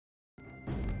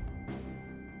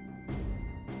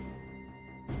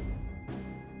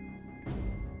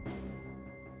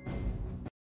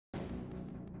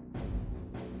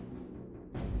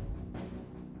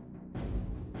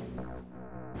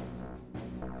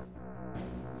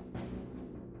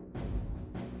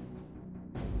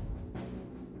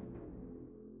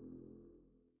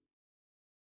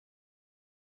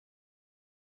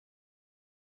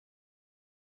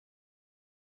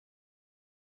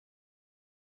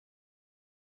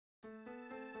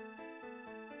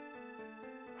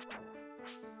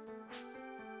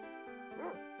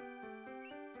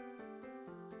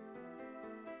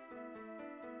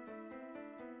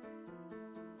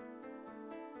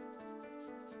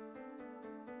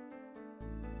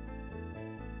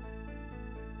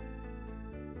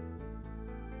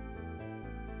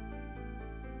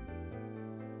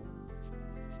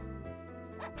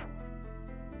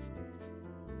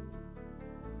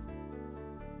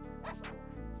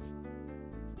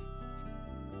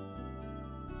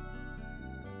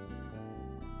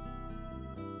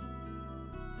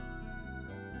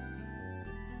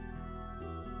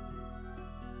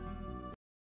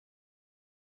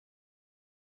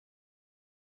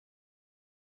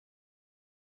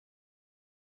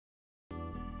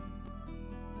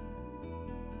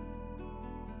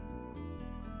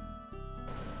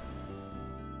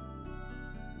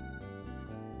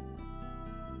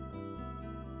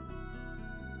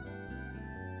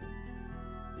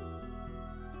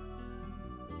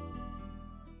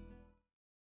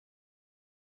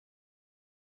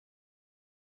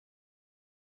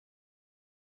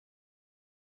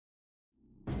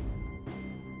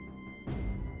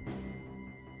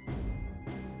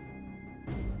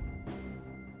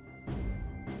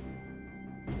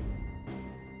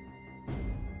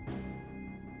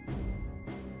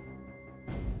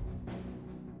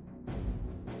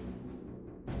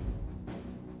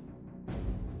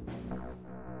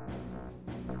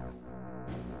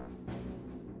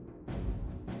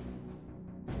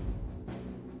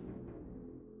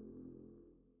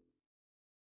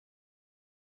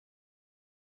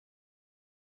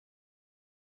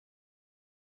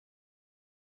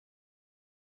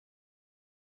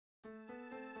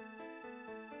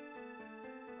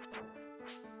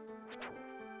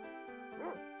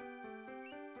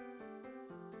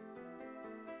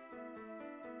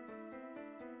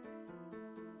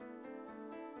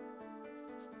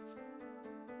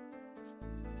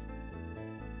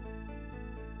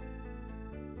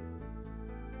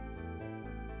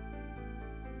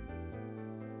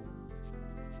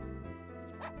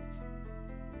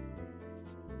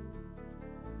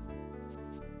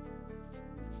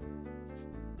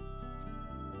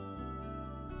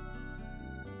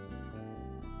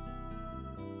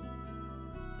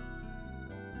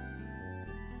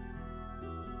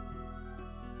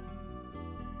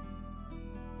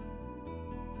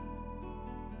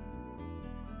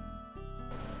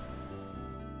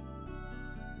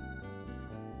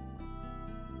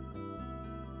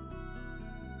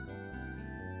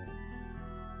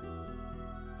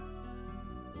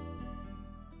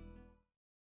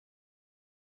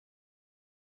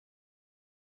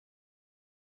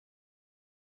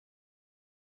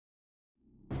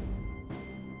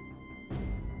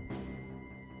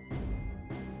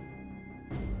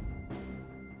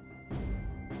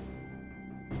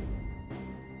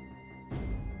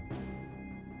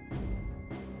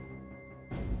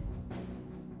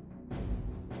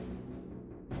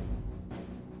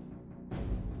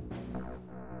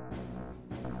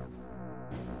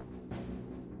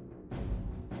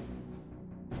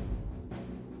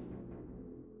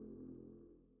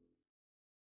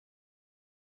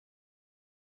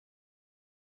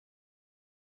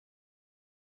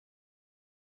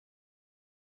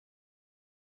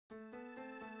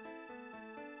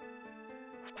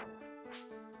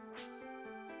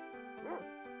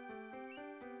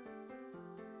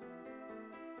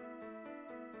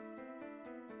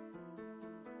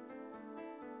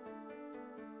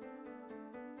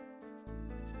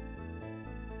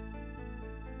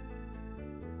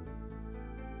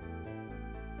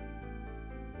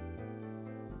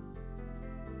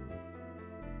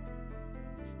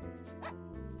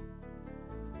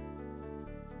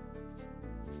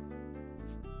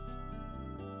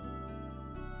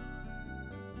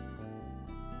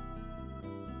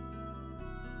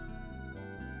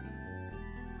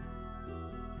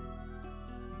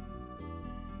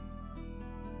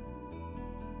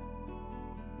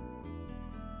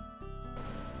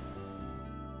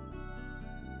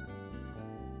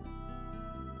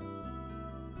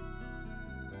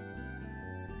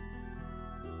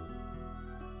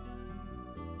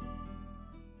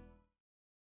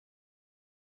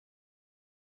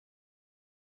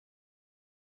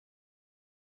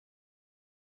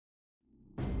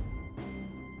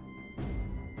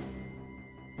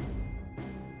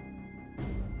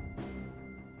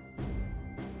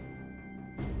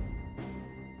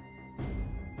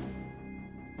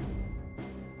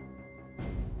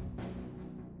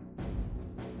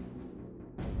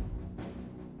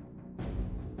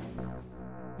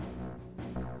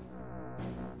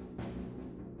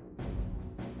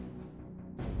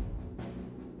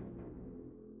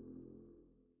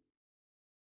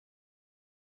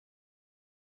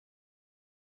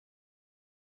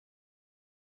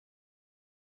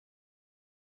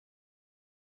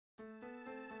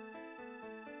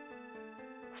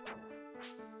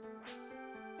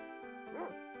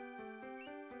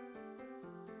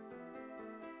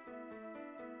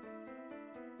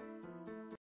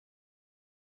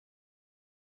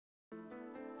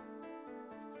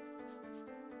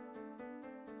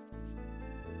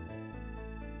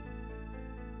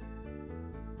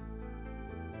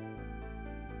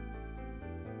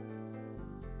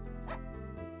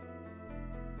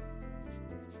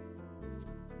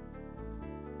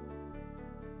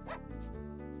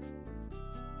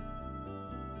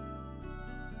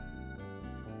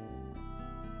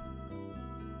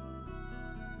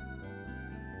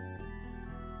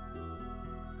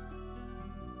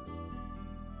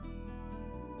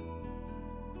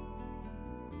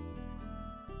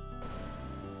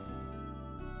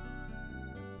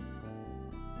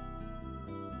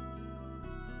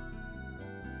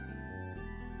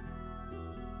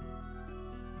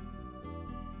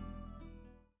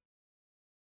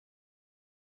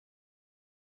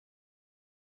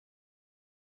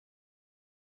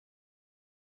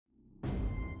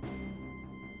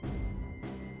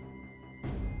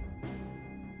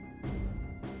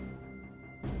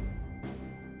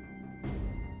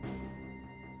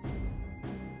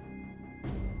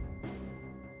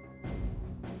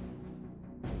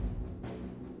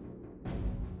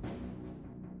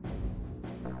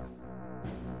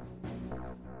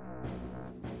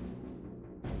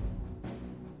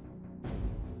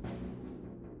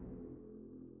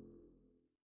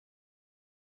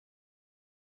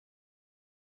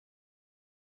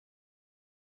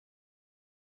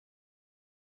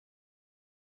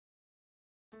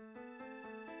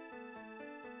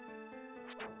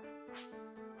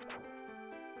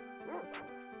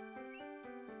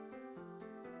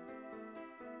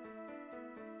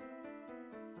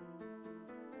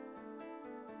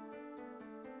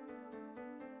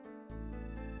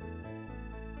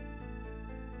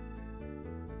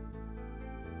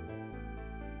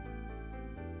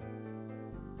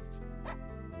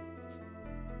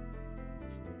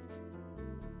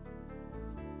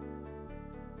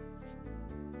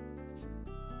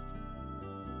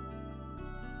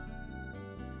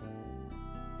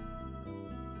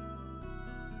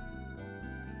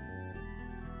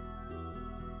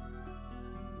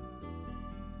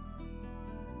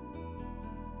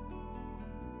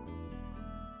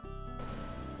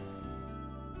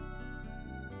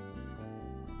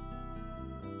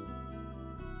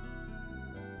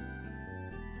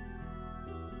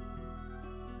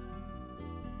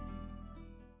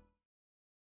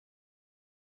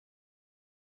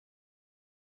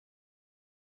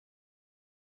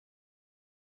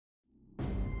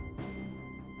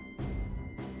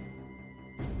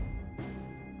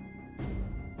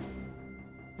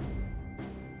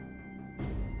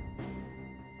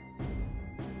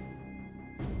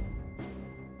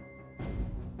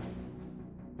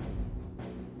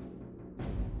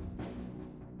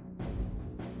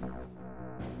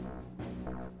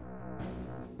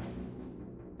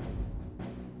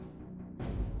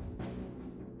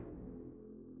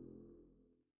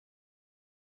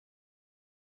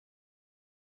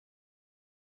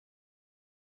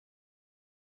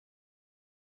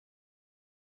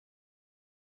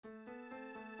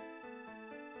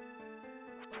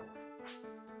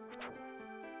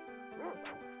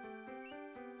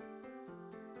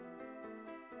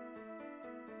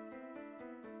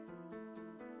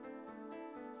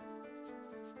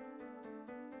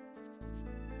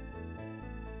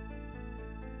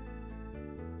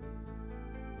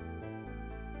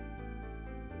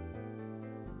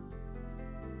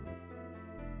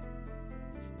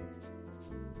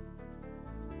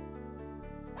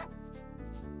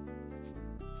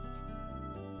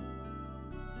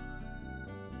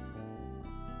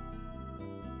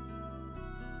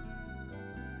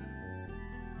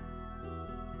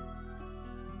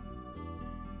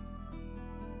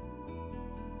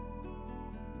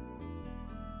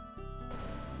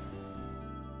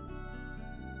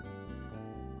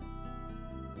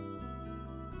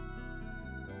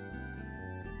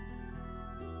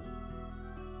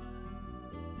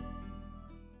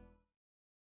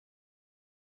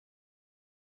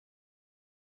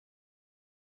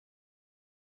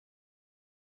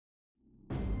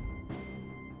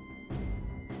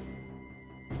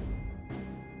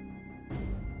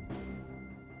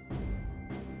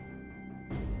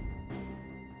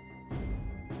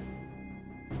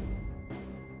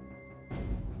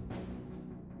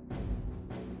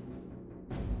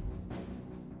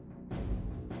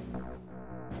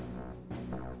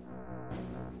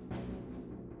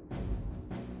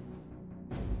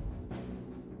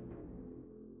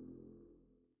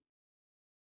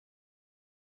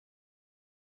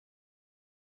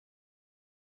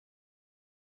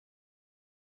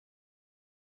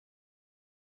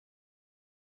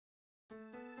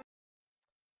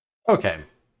Okay.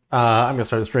 I'm gonna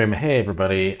start the stream. Hey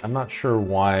everybody. I'm not sure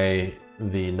why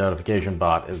the notification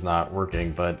bot is not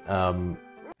working, but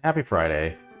happy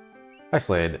Friday. Hi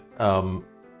Slade. I'm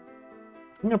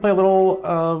gonna play a little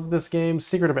of this game,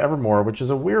 Secret of Evermore, which is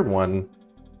a weird one.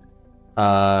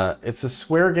 It's a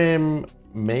Square game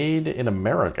made in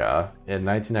America in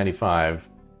 1995.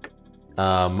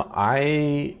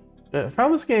 I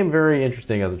found this game very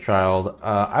interesting as a child.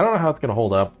 I don't know how it's gonna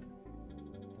hold up.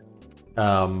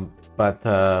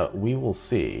 But we will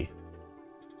see.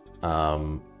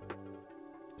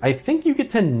 I think you get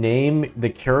to name the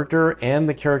character and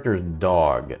the character's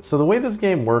dog. So the way this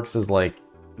game works is like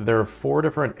there are 4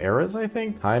 different eras, I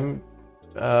think, um,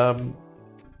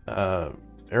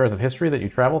 eras of history that you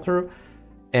travel through,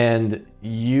 and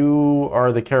you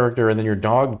are the character, and then your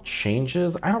dog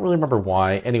changes. I don't really remember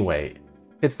why. Anyway,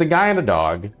 it's the guy and a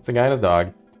dog. It's a guy and his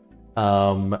dog.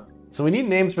 So we need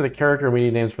names for the character, and we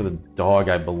need names for the dog,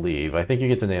 I believe. I think you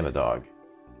get to name the dog.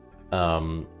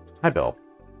 Hi, Bill.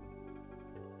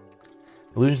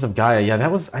 Illusions of Gaia.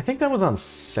 Yeah, I think that was on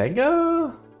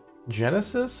Sega?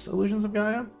 Genesis, Illusions of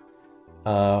Gaia?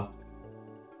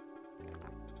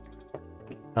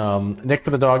 Nick for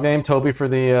the dog name, Toby for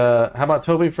the, how about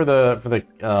Toby for the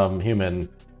human,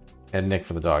 and Nick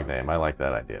for the dog name? I like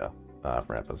that idea,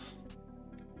 Frampus.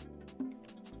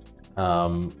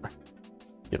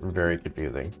 Getting very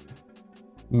confusing.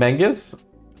 Mengus?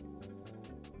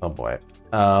 Oh boy.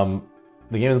 The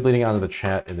game is bleeding onto the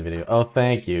chat in the video. Oh,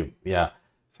 thank you. Yeah.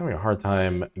 I'm having a hard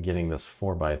time getting this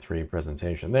 4x3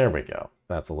 presentation. There we go.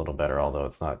 That's a little better, although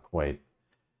it's not quite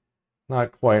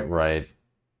right.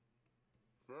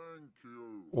 Thank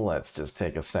you. Let's just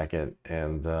take a second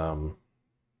and I'm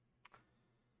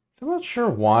not sure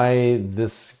why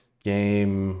this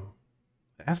game,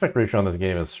 the aspect ratio on this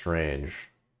game is strange.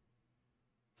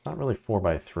 It's not really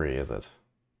 4x3, is it?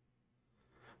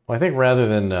 Well, I think rather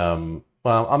than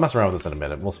well, I'll mess around with this in a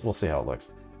minute. We'll see how it looks.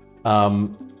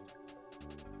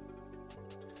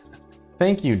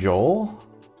 Thank you, Joel.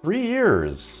 3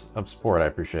 years of support. I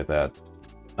appreciate that.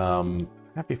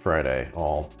 Happy Friday,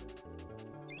 all.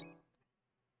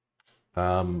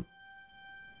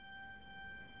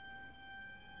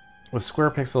 With square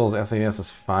pixels, SNES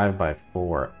is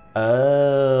 5x4.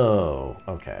 Oh,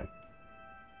 okay.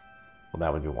 Well,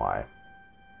 that would be why.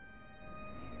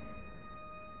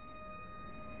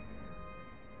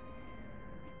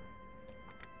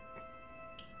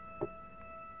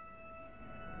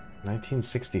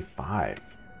 $1965. I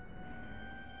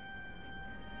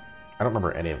don't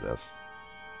remember any of this.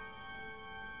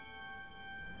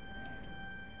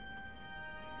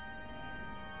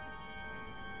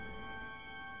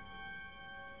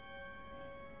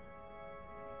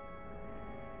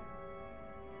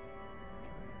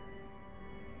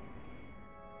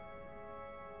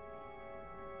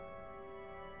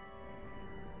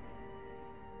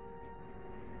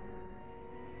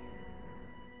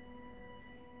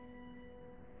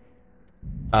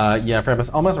 Yeah, Frampus,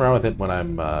 I'll mess around with it when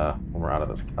when we're out of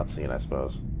this cutscene, I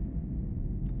suppose.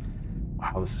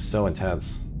 Wow, this is so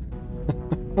intense.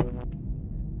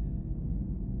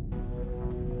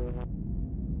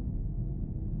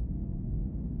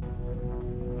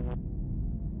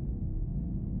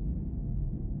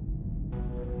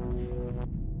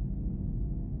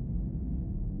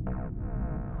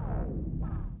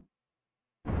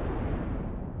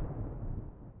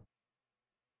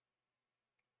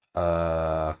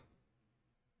 Uh...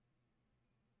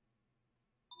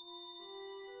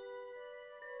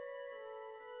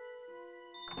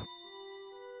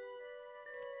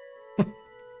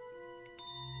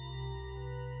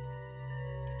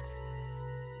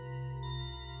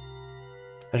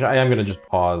 Actually, I am gonna just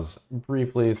pause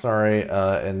briefly, sorry,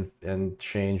 and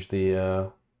change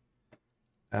the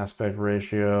aspect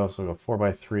ratio. So we'll go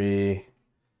 4x3,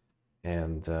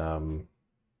 and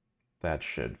that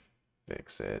should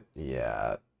fix it.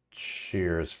 Yeah.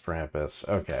 Cheers, Frampus.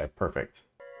 Okay, perfect.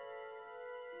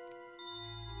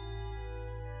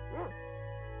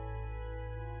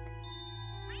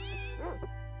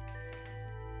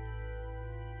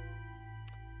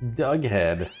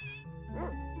 Dughead.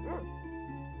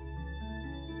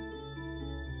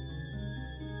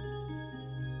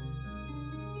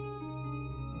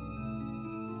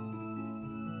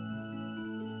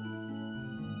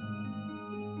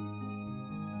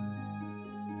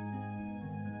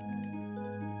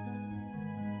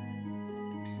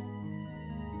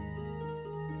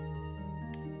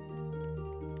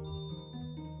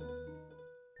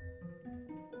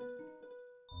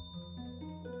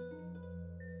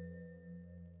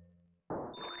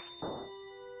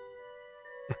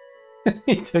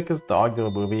 He took his dog to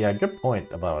a movie. Yeah, good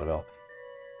point about it.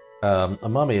 A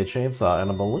mummy, a chainsaw, and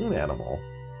a balloon animal.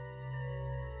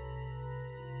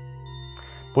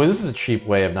 Boy, this is a cheap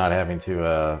way of not having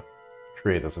to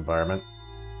create this environment.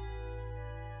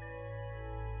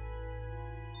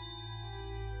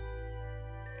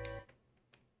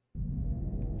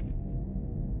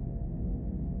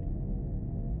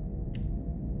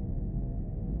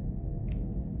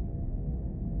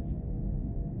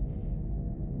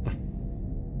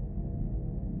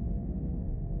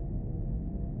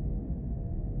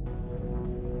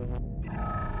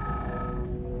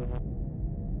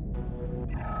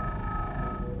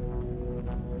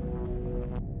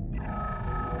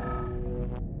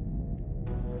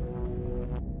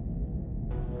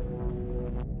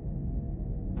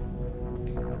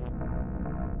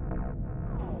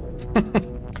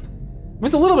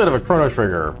 It's a little bit of a Chrono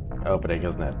Trigger opening,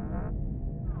 isn't it?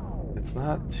 It's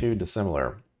not too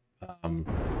dissimilar.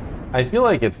 I feel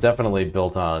like it's definitely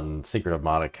built on Secret of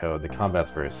Mana code. The combat's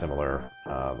very similar.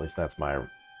 At least that's my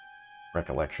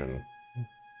recollection.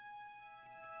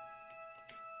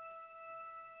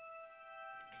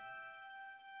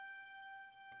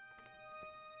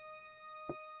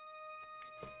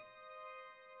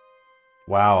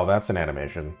 Wow, that's an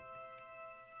animation.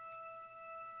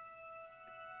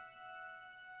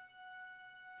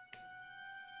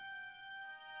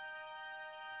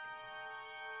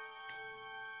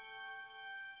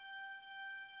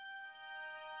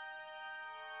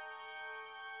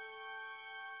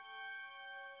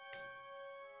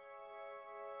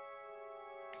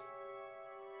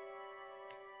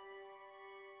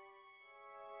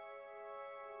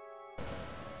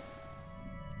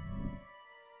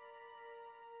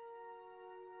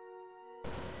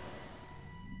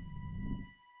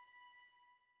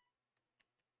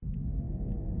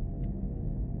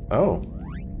 Oh.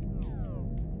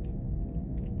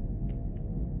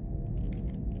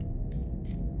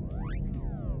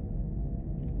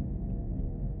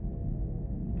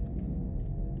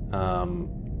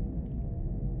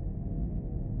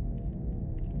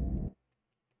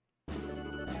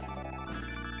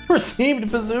 Received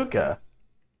bazooka.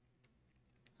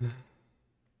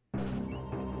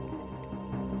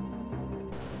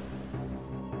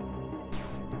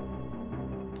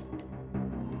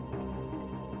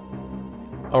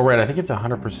 Oh, right, I think you have to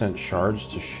 100% charge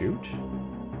to shoot?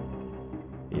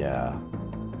 Yeah,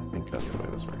 I think that's the way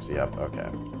this works. Yep, okay.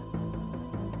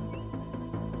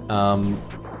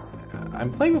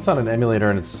 I'm playing this on an emulator,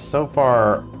 and it's so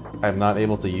far I'm not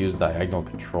able to use diagonal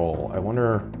control. I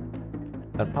wonder...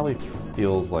 That probably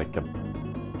feels like a...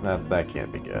 That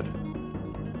can't be good.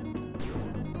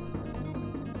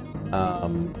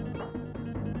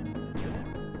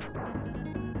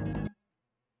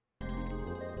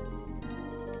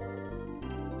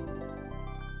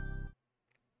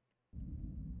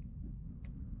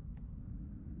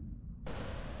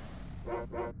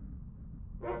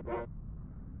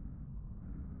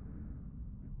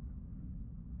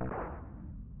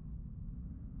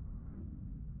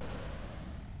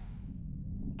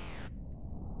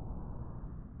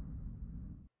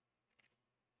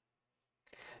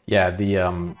 Yeah, the,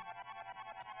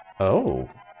 Oh.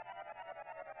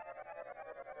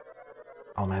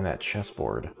 Oh man, that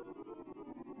chessboard.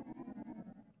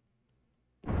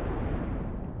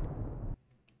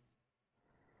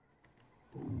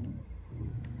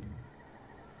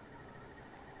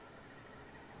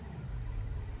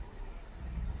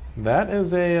 That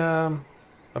is a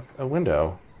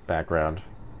window background.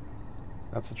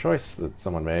 That's a choice that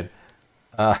someone made.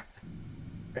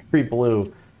 Very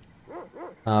blue.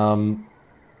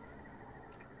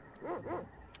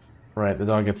 Right, the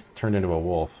dog gets turned into a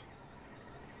wolf.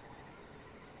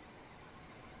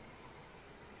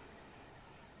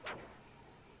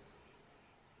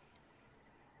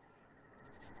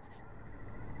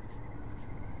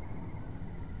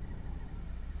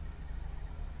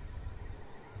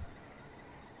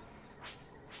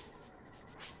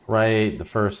 Right, the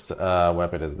first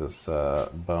weapon is this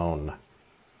bone.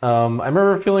 I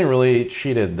remember feeling really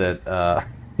cheated that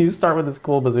you start with this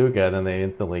cool bazooka and then they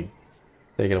instantly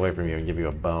take it away from you and give you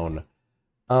a bone.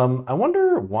 I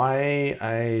wonder why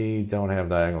I don't have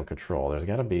diagonal control. There's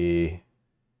got to be...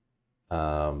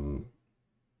 Oh,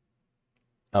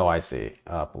 I see.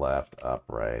 Up, left, up,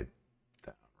 right,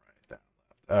 down, left.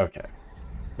 Okay.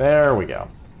 There we go.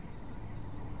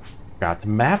 Got to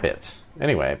map it.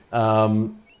 Anyway, so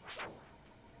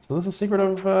this is Secret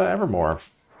of Evermore.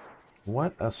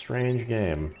 What a strange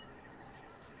game.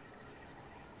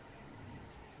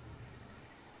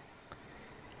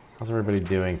 How's everybody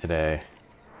doing today?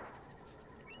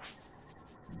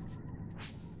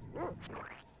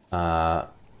 I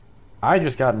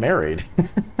just got married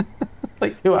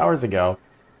like 2 hours ago.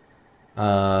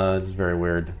 This is very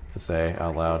weird to say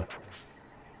out loud.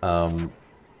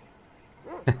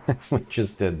 We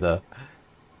just did the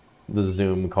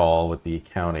Zoom call with the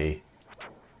county,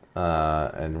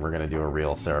 and we're gonna do a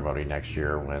real ceremony next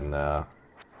year when,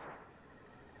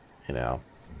 you know,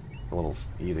 a little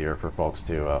easier for folks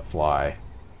to fly.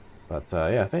 But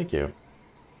yeah, thank you.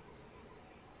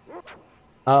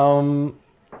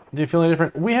 Do you feel any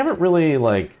different? We haven't really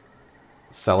like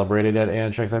celebrated at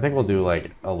Antrix. I think we'll do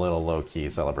like a little low-key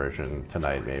celebration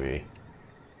tonight, maybe.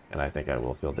 And I think I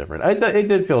will feel different. It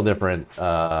did feel different,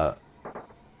 because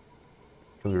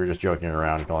we were just joking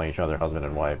around, calling each other husband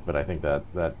and wife. But I think that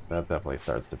definitely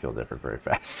starts to feel different very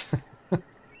fast.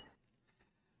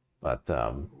 But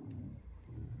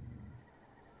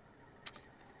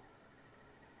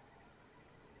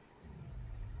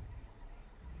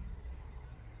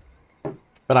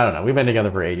I don't know. We've been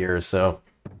together for 8 years, so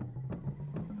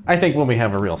I think when we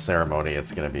have a real ceremony,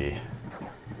 it's gonna be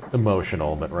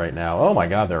emotional. But right now, oh my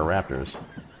God, there are raptors,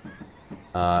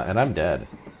 and I'm dead.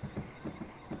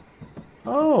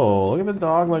 Oh, look at the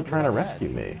dog like trying to rescue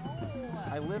me.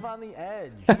 I live on the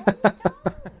edge.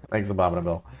 Thanks,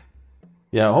 Abominable.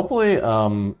 Yeah, hopefully.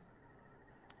 Oh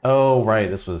right,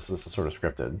 this is sort of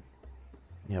scripted.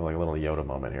 You have like a little Yoda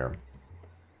moment here.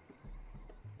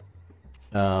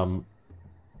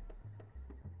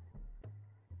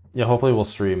 Yeah, hopefully we'll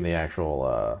stream the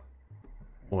actual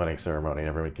wedding ceremony.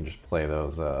 Everyone can just play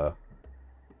those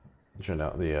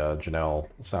Janelle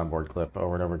soundboard clip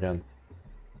over and over again.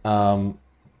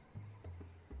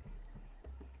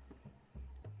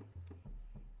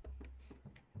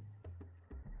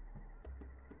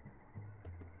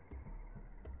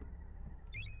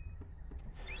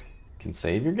 Can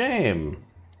save your game.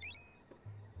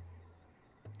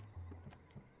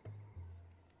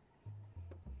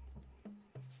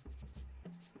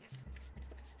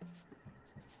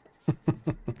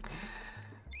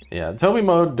 Yeah, Toby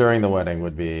mode during the wedding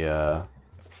would be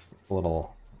it's a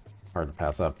little hard to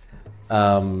pass up.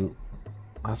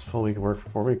 Last full week of work for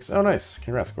 4 weeks. Oh, nice.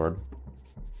 Congrats, Gord.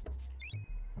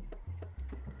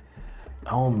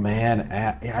 Oh man,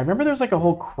 yeah, I remember there was like a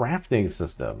whole crafting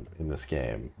system in this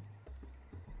game.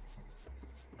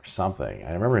 Or something.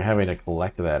 I remember having to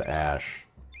collect that ash.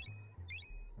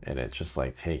 And it just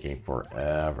like taking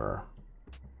forever.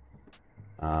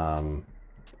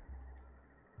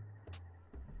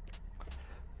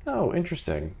 Oh,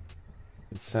 interesting.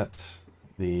 It set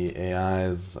the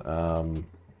AI's kind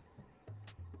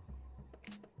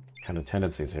of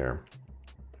tendencies here.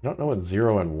 I don't know what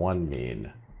 0 and 1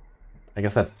 mean. I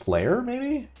guess that's player,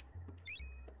 maybe?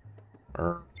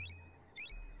 Or...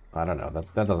 I don't know.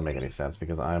 That doesn't make any sense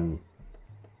because I'm...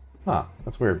 Huh,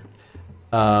 that's weird.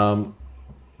 Get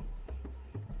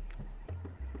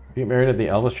married at the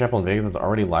Elvis Chapel in Vegas that's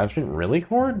already live streamed? Really,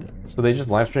 Cord? So they just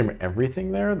live stream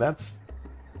everything there? That's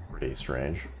pretty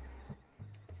strange.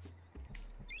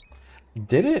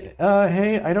 Did it?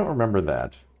 Hey, I don't remember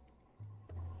that.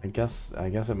 I guess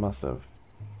it must have.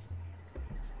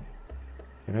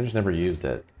 Maybe I just never used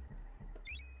it.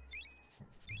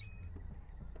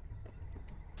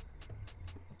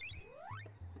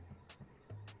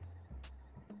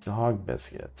 Dog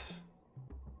biscuit.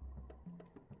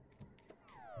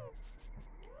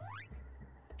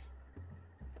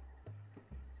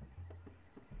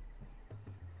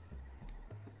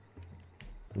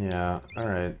 Yeah,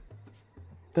 alright.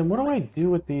 Then what do I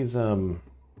do with these, Wait,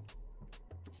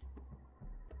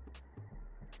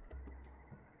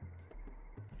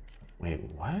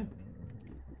 what?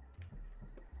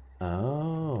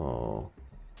 Oh.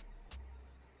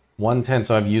 110,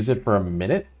 so I've used it for a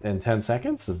minute and 10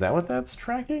 seconds? Is that what that's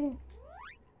tracking?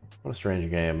 What a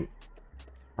strange game.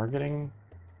 Targeting?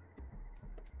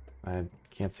 I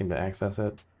can't seem to access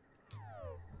it.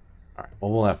 Alright,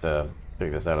 well, we'll have to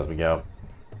figure this out as we go.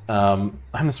 I'm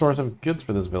the source of goods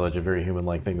for this village, a very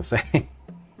human-like thing to say.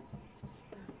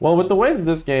 Well, with the way that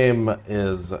this game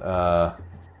is, I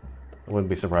wouldn't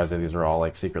be surprised if these are all,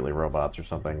 like, secretly robots or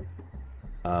something.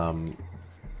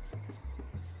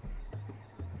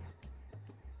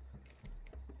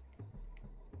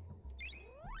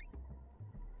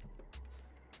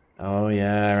 Oh,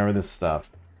 yeah, I remember this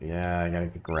stuff. Yeah, I gotta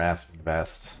grasp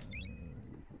vest.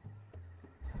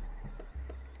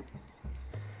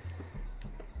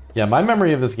 Yeah, my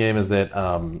memory of this game is that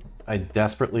I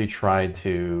desperately tried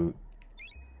to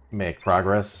make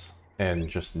progress and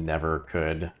just never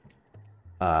could.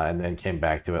 And then came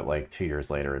back to it like 2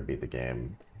 years later and beat the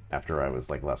game after I was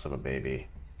like less of a baby.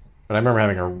 But I remember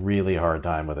having a really hard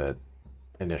time with it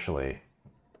initially.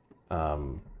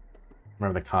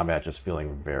 remember the combat just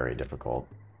feeling very difficult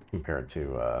compared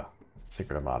to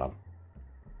Secret of Mana.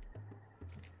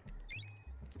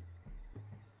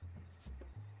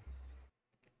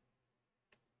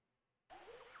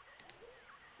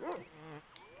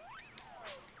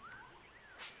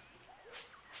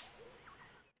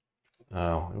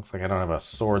 Oh, it looks like I don't have a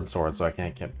sword, so I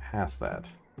can't get past that.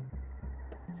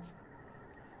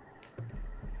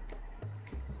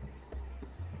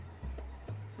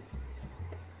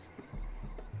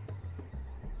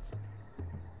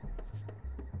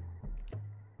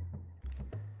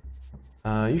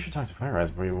 You should talk to Fire Eyes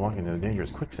before you walk into the dangerous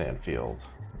quicksand field.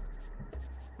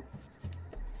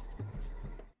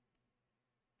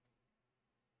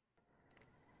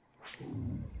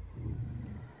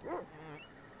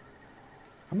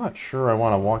 I'm not sure I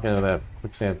want to walk into that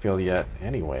quicksand field yet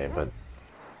anyway, but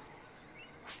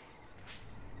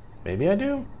maybe I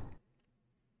do?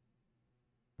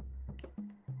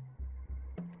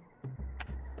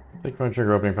 Like Chrono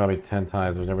Trigger opening probably 10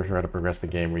 times. I was never sure how to progress the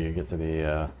game where you get to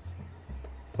the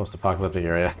post-apocalyptic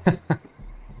area.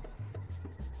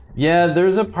 Yeah,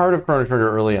 there's a part of Chrono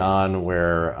Trigger early on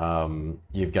where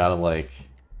you've got to like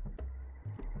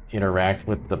interact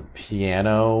with the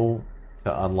piano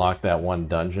to unlock that one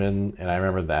dungeon, and I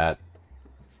remember that.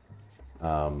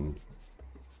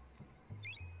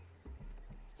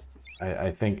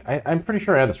 I think I'm pretty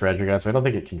sure I had the strategy guide, so I don't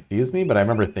think it confused me. But I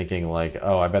remember thinking like,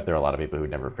 oh, I bet there are a lot of people who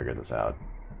never figured this out.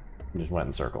 And just went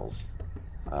in circles.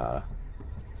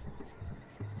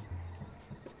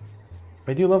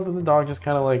 I do love that the dog just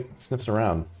kind of like sniffs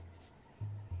around.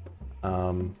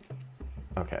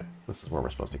 Okay, this is where we're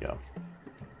supposed to go.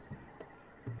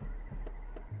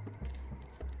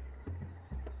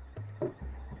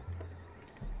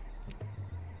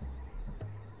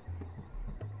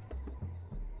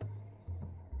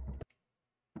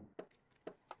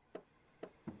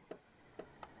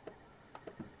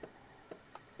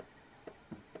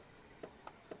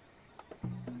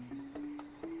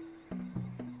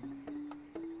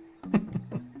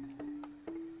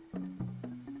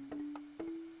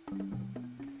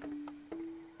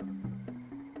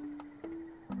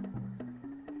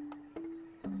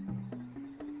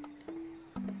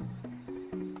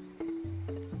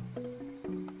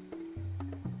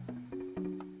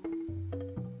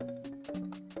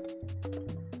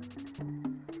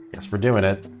 We're doing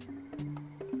it.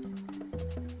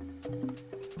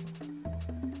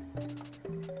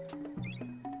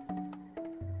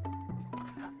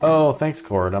 Oh, thanks,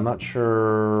 Cord. I'm not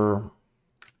sure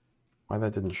why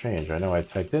that didn't change. I know I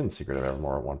typed in Secret of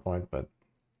Evermore at one point, but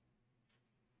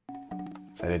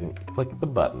I didn't click the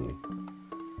button.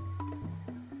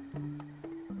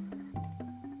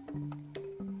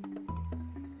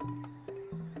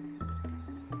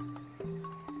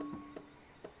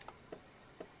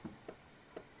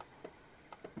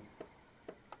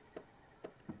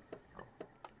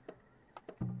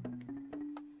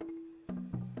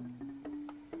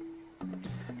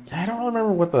 I don't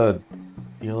remember what the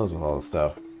deal is with all this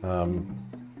stuff.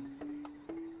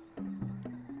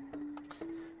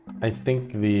 I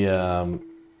think the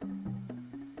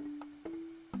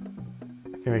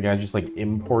guy's just like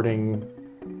importing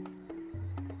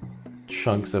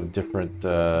chunks of different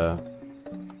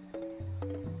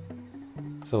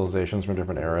civilizations from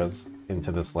different eras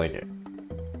into this like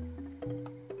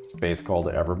space called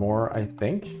Evermore, I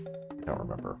think. I don't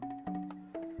remember.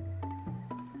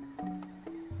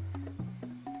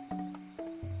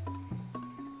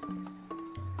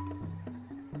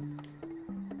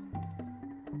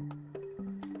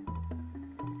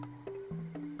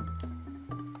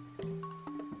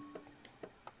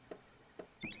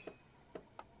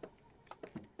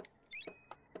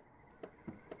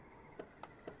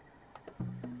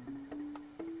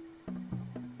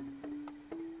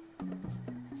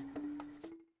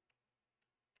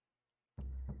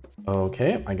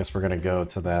 Okay, I guess we're gonna go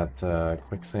to that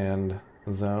quicksand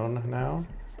zone now.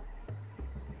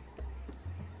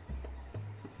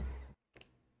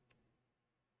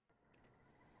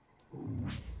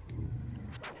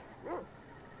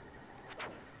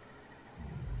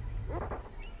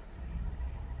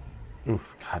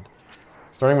 Oof, God.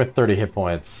 Starting with 30 hit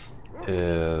points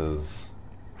is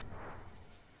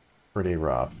pretty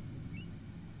rough.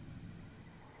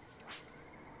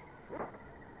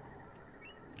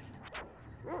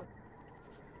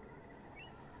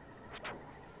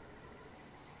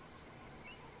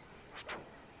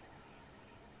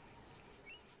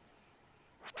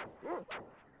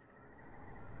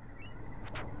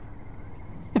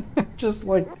 Just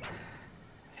like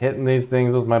hitting these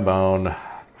things with my bone.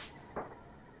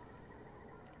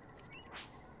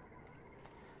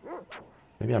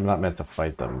 Maybe I'm not meant to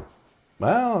fight them.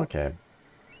 Well, okay.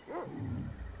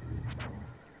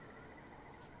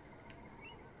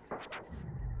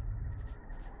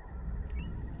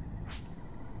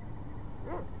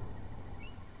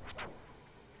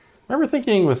 I remember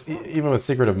thinking, even with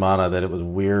Secret of Mana, that it was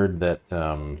weird that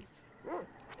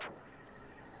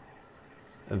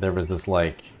there was this,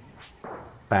 like,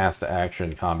 fast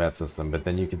action combat system, but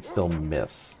then you could still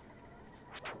miss.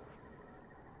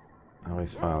 I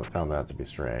always found that to be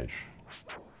strange.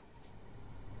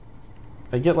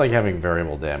 I get, like, having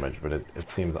variable damage, but it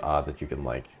seems odd that you can,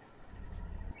 like,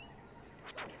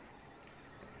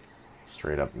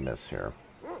 straight up miss here.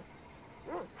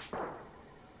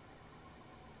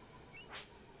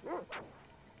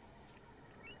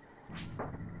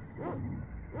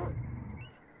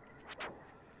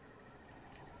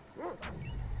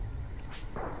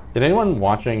 Did anyone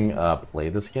watching play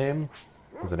this game?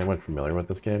 Is anyone familiar with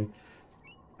this game?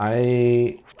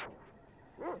 I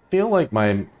feel like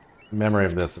my memory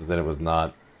of this is that it was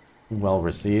not well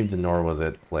received, nor was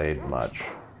it played much.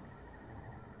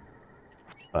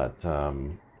 But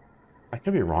I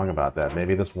could be wrong about that.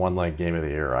 Maybe this won like Game of the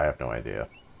Year. I have no idea.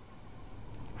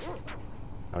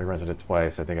 I rented it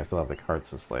twice. I think I still have the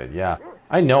carts displayed. Yeah,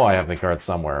 I know I have the carts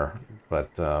somewhere,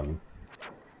 but I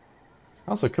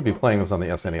also could be playing this on the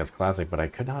SNES Classic, but I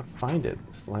could not find it.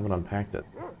 Still haven't unpacked it.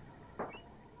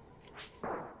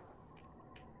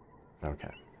 Okay.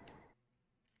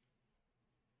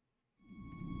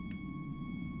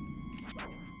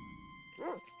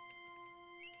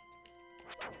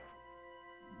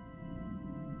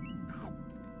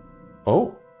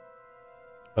 Oh.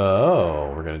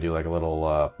 Oh, we're gonna do like a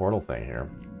little portal thing here.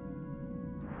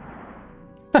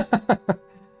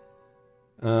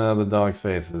 The dog's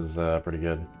face is pretty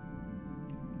good.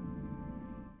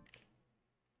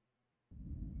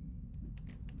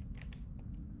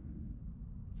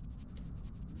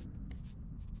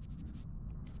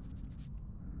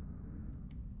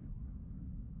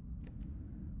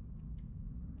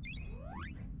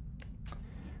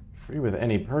 Free with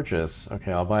any purchase.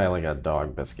 Okay, I'll buy like a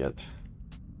dog biscuit.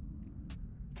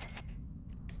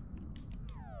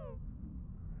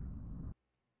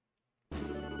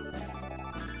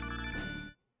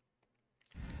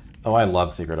 Oh, I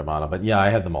love Secret of Mana, but yeah,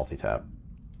 I had the multi-tap.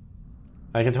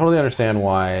 I can totally understand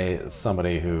why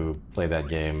somebody who played that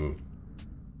game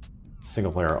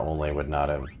single player only would not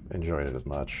have enjoyed it as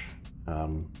much.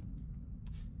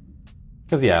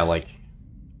 Because yeah, like,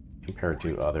 compared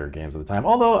to other games at the time.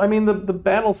 Although, I mean, the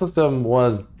battle system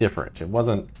was different. It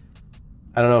wasn't...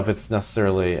 I don't know if it's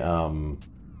necessarily...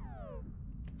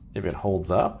 if it holds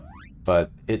up,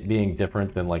 but it being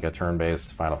different than like a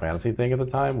turn-based Final Fantasy thing at the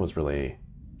time was really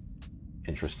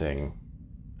interesting.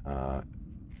 How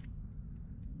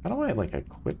do I like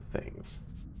equip things?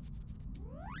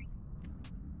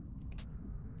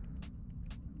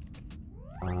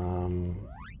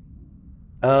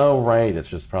 Oh right, it's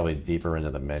just probably deeper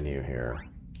into the menu here.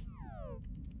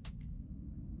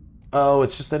 Oh,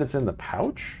 it's just that it's in the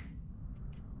pouch?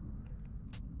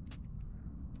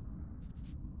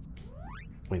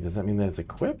 Wait, does that mean that it's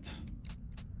equipped?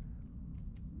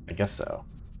 I guess so.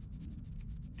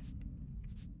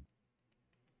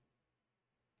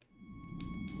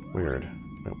 Weird.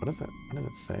 Wait, what is it? What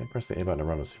did it say? Press the A button to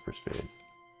run with super speed.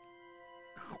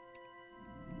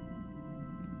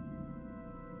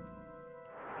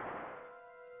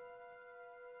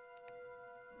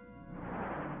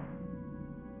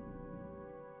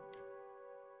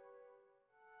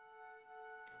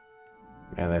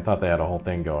 Man, they thought they had a whole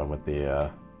thing going with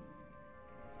the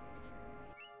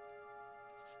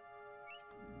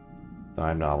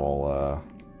dime novel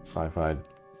sci-fi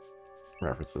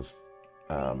references.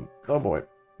 Oh boy.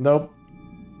 Nope.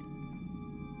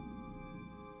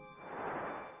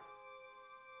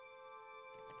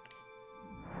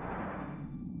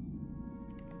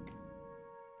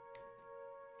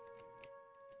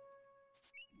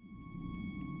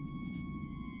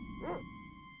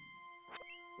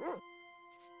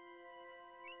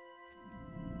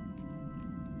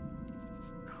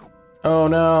 Oh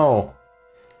no!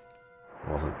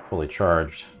 It wasn't fully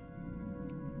charged.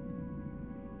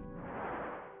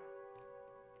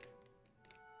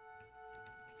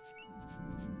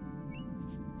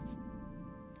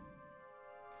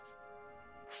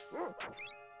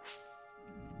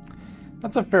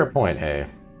 That's a fair point, hey.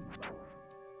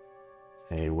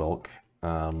 Hey, Wilk.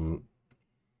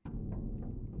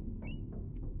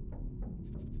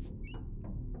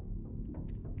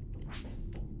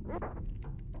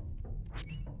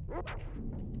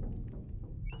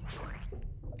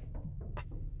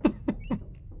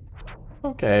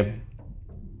 Okay.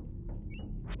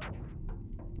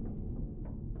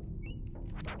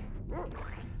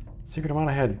 Secret of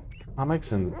Mana had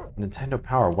comics and Nintendo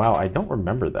Power. Wow, I don't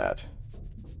remember that.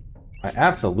 I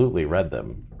absolutely read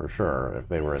them, for sure, if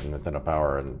they were in Nintendo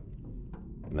Power and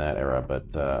in that era, but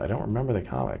I don't remember the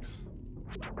comics.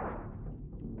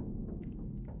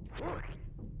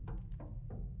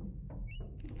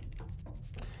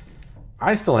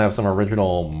 I still have some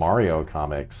original Mario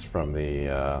comics from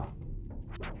the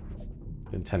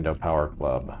Nintendo Power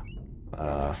Club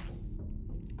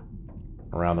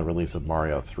around the release of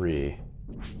Mario 3.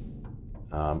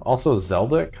 Also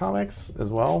Zelda comics as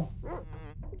well.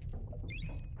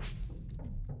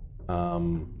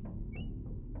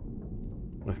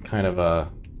 With kind of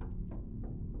a...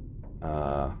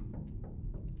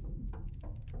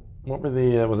 what were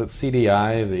the... was it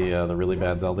CDI, the really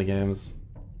bad Zelda games?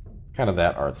 Kind of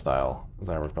that art style, as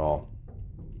I recall.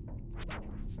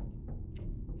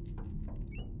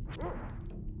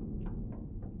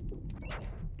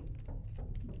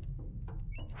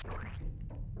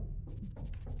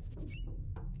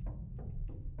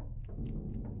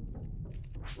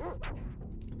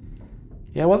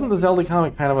 Yeah, wasn't the Zelda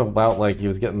comic kind of about, like, he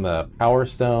was getting the Power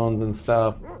Stones and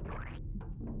stuff?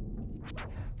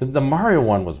 The Mario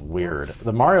one was weird.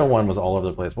 The Mario one was all over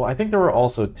the place. Well, I think there were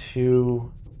also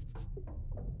two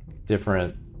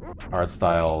different art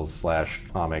styles slash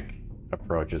comic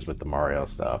approaches with the Mario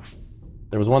stuff.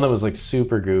 There was one that was, like,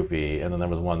 super goofy, and then there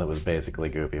was one that was basically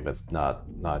goofy, but it's not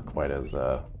quite as,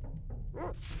 not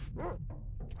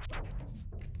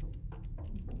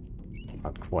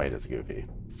quite as goofy.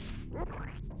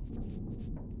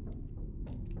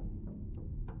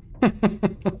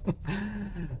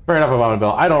 Fair enough about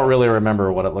Bill. I don't really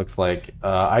remember what it looks like.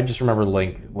 I just remember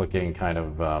Link looking kind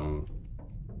of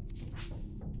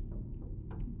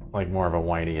like more of a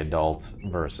whiny adult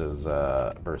versus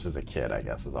versus a kid, I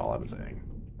guess is all I'm saying.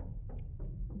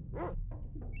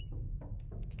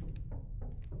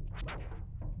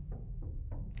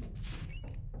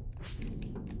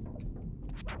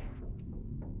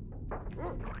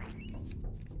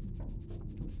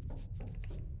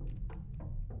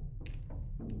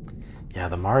 Yeah,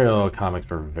 the Mario comics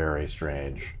were very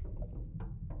strange.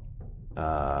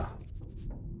 I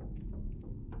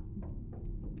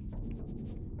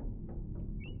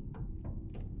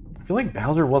feel like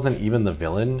Bowser wasn't even the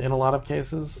villain in a lot of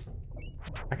cases.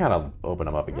 I gotta open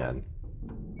them up again.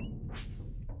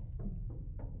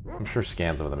 I'm sure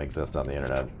scans of them exist on the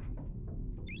internet.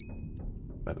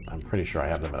 But I'm pretty sure I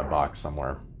have them in a box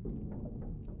somewhere.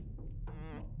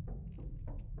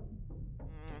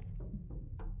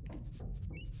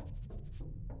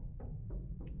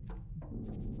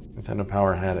 Nintendo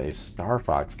Power had a Star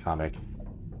Fox comic.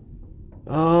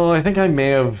 Oh, I think I may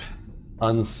have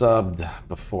unsubbed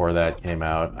before that came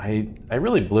out. I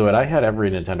really blew it. I had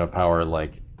every Nintendo Power,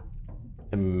 like,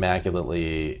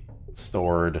 immaculately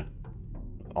stored,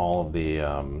 all of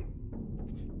the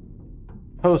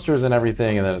posters and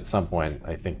everything, and then at some point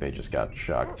I think they just got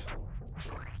chucked.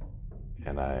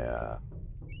 And I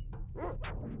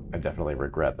definitely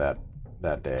regret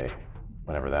that day,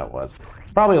 whenever that was.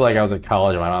 Probably like I was at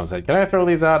college and my mom said, "Can I throw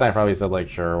these out?" And I probably said, like,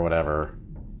 sure, whatever.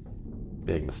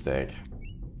 Big mistake.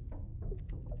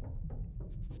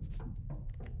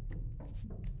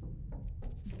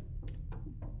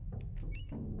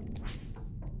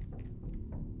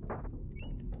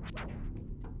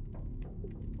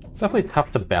 It's definitely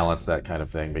tough to balance that kind of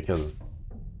thing because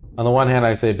on the one hand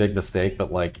I say big mistake,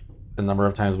 but like the number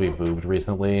of times we've moved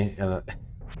recently, and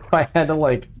if I had to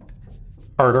like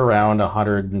cart around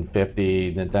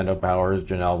 150 Nintendo Powers,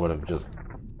 Janelle would have just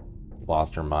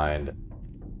lost her mind.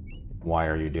 Why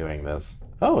are you doing this?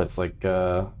 Oh, it's like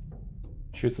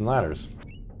Chutes and Ladders.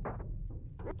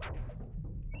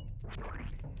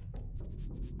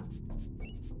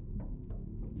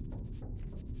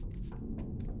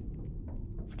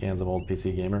 Scans of old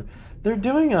PC Gamer. They're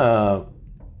doing a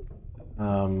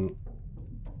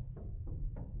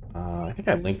I think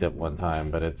I linked it one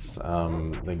time, but it's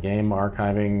the game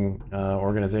archiving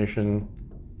organization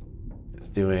is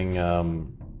doing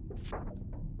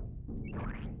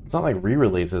it's not like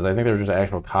re-releases. I think they're just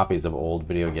actual copies of old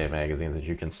video game magazines that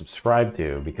you can subscribe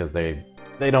to because they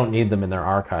don't need them in their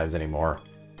archives anymore.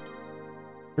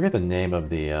 I forget the name of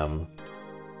the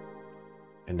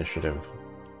initiative.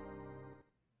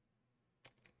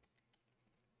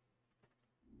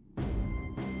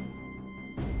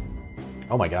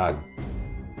 Oh my god.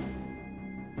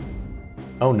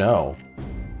 Oh no.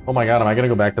 Oh my god, am I gonna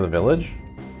go back to the village?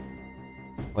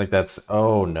 Like that's...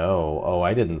 oh no. Oh,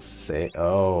 I didn't say...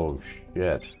 oh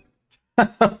shit.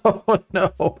 Oh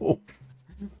no.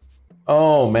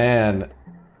 Oh man.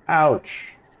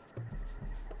 Ouch.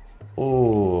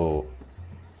 Oh.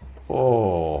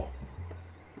 Oh.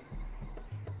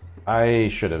 I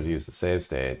should have used the save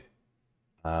state.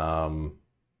 Hmm.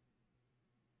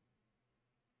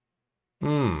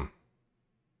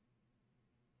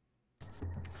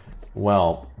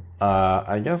 Well,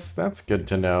 I guess that's good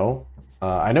to know.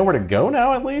 I know where to go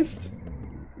now, at least.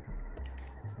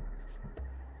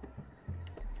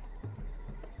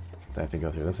 I have to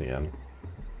go through this again.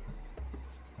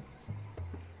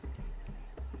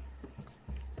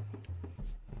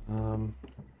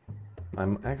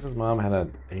 My ex's mom had a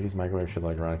 80s microwave she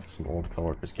liked running because some old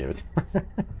coworkers gave it to her.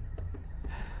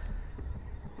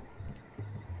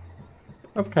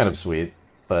 That's kind of sweet,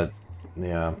 but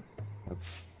yeah,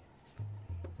 that's...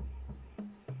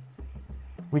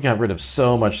 We got rid of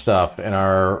so much stuff, and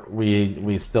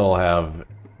we still have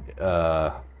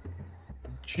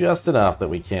just enough that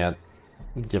we can't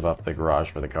give up the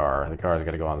garage for the car. The car's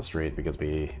got to go on the street because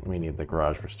we need the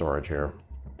garage for storage here.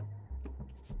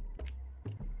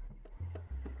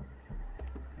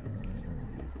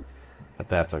 But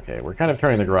that's okay. We're kind of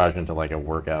turning the garage into like a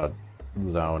workout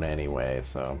zone anyway,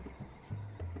 so...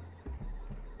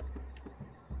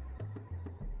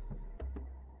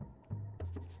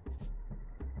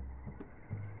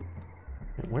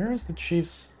 Where is the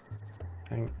Chiefs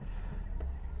thing?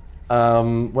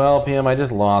 Well, PM, I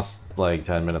just lost like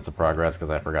 10 minutes of progress because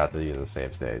I forgot to use a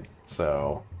save state,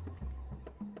 so...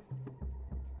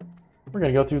 We're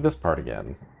gonna go through this part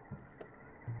again.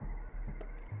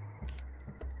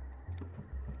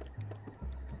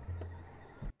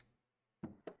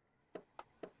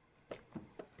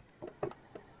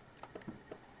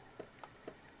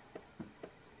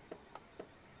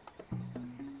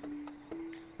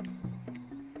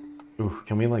 Ooh,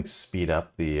 can we like speed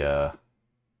up the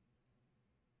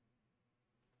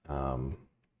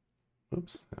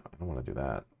oops, no, I don't want to do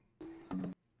that.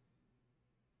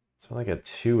 So like a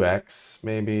 2x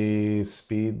maybe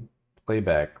speed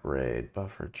playback rate,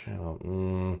 buffer channel.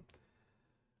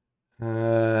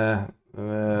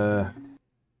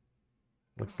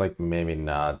 Looks like maybe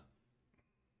not.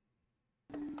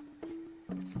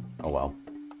 Oh well.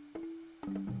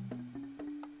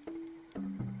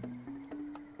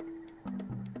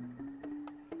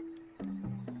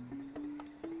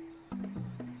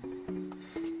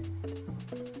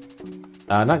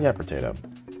 Not yet, Potato.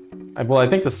 Well, I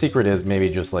think the secret is maybe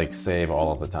just like save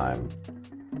all of the time.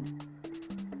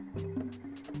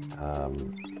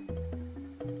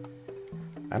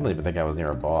 I don't even think I was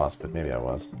near a boss, but maybe I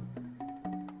was.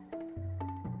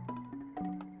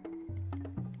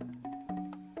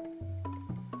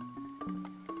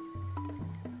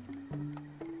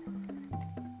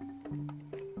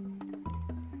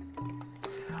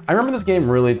 I remember this game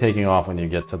really taking off when you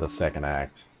get to the second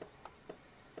act.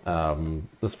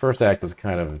 This first act was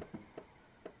kind of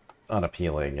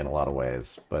unappealing in a lot of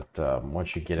ways, but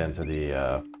once you get into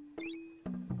the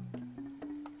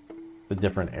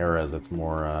different eras, it's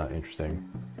more interesting.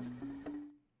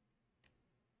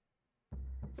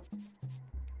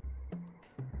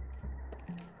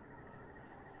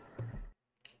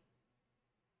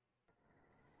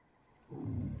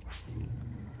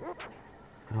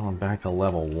 Oh, I'm back to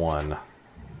level 1. I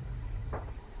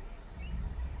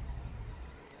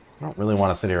don't really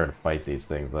want to sit here and fight these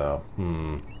things, though.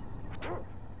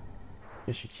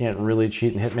 Guess you can't really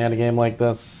cheat in Hitman a game like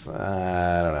this.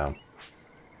 I don't know.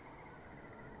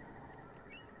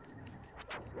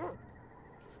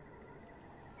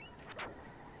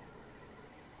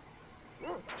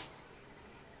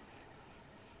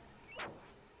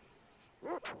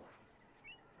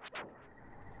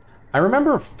 I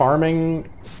remember farming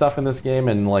stuff in this game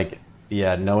and, like,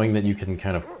 yeah, knowing that you can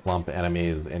kind of clump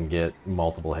enemies and get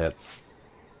multiple hits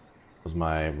was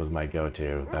my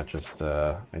go-to. That just,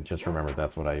 I just remembered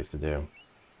that's what I used to do.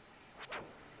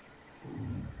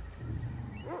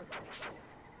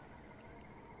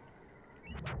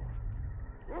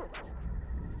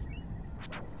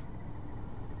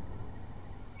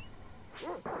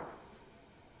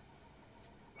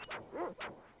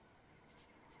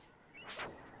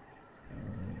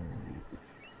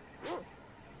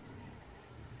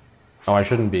 Oh, I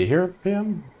shouldn't be here,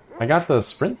 PM? I got the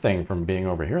sprint thing from being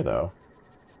over here, though.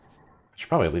 I should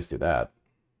probably at least do that.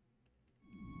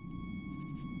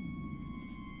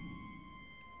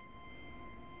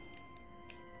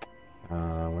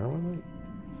 Where was it?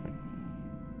 It's like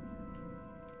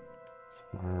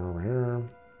somewhere over here.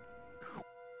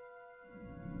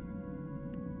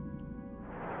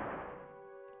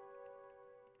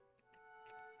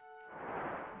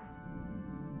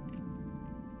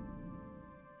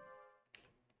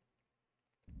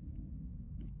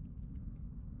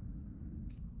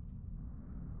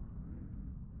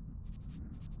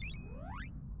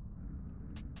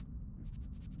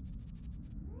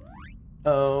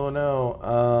 Oh no.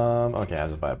 Okay, I'll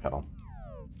just buy a pedal.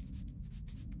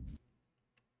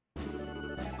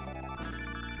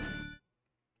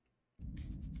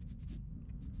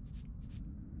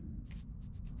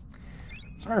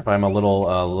 Sorry if I'm a little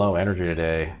low energy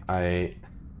today.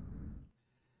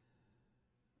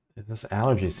 This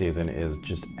allergy season is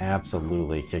just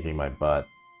absolutely kicking my butt.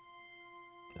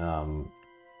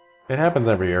 It happens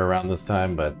every year around this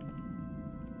time, but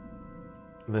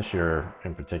this year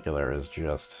in particular is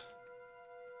just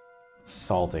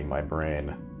salting my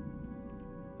brain.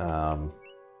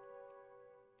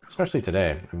 Especially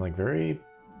today. I'm like very,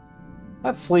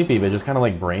 not sleepy, but just kind of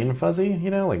like brain fuzzy, you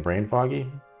know, like brain foggy.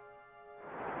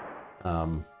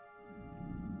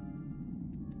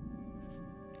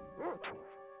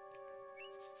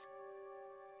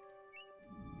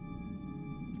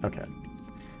 Okay.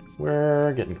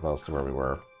 We're getting close to where we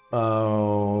were.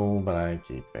 Oh, but I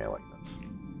keep failing this.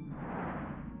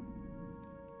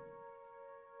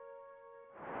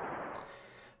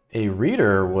 A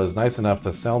reader was nice enough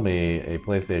to sell me a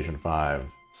PlayStation 5,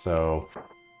 so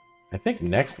I think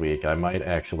next week I might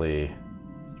actually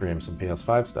stream some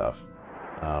PS5 stuff.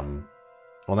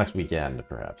 Well, next weekend,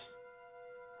 perhaps.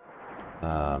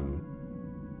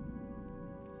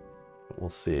 We'll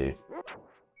see.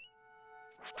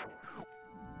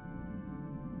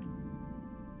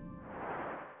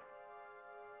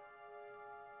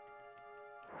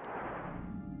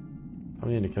 I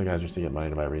need to kill guys just to get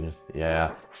money to buy arenas.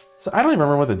 Yeah. So I don't even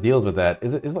remember what the deal is with that.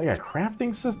 Is it like a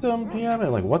crafting system, PM?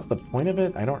 And like, what's the point of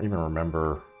it? I don't even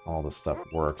remember all this stuff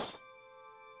works.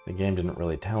 The game didn't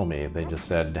really tell me. They just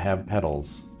said, have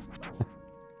pedals.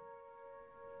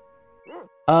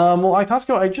 Well,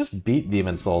 Itosco, I just beat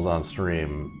Demon Souls on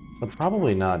stream, so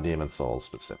probably not Demon Souls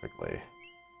specifically.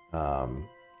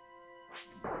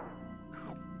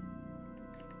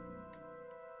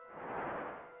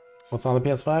 What's on the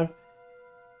PS5?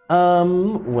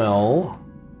 Well,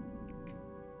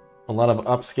 a lot of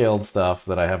upscaled stuff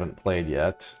that I haven't played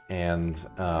yet, and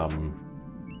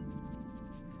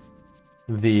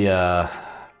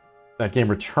that game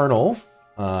Returnal,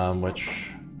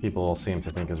 which people seem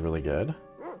to think is really good,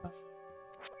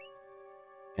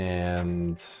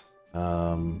 and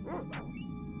let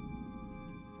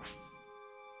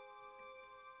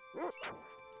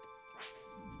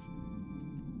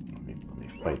me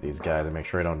fight these guys and make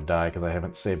sure I don't die because I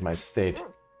haven't saved my state.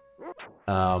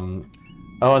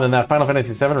 Oh, and then that Final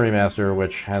Fantasy VII Remaster,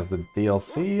 which has the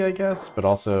DLC, I guess, but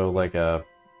also like a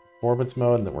performance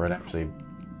mode that where it actually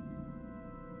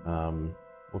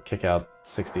will kick out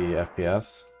 60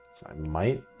 FPS. So I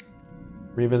might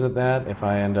revisit that if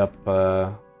I end up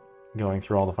going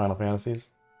through all the Final Fantasies.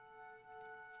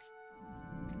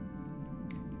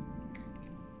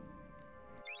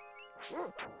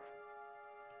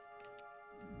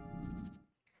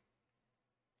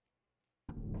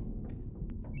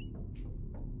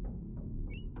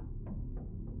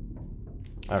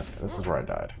 Okay, this is where I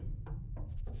died.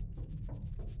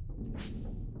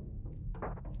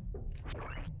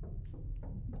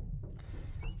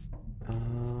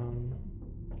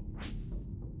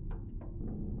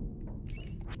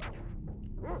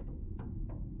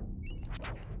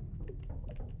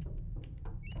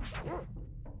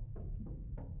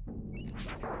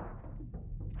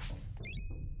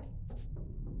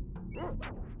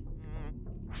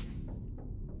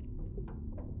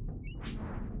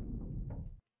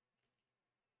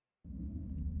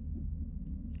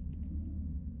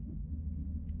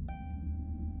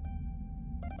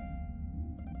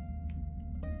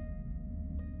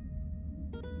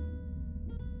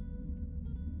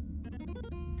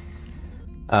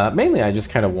 Mainly, I just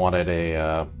kind of wanted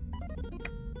a,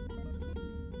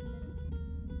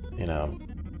 you know,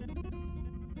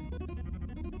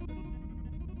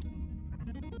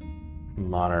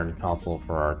 modern console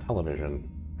for our television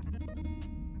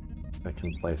that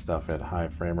can play stuff at high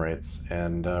frame rates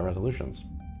and resolutions.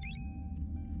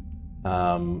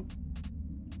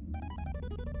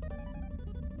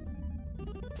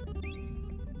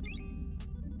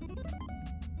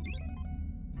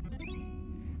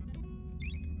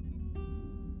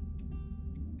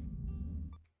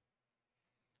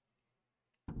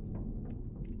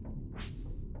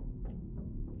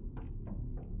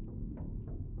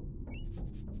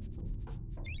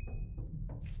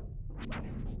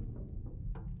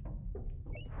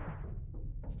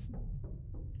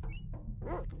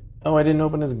 Oh, I didn't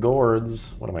open his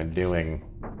gourds. What am I doing?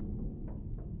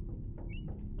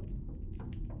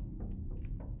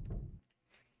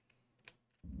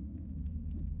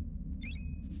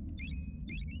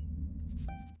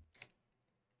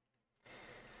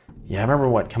 Yeah, I remember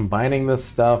what, combining this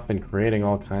stuff and creating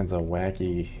all kinds of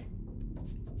wacky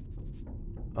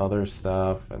other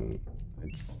stuff, and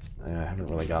I haven't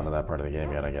really gotten to that part of the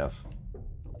game yet, I guess.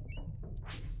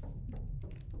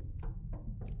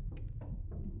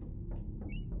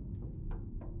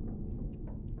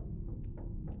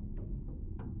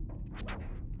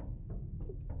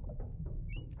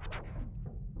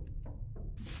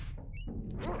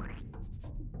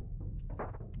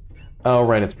 Oh,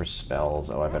 right, it's for spells.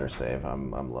 Oh, I better save.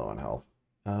 I'm low on health.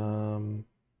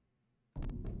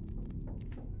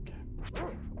 Okay.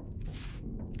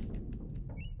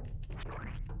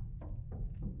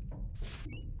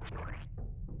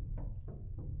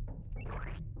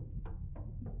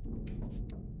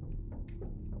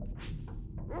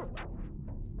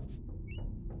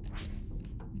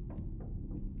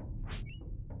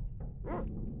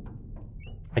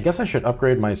 I guess I should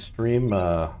upgrade my stream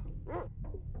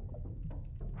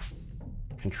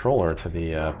controller to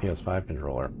the PS5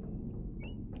 controller.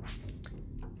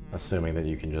 Assuming that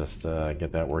you can just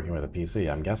get that working with a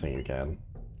PC. I'm guessing you can.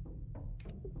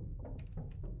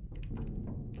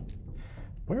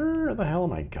 Where the hell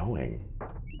am I going?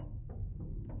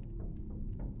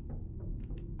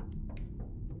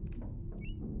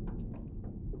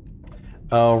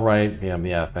 Oh, right.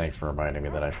 Yeah, thanks for reminding me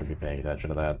that I should be paying attention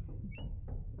to that.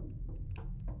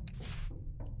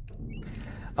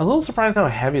 I was a little surprised how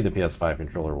heavy the PS5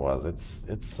 controller was.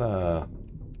 It's compared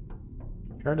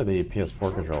to the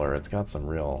PS4 controller, it's got some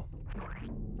real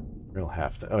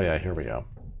heft. Oh yeah, here we go.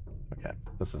 Okay,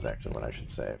 this is actually what I should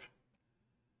save.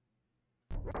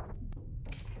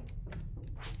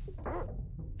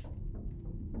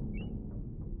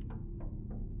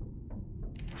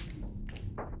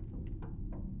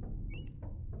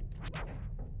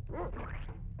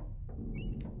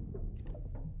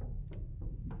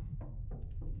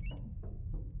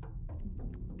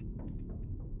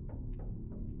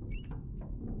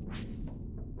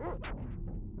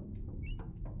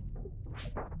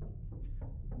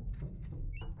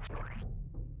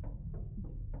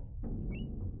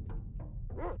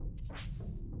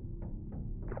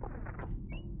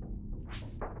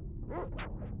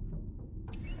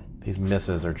 These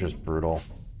misses are just brutal.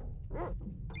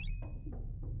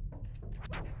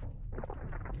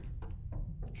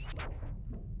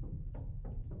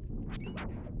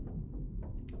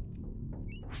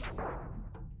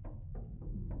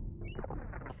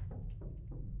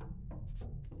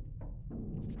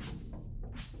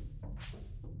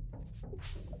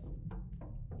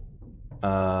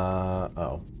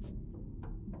 Oh.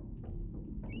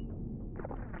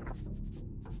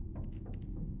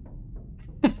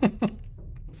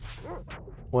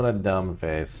 What a dumb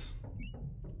face.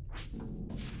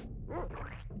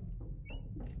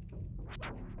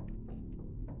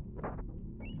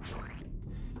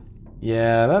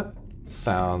 Yeah, that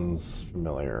sounds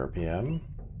familiar, PM.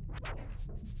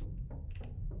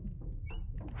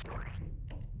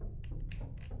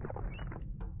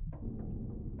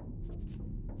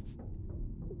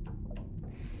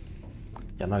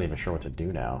 Yeah, I'm not even sure what to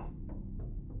do now.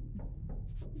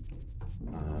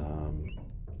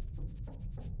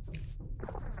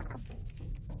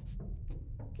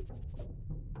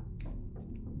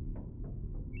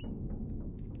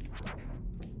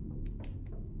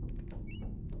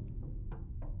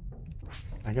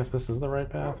 I guess this is the right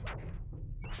path.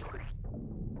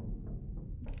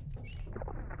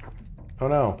 Oh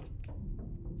no.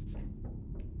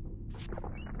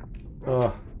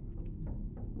 Ugh.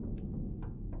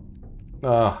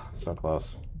 Oh, so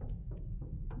close.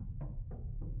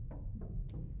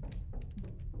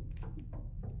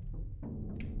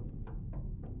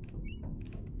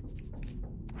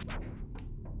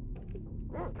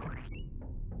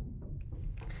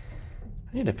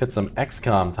 I need to fit some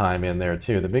XCOM time in there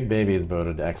too. The big babies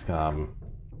voted XCOM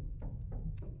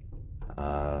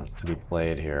to be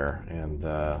played here, and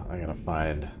I gotta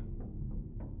find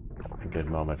a good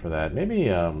moment for that. Maybe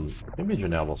maybe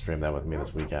Janelle will stream that with me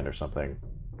this weekend or something,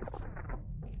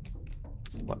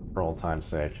 for old time's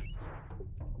sake.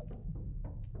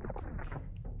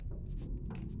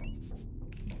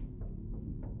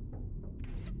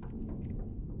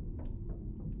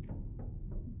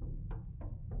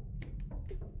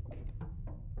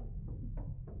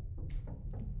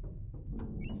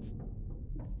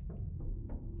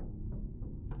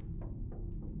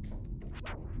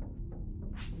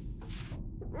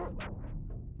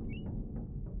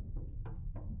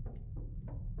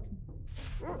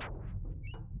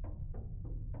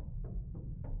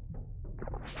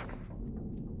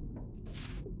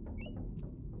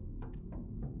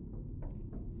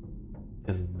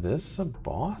 Is this a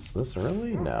boss this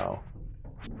early? No.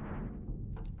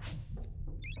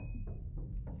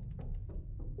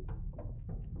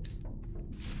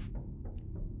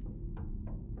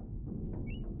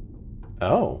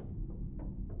 Oh.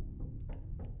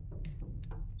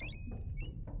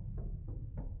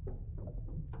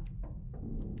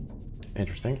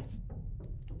 Interesting.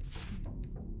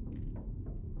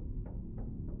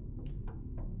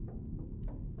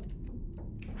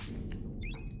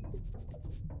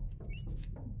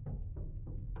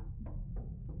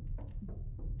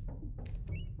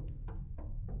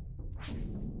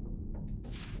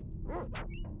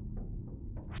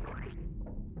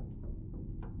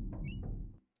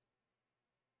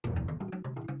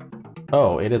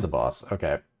 Oh, it is a boss.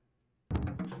 Okay.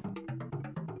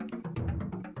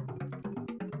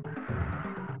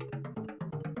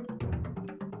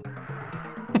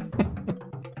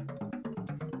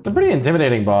 It's a pretty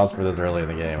intimidating boss for this early in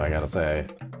the game, I gotta say.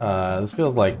 This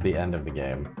feels like the end of the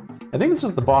game. I think this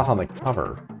was the boss on the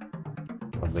cover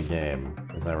of the game,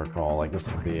 as I recall. Like, this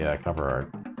is the cover art.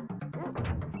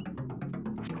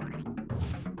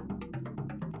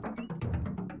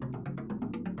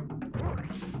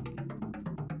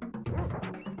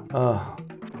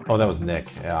 Oh, that was Nick,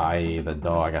 i.e. the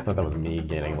dog. I thought that was me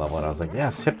gaining level, and I was like,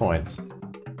 yes, hit points.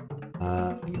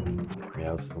 Yeah,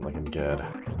 this isn't looking good.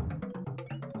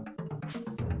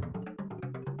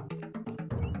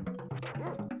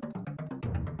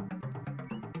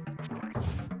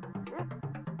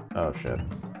 Oh, shit.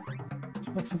 Is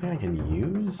there, like, something I can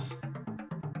use?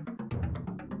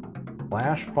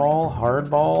 Flash ball? Hard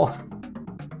ball? I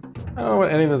don't know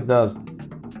what any of this does.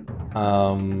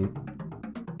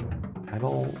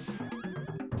 Pedal?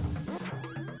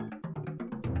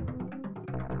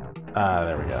 Ah,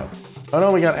 there we go. Oh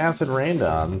no, we got acid rained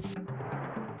on.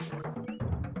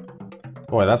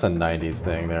 Boy, that's a 90s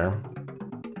thing there.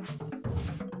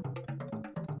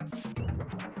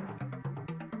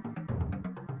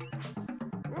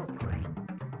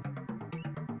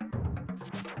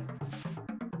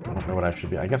 I don't know what I should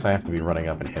be. I guess I have to be running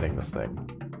up and hitting this thing.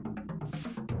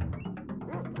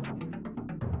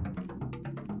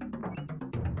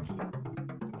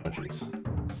 Oh, jeez.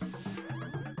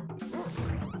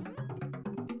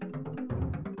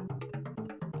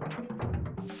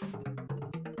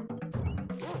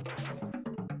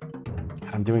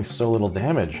 I'm doing so little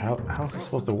damage. How is this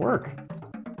supposed to work?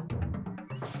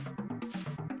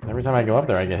 Every time I go up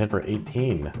there, I get hit for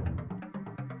 18.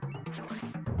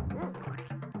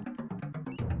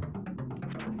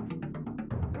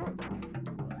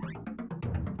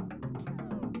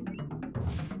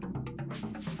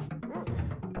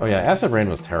 Oh yeah, acid rain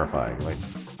was terrifying. Like,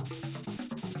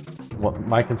 what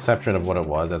my conception of what it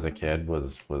was as a kid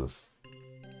was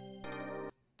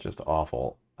just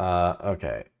awful.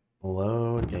 Okay.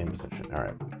 Load game position. All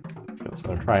right, let's go.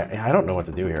 So try. I don't know what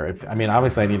to do here. I mean,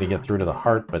 obviously I need to get through to the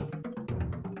heart, but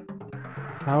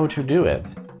how to do it?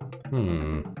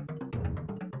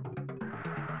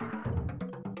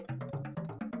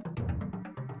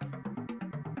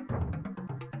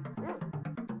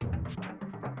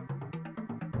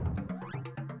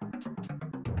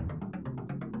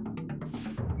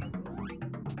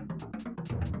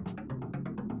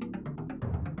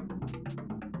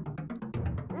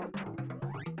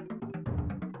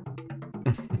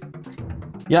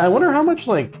 Yeah, I wonder how much,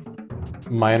 like,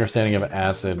 my understanding of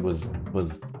acid was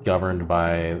governed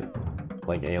by,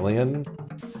 like, Alien.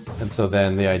 And so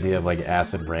then the idea of, like,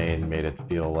 acid rain made it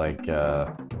feel like,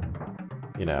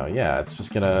 you know, yeah, it's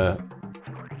just gonna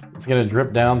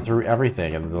drip down through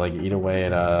everything and, like, eat away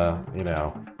at, you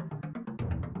know,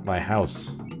 my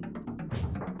house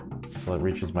until it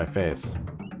reaches my face.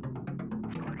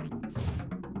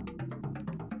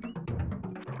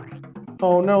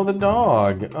 Oh no, the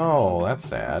dog! Oh, that's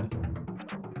sad.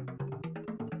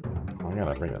 Oh, I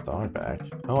gotta bring the dog back.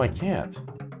 Oh, I can't.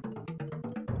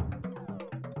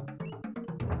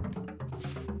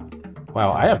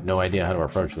 Wow, I have no idea how to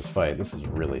approach this fight. This is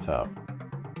really tough.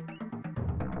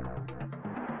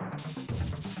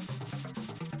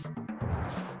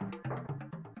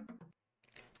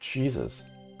 Jesus.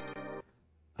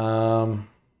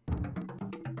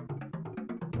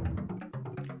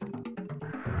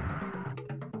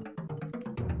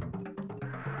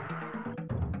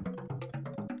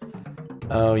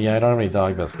 Oh, yeah, I don't have any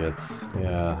dog biscuits.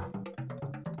 Yeah.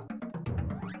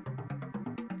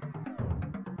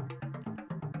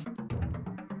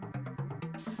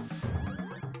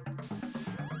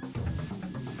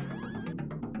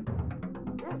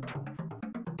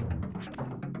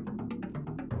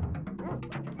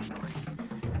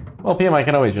 Well, PM, I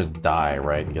can always just die,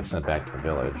 right, and get sent back to the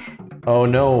village. Oh,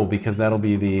 no, because that'll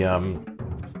be the,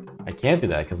 I can't do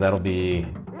that, because that'll be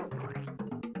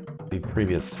the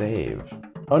previous save.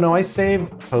 Oh no, I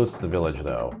saved post the village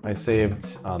though. I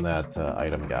saved on that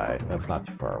item guy. That's not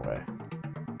too far away.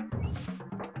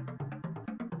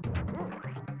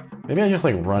 Maybe I just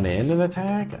like run in and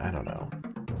attack? I don't know.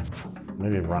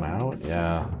 Maybe run out?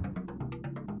 Yeah.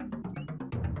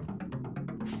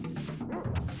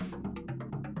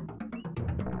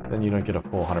 Then you don't get a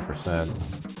full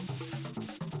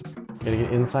 100%. Gotta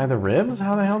get inside the ribs?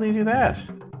 How the hell do you do that?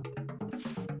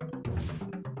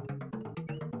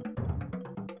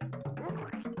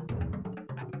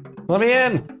 Let me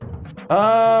in!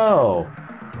 Oh!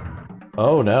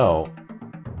 Oh no.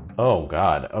 Oh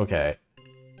god, okay.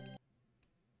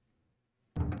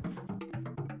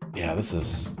 Yeah, this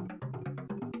is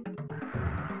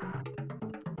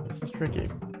tricky.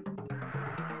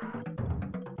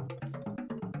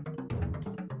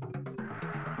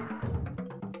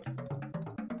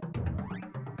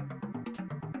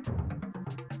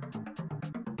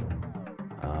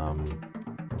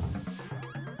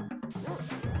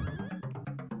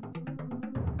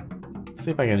 Let's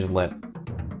see if I can just let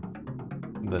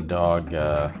the dog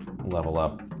level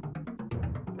up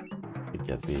to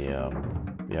get the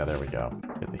yeah, there we go.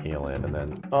 Get the heal in, and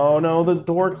then oh no, the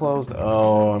door closed.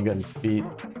 Oh, I'm getting beat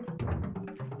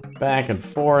back and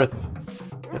forth,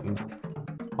 getting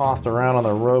tossed around on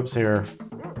the ropes here.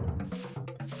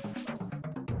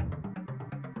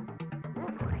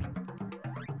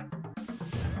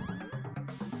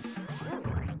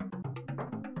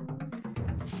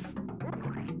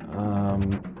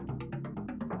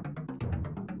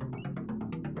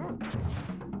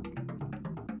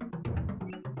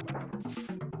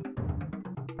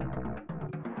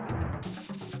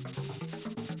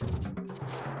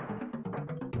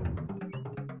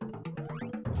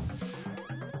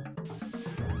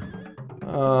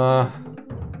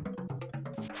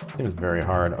 Seems very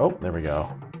hard. Oh, there we go.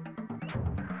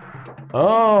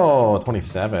 Oh,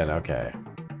 27, okay.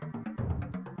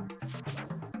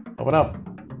 Open up.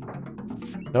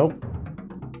 Nope.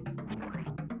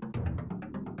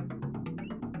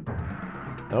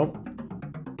 Nope.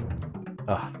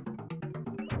 Ugh.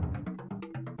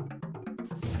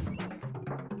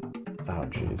 Oh,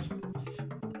 jeez.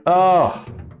 Oh!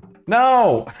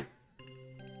 No!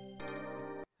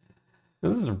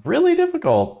 This is really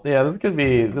difficult. Yeah, this could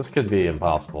be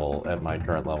impossible at my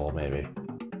current level, maybe.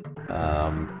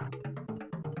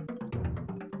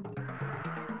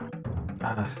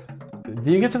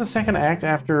 Do you get to the second act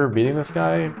after beating this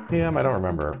guy, PM? I don't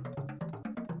remember.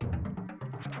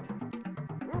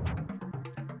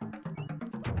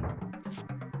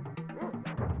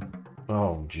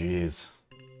 Oh, jeez.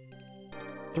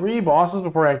 3 bosses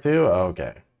before Act 2? Oh,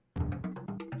 okay.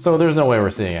 So there's no way we're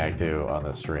seeing Act 2 on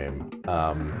this stream.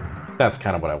 That's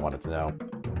kind of what I wanted to know.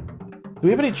 Do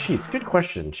we have any cheats? Good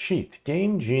question. Cheat.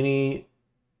 Game Genie.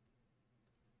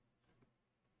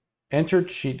 Enter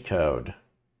cheat code.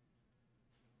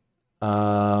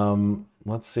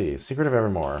 Let's see. Secret of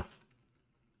Evermore.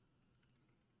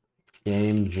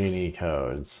 Game Genie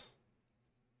codes.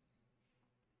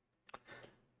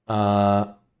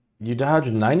 You dodge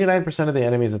 99% of the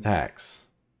enemy's attacks.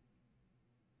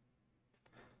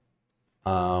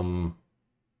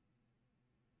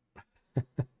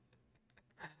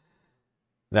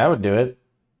 That would do it.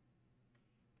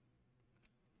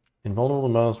 Invulnerable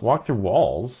to most. Walk through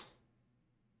walls.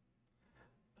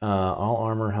 All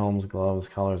armor, helms, gloves,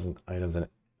 collars, and items. And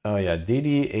oh yeah,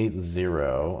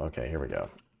 DD80. Okay, here we go.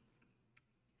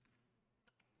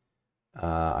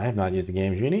 I have not used the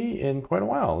Game Genie in quite a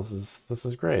while. This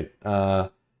is great.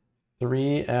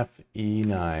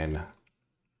 3FE9.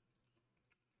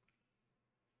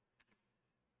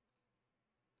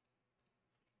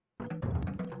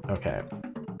 Okay.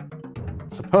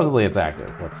 Supposedly it's active.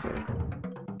 Let's see.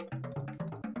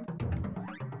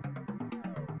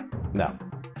 No.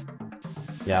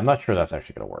 Yeah, I'm not sure that's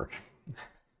actually going to work.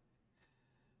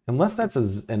 Unless that's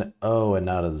an O and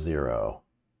not a 0.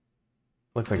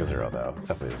 Looks like a 0, though. It's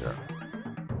definitely a 0.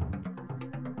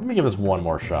 Let me give this one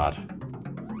more shot.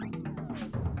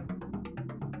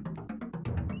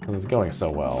 Because it's going so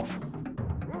well.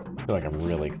 I feel like I'm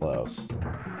really close.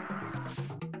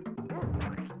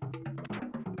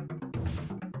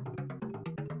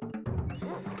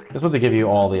 It's supposed to give you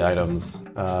all the items,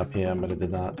 PM, but it did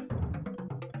not.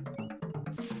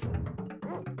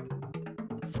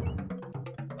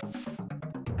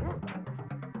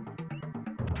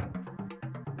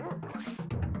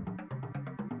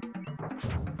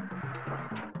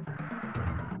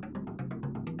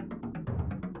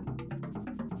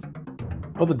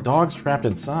 Oh, the dog's trapped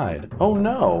inside. Oh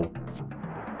no!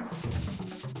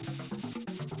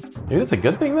 Maybe that's a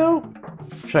good thing, though?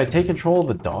 Should I take control of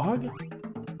the dog?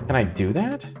 Can I do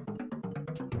that?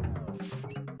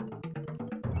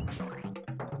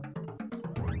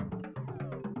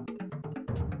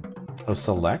 Oh,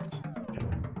 select? Okay.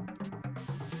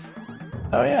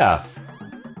 Oh, yeah.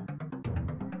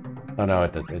 Oh, no,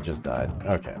 it just died.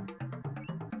 Okay.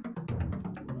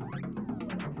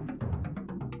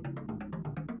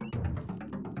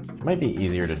 It might be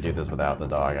easier to do this without the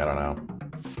dog, I don't know.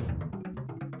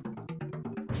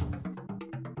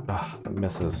 Ugh, it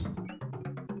misses.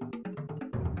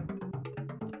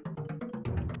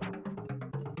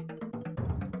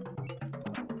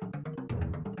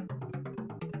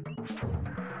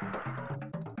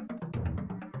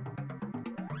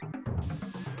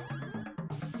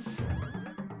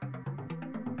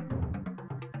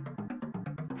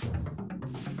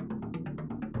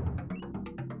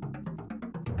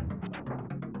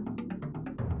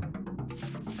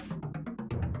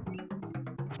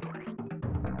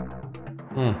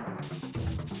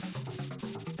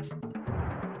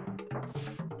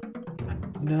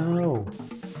 No.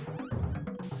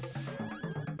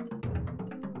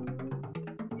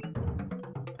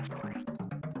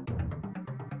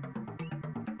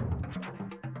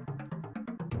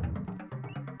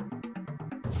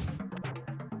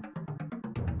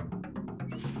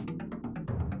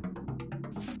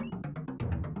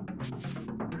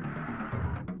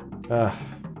 Ugh.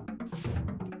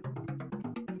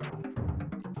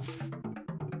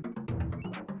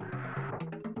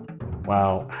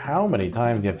 Wow, how many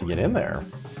times do you have to get in there?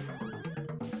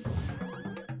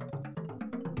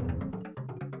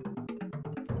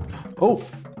 Oh!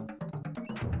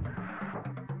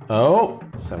 Oh!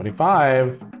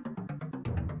 75.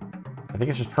 I think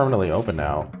it's just permanently open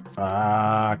now.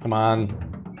 Ah, come on.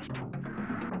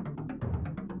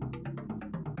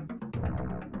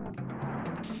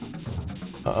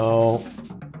 Uh-oh.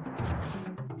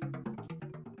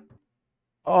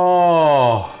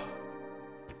 Oh!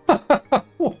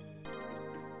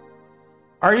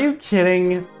 Are you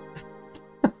kidding?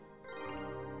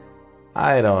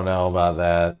 I don't know about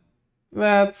that.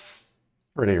 That's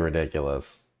pretty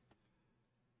ridiculous.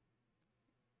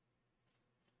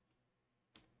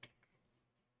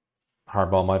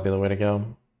 Hardball might be the way to go.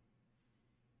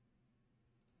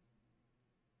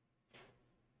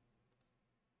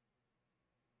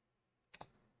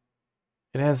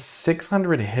 It has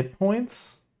 600 hit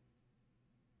points?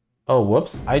 Oh,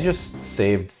 whoops. I just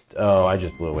saved... Oh, I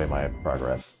just blew away my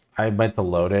progress. I meant to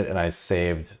load it, and I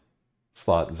saved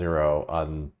slot 0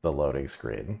 on the loading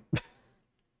screen.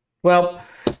 Well,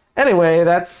 anyway,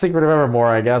 that's Secret of Evermore,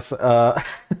 I guess. I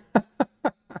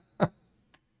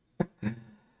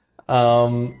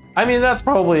mean, that's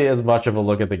probably as much of a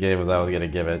look at the game as I was going to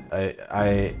give it.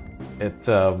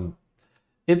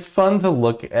 It's fun to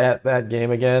look at that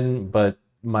game again, but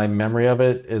my memory of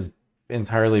it is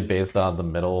entirely based on the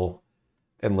middle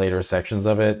and later sections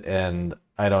of it, and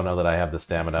I don't know that I have the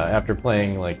stamina. After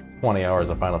playing like 20 hours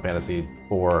of Final Fantasy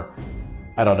IV,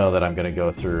 I don't know that I'm going to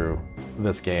go through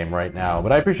this game right now.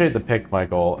 But I appreciate the pick,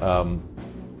 Michael.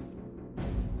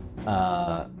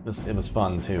 It was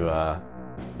fun to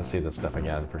see this stuff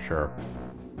again, for sure.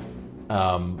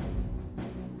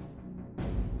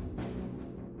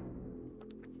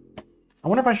 I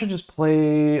wonder if I should just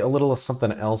play a little of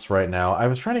something else right now. I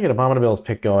was trying to get Abominable's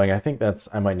pick going. I think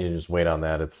I might need to just wait on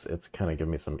that. It's kind of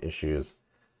giving me some issues.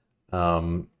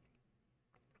 But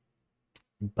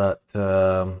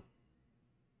does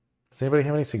anybody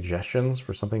have any suggestions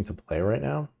for something to play right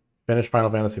now? Finish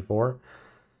Final Fantasy IV?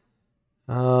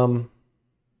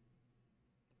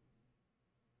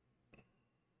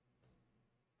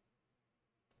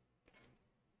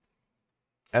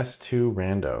 S2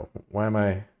 Rando. Why am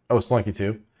I... Oh, Splunky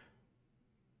 2.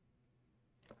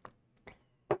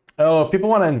 Oh, if people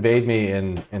want to invade me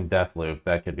in Deathloop,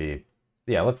 that could be...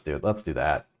 Yeah, let's do it. Let's do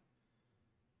that.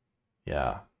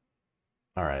 Yeah.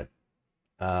 All right.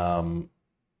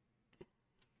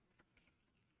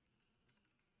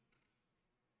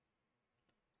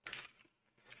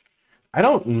 I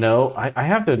don't know. I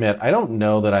have to admit, I don't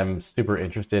know that I'm super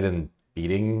interested in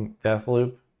beating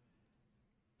Deathloop,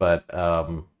 but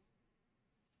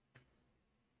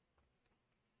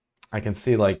I can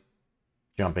see like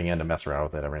jumping in to mess around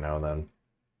with it every now and then.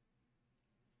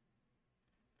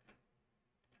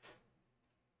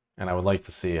 And I would like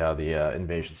to see how the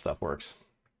invasion stuff works.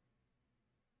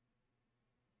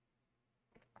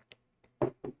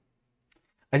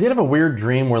 I did have a weird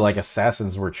dream where like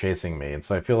assassins were chasing me, and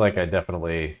so I feel like I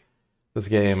definitely... This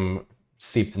game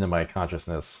seeped into my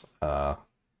consciousness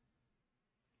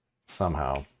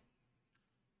somehow.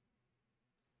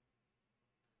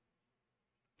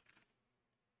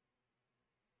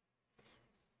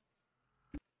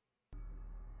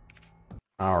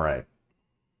 All right.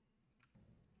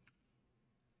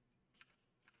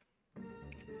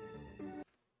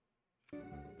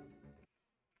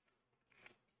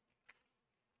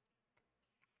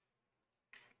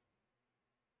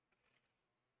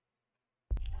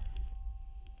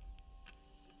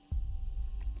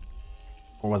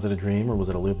 Or was it a dream, or was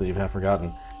it a loop that you have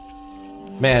forgotten?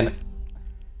 Man,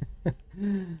 do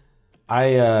you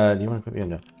want to put the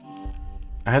end?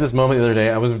 I had this moment the other day.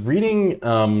 I was reading,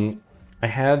 I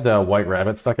had White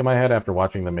Rabbit stuck in my head after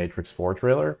watching the Matrix 4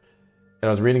 trailer. And I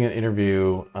was reading an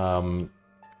interview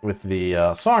with the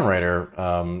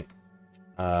songwriter,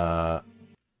 oh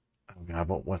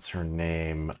God, what's her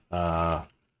name?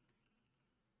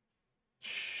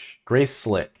 Grace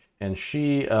Slick. And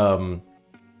she wrote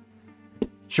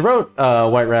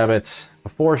White Rabbit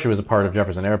before she was a part of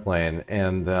Jefferson Airplane.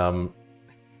 And I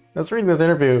was reading this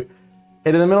interview,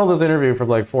 and in the middle of this interview from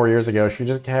like 4 years ago, she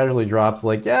just casually drops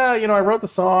like, yeah, you know, I wrote the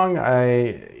song,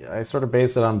 I sort of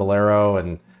based it on Bolero,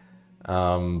 and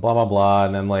blah, blah, blah.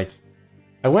 And then like,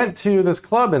 I went to this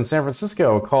club in San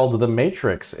Francisco called The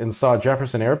Matrix and saw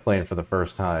Jefferson Airplane for the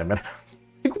first time. And I was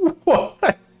like,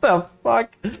 what the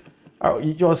fuck? Oh,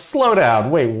 you slow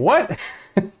down. Wait, what?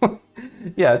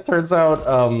 Yeah, it turns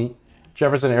out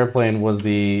Jefferson Airplane was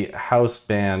the house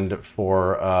band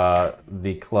for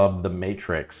the club The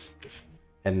Matrix.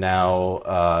 And now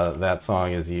that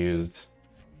song is used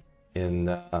in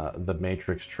the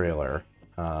Matrix trailer.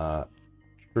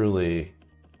 Truly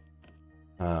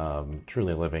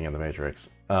living in the Matrix.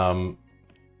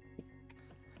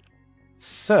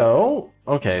 So,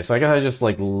 okay, so I guess I just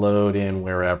like load in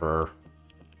wherever.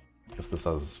 I guess this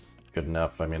is good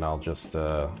enough. I mean, I'll just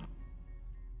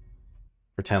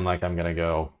pretend like I'm gonna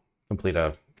go complete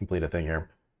a thing here.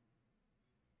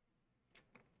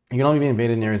 You can only be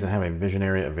invaded in areas that have a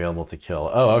visionary available to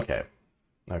kill. Oh, okay.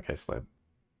 Okay, Slade.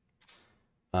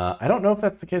 I don't know if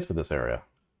that's the case with this area.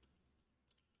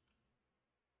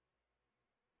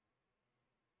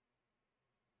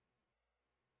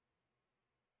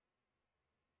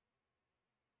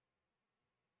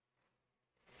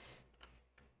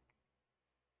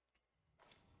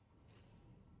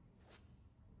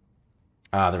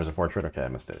 Ah, there was a portrait. Okay, I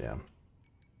missed it, yeah. This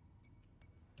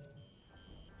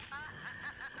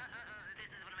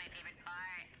is one of my favorite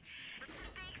parts. It's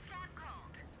a big stab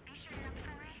cold. Be sure you're up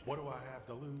for it. What do I have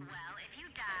to lose? Well, if you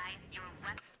die, your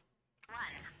weapon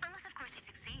one. Unless, of course, you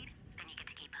succeed. Then you get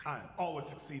to keep them. I'm always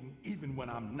succeeding, even when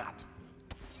I'm not.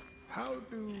 How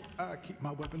do I keep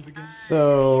my weapons again?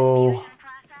 So,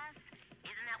 Process?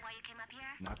 Isn't that why you came up here?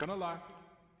 Not gonna lie.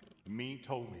 Me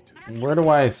told me to. where do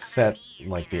I set,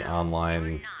 like, the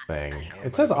online thing?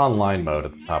 It says online mode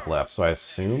at the top left, so I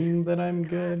assume that I'm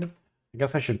good. I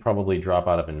guess I should probably drop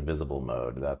out of invisible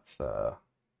mode. That's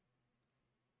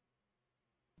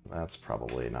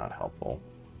probably not helpful.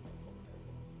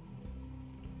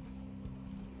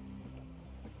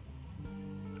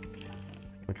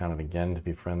 Click on it again to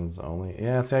be friends only.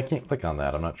 Yeah, see, I can't click on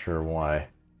that. I'm not sure why.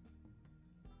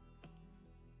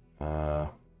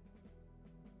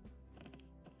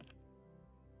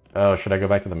 Oh, should I go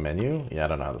back to the menu? Yeah, I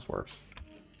don't know how this works.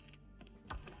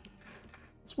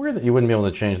 It's weird that you wouldn't be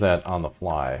able to change that on the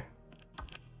fly.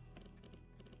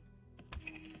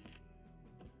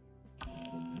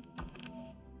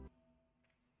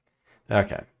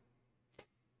 Okay.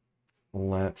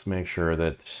 Let's make sure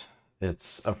that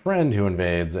it's a friend who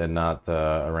invades and not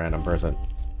a random person.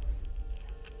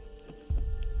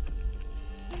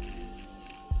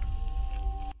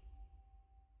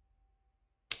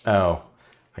 Oh,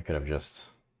 I could have just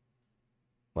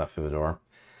left through the door.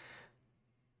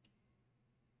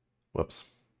 Whoops.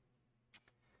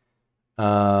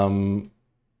 I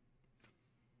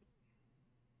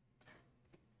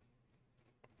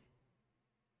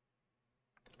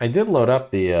did load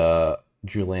up the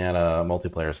Juliana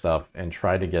multiplayer stuff and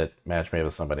tried to get match made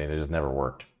with somebody, and it just never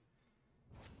worked.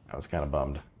 I was kind of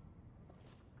bummed.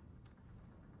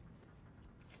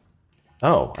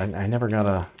 Oh, I never got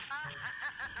a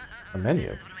menu.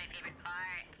 This is one of my favorite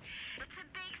parts. It's a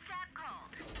big stab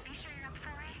cold. Be sure you're up for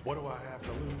it. What do I have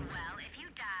to lose? Well, if you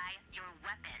die, your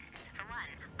weapons, for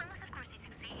one. Unless, of course, you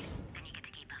succeed. Then you get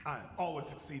to keep them. I'm always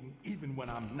succeeding, even when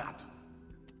I'm not.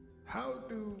 How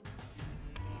do...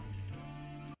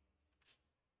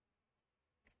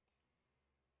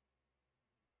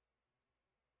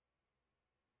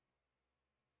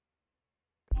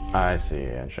 I see,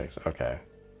 handshakes. Okay.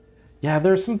 Yeah,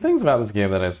 there's some things about this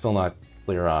game that I'm still not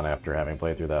clear on after having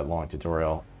played through that long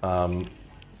tutorial.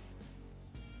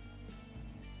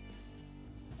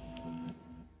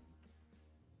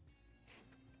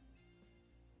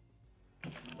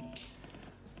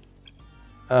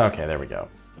 Okay, there we go.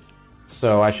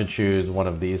 So I should choose one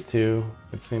of these two,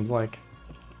 it seems like.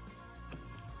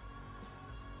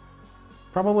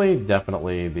 Probably,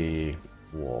 definitely the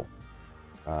wolf.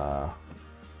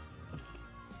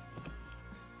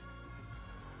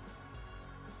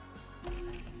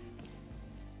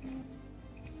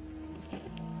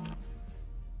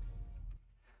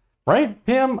 Right,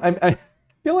 Pam? I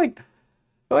feel like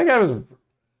I was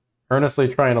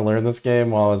earnestly trying to learn this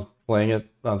game while I was playing it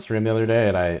on stream the other day,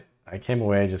 and I came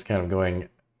away just kind of going,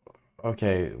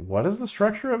 okay, what is the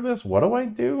structure of this? What do I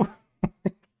do?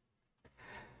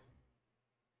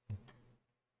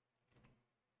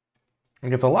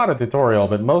 Like, it's a lot of tutorial,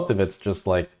 but most of it's just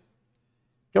like,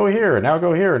 go here, now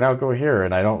go here, now go here,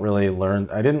 and I didn't really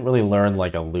learn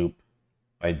like a loop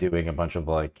by doing a bunch of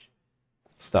like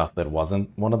stuff that wasn't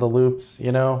one of the loops,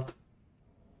 you know?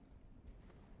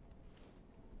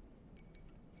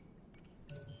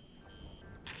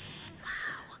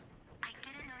 I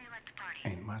didn't know you liked to party.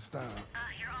 Ain't my style.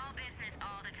 You're all business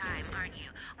all the time, aren't you?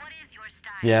 What is your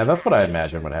style? Yeah, that's what I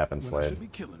imagined would happen, When I Slade. should be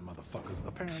killing motherfuckers,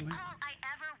 apparently. All I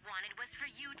ever wanted was for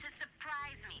you to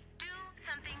surprise me. Do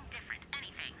something different.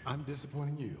 Anything. I'm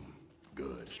disappointing you.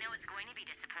 Good. You know it's going to be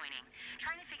disappointing.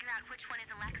 Trying to figure out which one is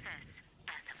Alexis.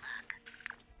 Best of luck.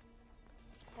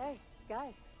 Hey,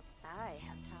 guys. I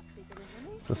have top secret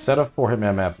information. It's a set of 4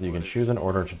 Hitman maps that you can choose an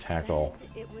order to tackle.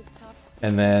 It was top secret.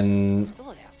 And then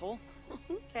Spill it, asshole.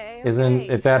 Okay, isn't okay.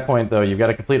 at that point though, you've got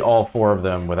to complete all 4 of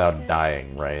them without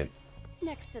dying, right?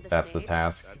 Next to the That's the stage.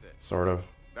 task, That's it. sort of.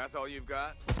 That's all you've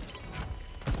got?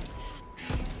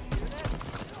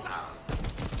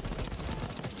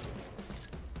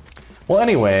 Well,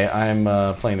 anyway,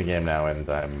 I'm playing the game now, and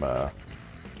I'm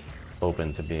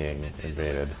open to being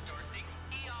invaded. Endorsing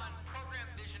Eon program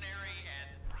visionary and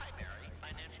primary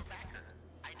financial backer.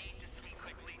 I need to speak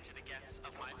quickly to the guests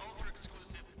of my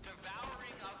ultra-exclusive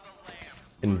Devouring of the Lambs.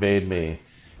 Invade me,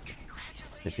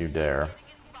 if you dare.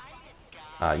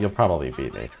 You'll probably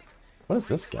beat me. What is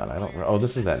this gun? I don't. Oh,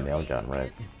 this is that nail gun,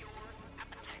 right? Your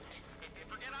appetite. If you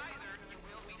forget either, you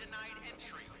will be denied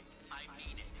entry. I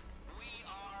mean it. We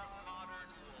are modern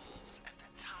wolves, and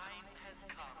the time has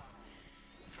come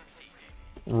for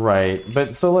feeding. Right,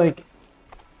 but so like,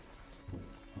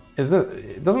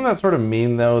 doesn't that sort of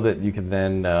mean though that you can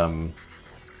then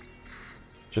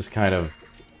just kind of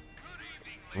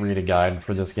read a guide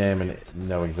for this game and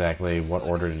know exactly what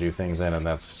order to do things in, and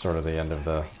that's sort of the end of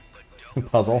the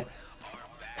puzzle?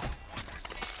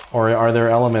 Or are there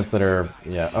elements that are,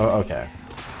 yeah, oh, okay.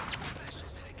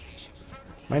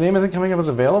 My name isn't coming up as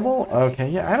available? Okay,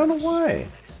 yeah, I don't know why.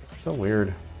 It's so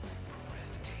weird.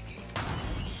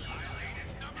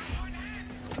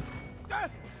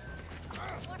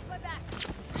 Watch my back.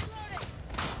 Reloading.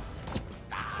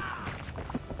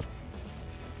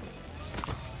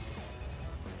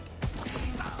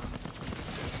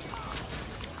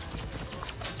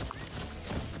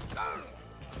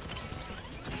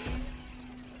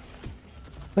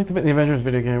 Like the Avengers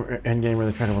video game endgame where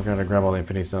they try to work out to grab all the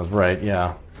Infinity Stones. Right,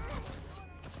 yeah.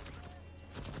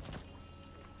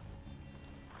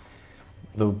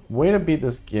 The way to beat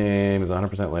this game is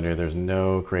 100% linear. There's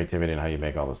no creativity in how you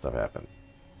make all this stuff happen.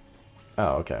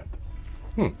 Oh, okay.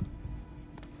 Hmm. Eon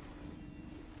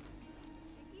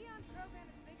program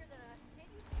is bigger than us. Can't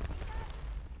you see that?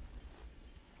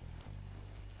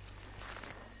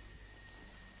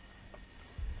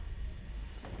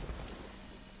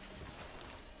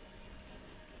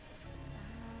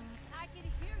 I can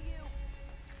hear you.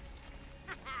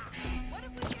 What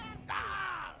have we got?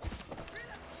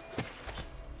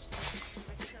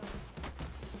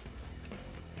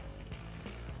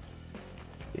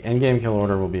 The endgame kill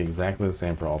order will be exactly the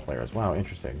same for all players. Wow,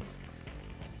 interesting.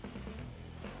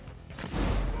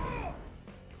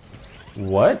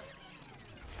 What?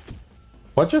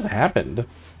 What just happened?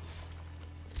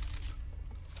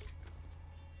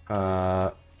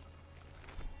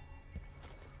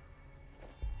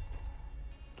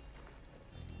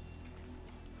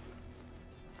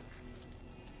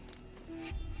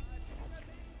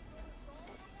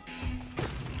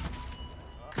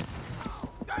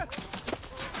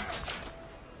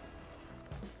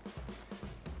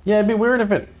 Yeah, it'd be weird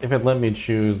if it let me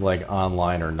choose like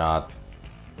online or not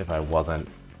if I wasn't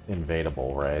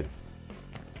invadable, right?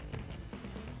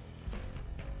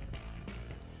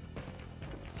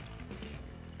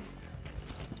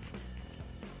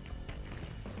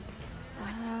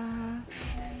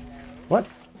 What?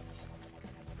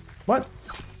 What?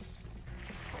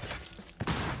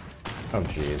 Oh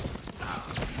jeez.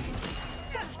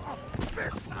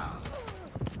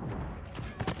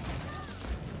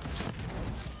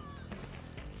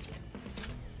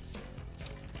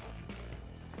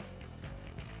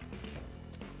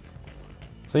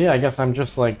 So yeah, I guess I'm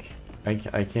just like I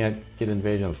can't get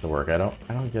invasions to work. I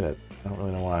don't get it. I don't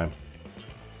really know why.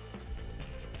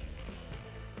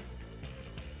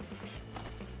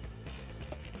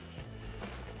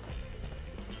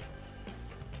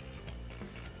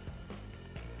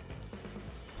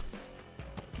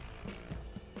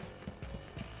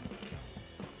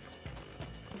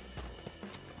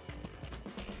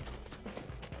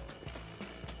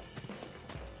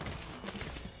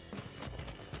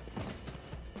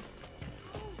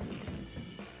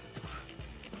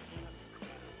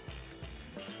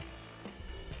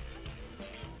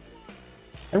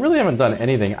 I really haven't done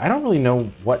anything. I don't really know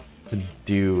what to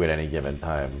do at any given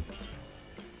time.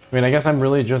 I mean, I guess I'm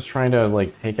really just trying to,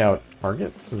 like, take out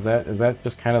targets? Is that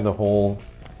just kind of the whole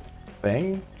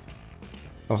thing?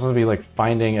 I'm supposed to be, like,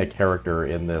 finding a character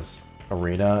in this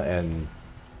arena and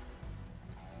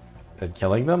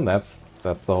killing them? That's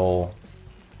the whole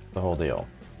deal.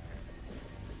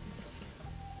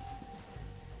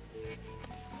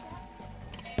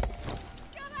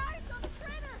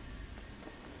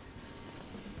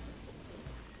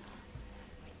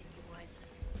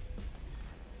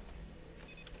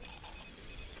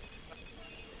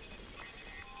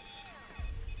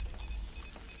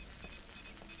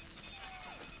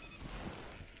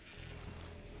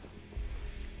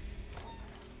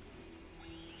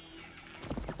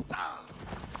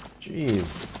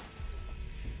 Jeez.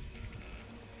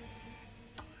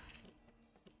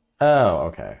 Oh,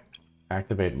 okay.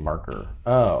 Activate marker.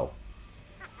 Oh.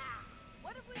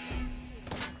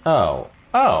 Oh.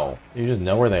 Oh. You just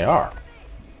know where they are.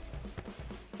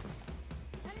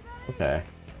 Okay.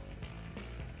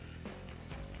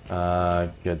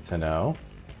 Good to know.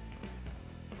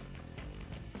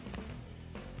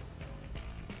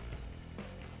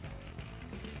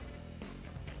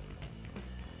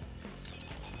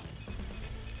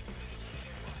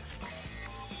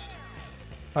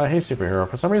 Hey superhero,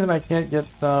 for some reason I can't get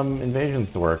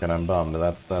invasions to work and I'm bummed.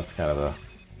 That's kind of the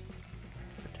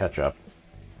catch up.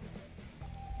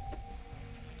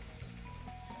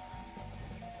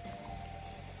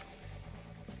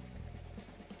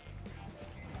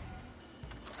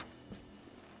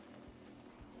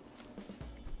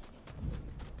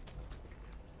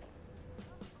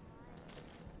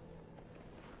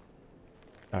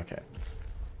 Okay.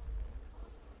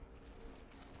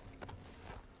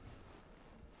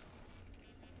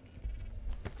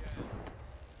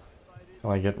 Can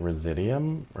I get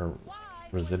Residium? Or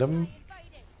Residium?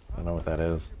 I don't know what that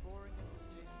is.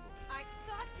 I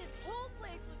thought this whole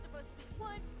place was supposed to be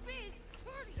one big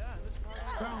party.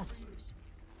 Bouncers.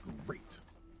 Great.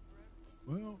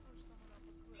 Well,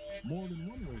 more than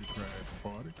one way to crash a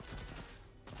party.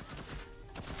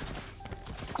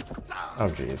 Oh,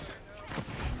 jeez.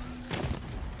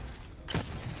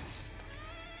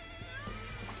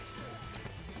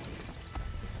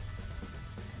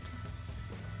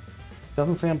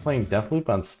 Doesn't say I'm playing DEATHLOOP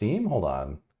on Steam? Hold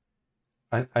on.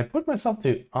 I put myself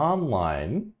to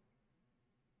online.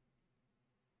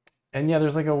 And yeah,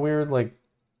 there's like a weird like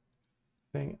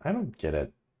thing. I don't get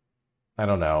it. I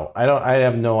don't know. I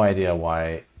have no idea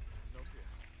why.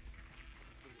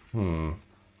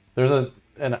 There's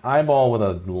an eyeball with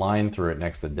a line through it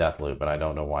next to DEATHLOOP, but I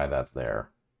don't know why that's there.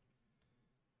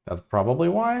 That's probably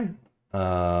why.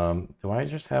 Do I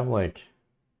just have like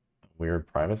a weird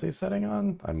privacy setting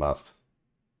on? I must.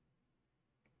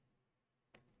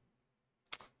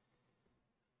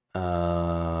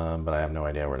 But I have no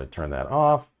idea where to turn that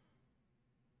off.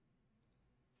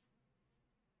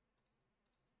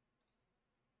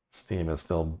 Steam is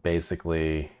still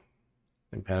basically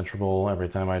impenetrable every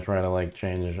time I try to like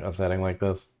change a setting like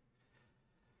this.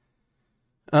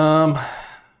 Friends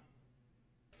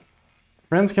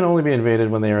can only be invaded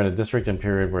when they are in a district and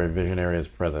period where a visionary is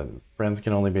present. Friends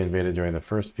can only be invaded during the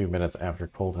first few minutes after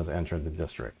Colt has entered the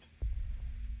district.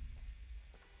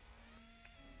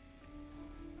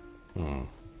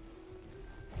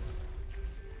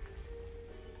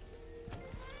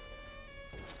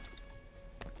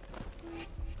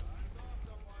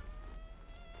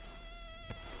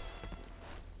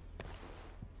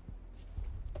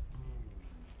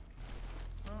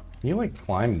 Can you like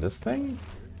climb this thing?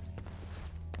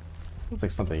 Looks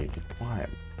like something you could climb.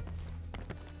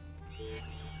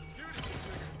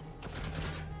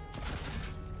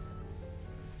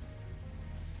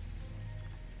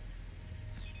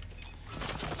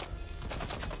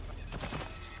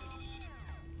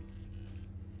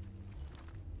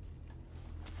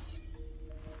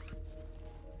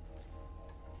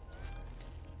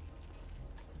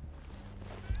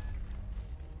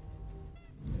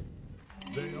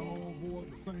 They all wore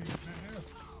the same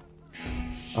masks.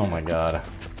 Oh my god.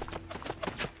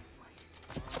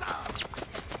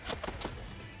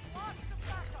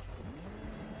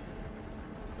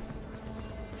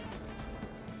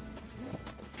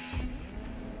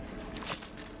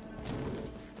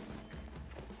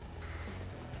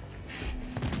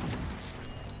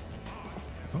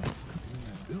 Something's cooking in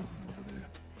that building over there.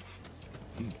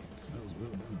 Smells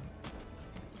well done.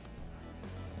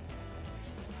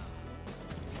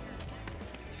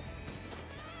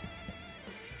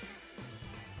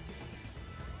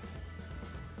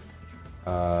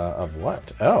 Of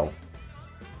what? Oh.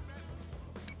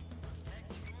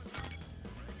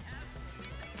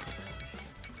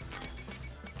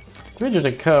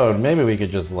 3-digit code, maybe we could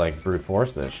just, like, brute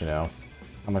force this, you know?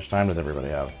 How much time does everybody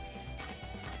have?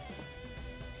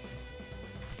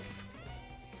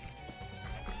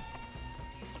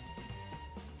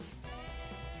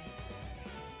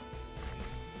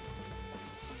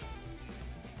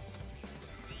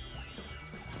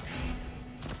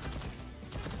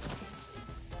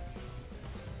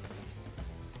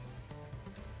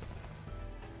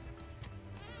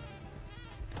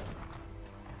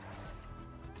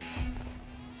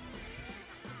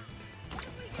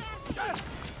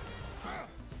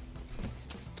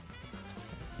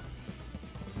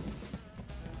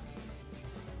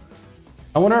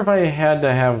 I wonder if I had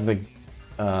to have the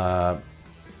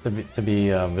to be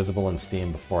visible in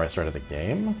Steam before I started the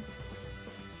game.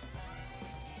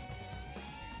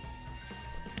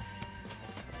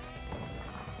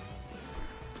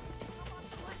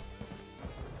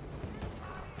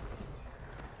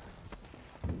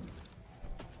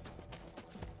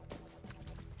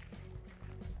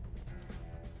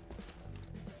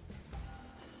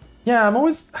 Yeah, I'm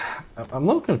a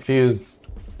little confused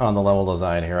on the level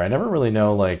design here. I never really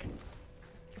know, like,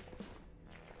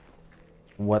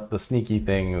 what the sneaky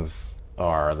things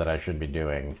are that I should be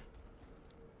doing.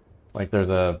 Like, there's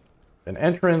an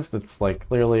entrance that's, like,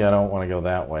 clearly I don't want to go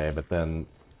that way, but then...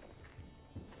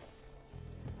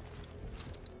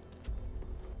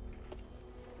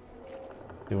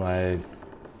 Do I...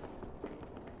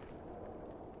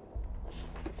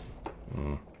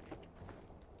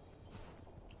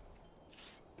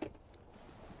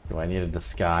 Do I need a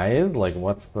disguise? Like,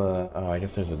 what's the... Oh, I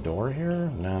guess there's a door here?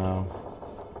 No.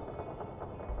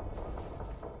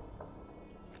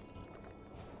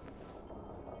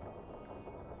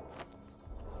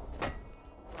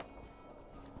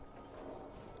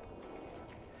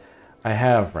 I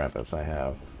have, Krampus, I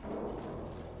have.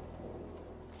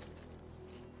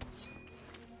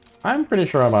 I'm pretty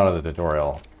sure I'm out of the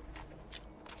tutorial.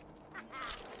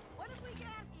 What have we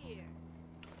got here?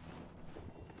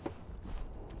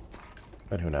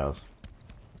 But who knows?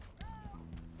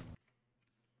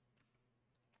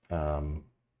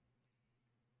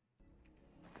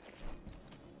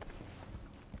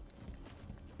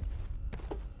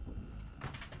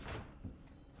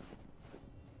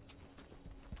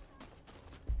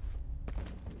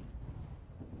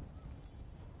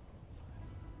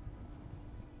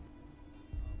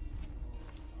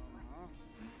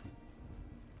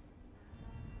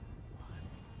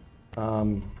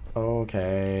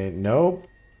 Okay, nope.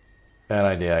 Bad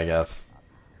idea, I guess.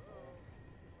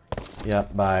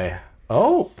 Yep, bye.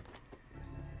 Oh!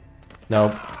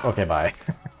 Nope. Okay, bye.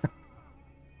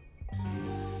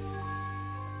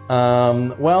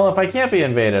 Well, if I can't be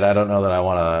invaded, I don't know that I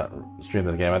want to stream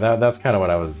this game. That's kind of what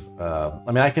I was... I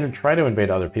mean, I can try to invade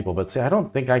other people, but see, I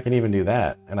don't think I can even do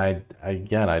that. And I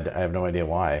have no idea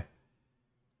why.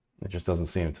 It just doesn't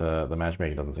seem to... The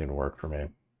matchmaking doesn't seem to work for me.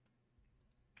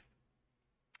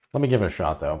 Let me give it a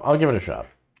shot, though. I'll give it a shot.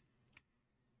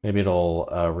 Maybe it'll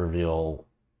reveal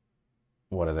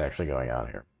what is actually going on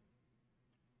here.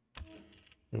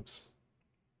 Oops.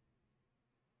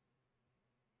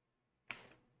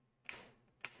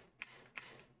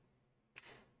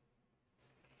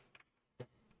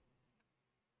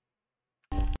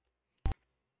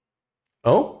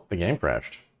 Oh, the game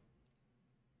crashed.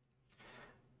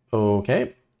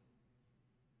 Okay.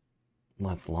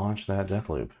 Let's launch that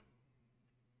Deathloop.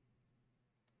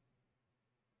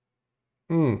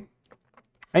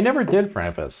 I never did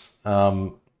Krampus.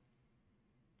 I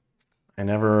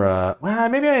never, well,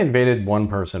 maybe I invaded one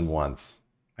person once.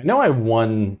 I know I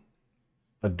won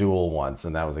a duel once,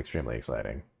 and that was extremely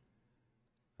exciting.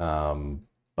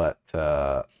 But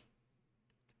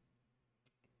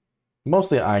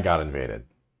mostly I got invaded,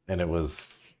 and it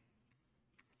was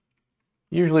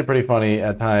usually pretty funny,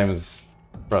 at times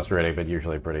frustrating, but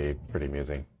usually pretty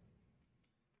amusing.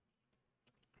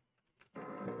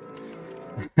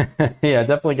 Yeah,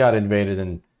 definitely got invaded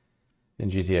in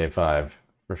GTA 5,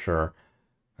 for sure.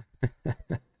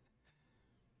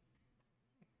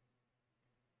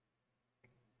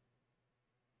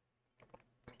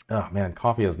 Oh man,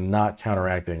 coffee is not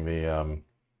counteracting the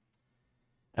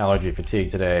allergy fatigue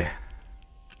today.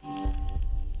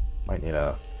 Might need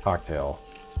a cocktail.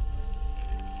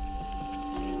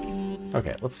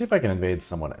 Okay, let's see if I can invade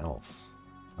someone else.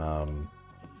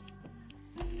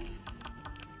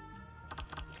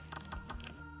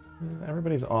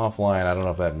 Everybody's offline. I don't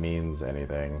know if that means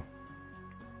anything.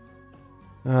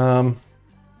 Try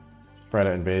to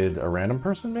invade a random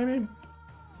person, maybe?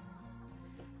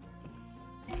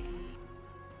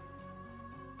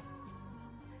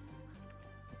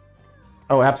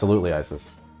 Oh, absolutely,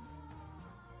 ISIS.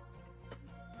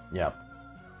 Yep.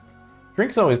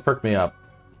 Drinks always perk me up.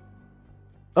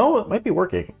 Oh, it might be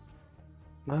working.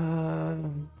 I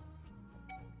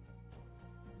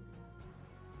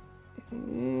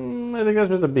think that's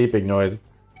just a beeping noise.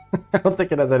 I don't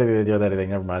think it has anything to do with anything.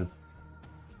 Never mind.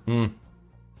 Hmm.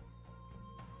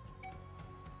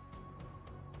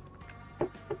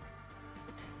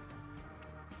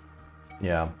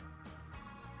 Yeah.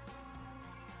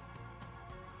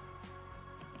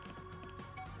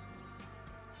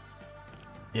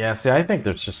 Yeah, see, I think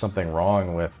there's just something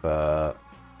wrong with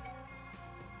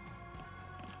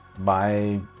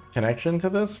my connection to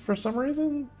this for some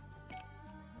reason.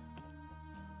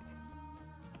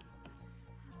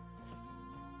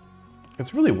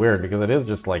 It's really weird because it is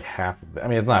just like half. I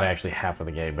mean, it's not actually half of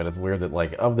the game, but it's weird that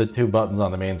like of the 2 buttons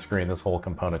on the main screen, this whole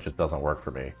component just doesn't work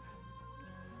for me.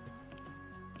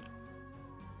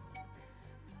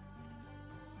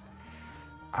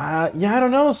 Yeah, I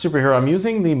don't know, Superhero. I'm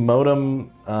using the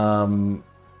modem. I'm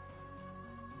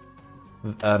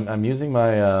using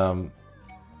my. I'm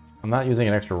not using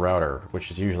an extra router,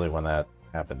 which is usually when that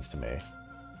happens to me.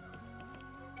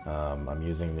 I'm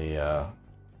using the.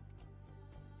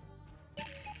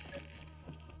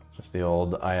 Just the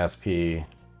old ISP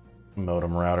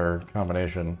modem router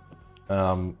combination.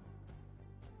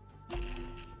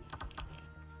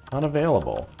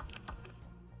 Unavailable.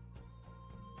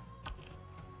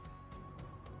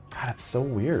 God, it's so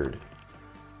weird.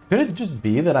 Could it just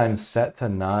be that I'm set to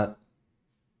not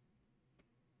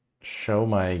show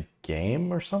my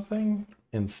game or something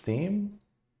in Steam?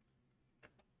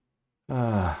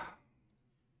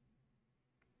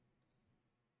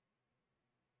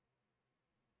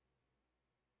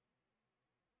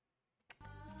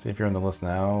 See if you're on the list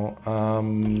now.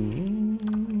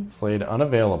 Slade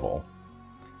unavailable.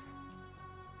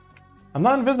 I'm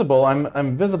not invisible.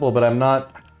 I'm visible, but I'm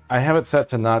not. I have it set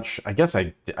to not. I guess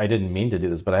I didn't mean to do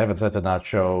this, but I have it set to not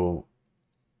show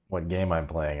what game I'm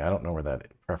playing. I don't know where that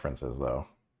preference is though.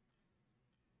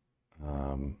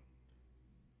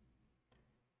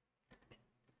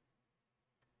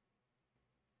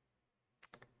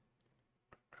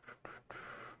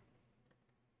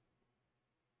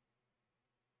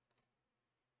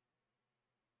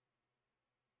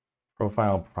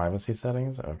 Profile privacy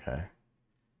settings. Okay.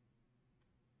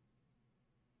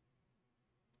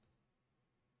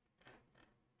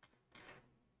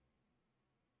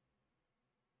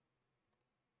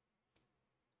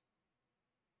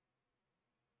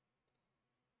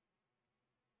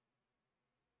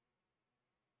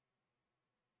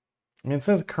 I mean, it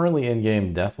says currently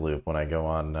in-game Deathloop when I go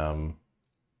on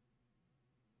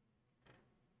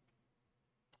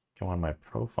my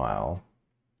profile.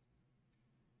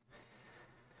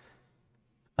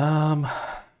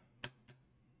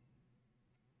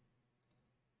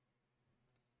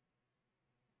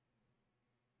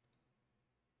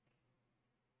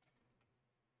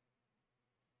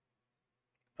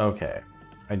 Okay.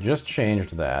 I just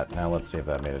changed that. Now let's see if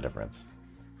that made a difference.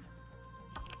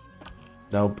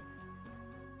 Nope.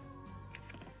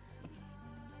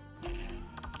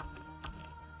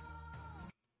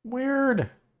 Weird.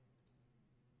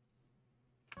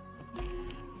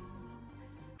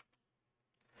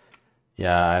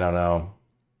 Yeah, I don't know.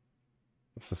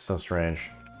 This is so strange.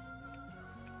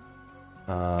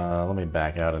 Let me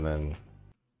back out and then...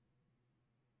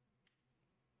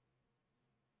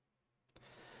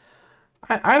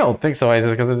 I don't think so, Isis,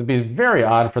 because it'd be very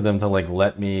odd for them to like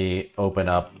let me open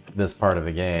up this part of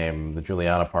the game, the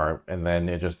Juliana part, and then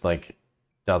it just like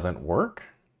doesn't work.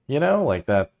 You know, like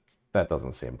that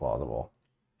doesn't seem plausible.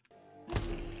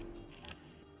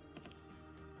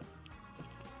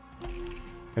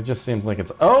 It just seems like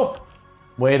it's... Oh!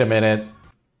 Wait a minute.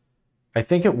 I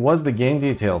think it was the game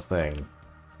details thing.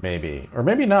 Maybe. Or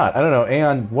maybe not. I don't know.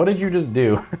 Aeon, what did you just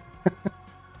do?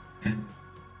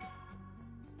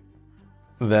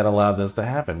 That allowed this to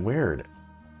happen. Weird.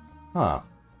 Huh.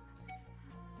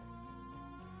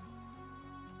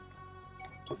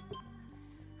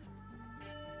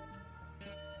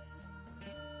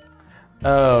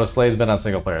 Oh, Slade's been on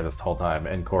single player this whole time,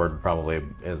 and Cord probably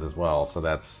is as well, so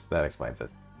that explains it.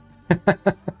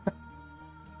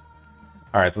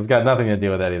 Alright, so it's got nothing to do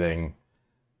with anything.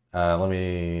 Let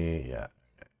me... Yeah.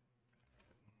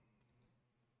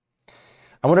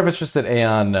 I wonder if it's just that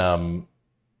Aeon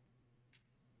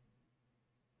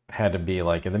had to be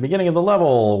like in the beginning of the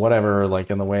level, whatever, like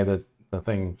in the way that the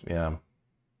thing, yeah.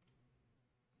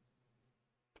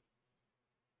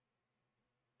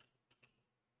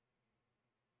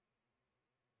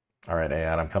 Alright,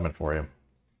 Aeon, I'm coming for you.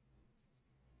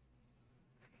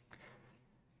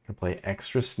 Gonna play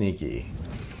extra sneaky.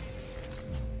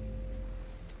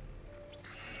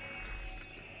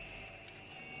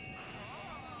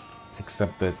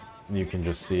 Except that you can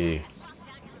just see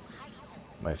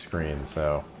my screen,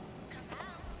 so...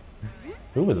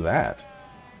 Who was that?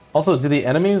 Also, do the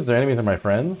enemies, their enemies are my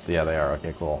friends? Yeah, they are.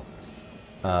 Okay, cool.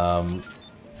 Yeah.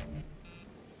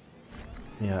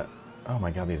 Oh my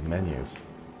god, these menus.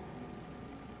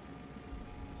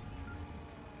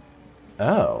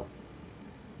 Oh.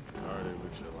 Started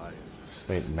with your life.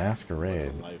 Wait,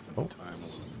 masquerade. Life Oh. and time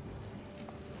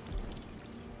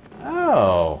alone.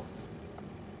 Oh.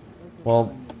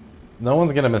 Well, no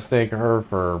one's gonna mistake her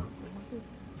for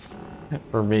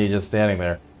me just standing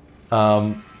there.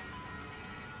 I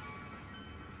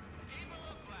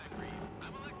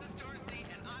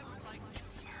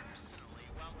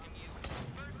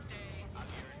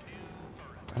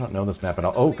don't know this map at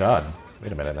all. Oh god.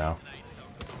 Wait a minute now.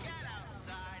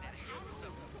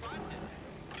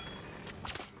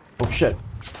 Oh shit.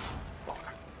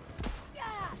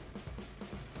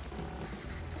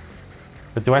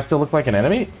 But do I still look like an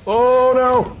enemy? Oh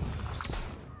no!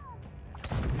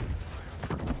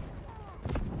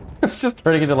 It's just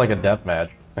turning into like a death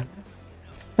match.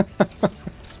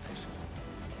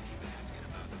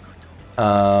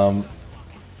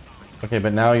 Okay,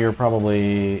 but now you're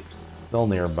probably still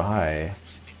nearby.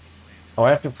 Oh,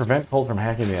 I have to prevent Colt from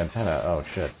hacking the antenna. Oh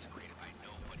shit.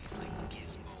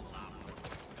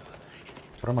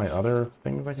 What are my other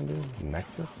things I can do?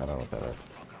 Nexus? I don't know what that is.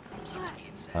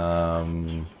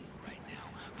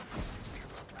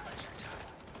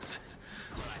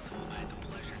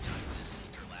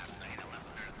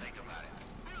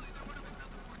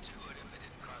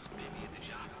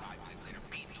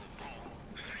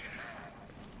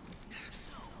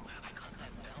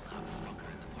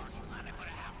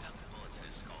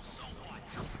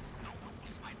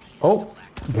 Oh!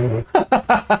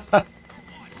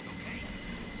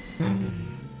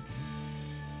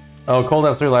 Oh, Cold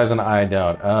has 3 lives and I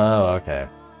don't. Oh, okay.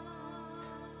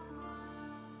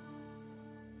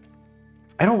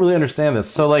 I don't really understand this.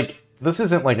 So, like, this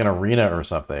isn't like an arena or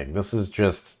something. This is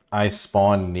just, I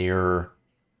spawn near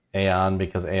Aeon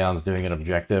because Aeon's doing an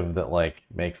objective that, like,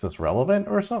 makes this relevant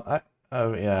or something?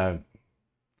 Yeah.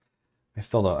 I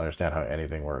still don't understand how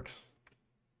anything works.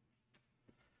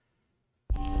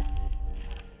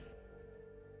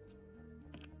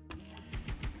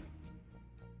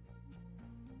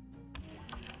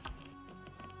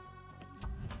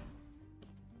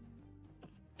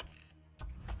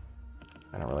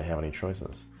 I don't really have any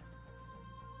choices.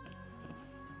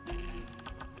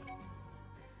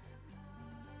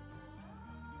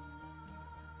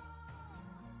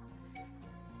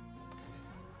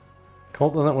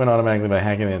 Colt doesn't win automatically by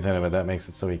hacking the antenna, but that makes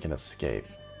it so he can escape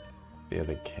via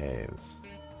the caves.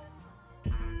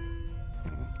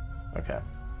 Okay.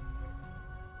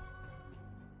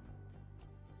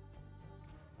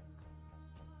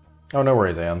 Oh, no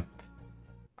worries, Aeon.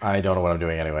 I don't know what I'm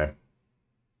doing anyway.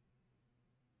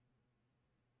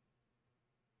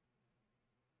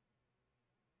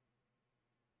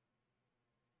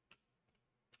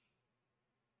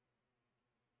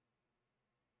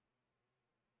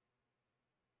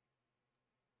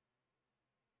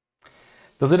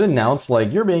 Does it announce,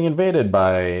 like, you're being invaded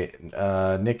by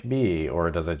Nick B,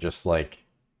 or does it just, like...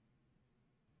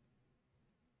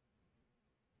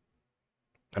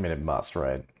 I mean, it must,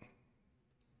 right?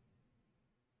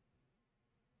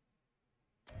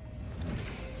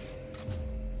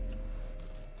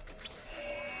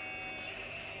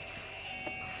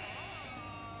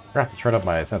 I have to turn up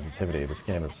my sensitivity. This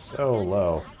game is so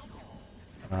low.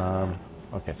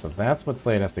 Okay, so that's what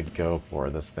Slade has to go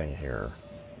for, this thing here.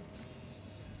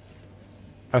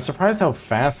 I was surprised how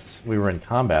fast we were in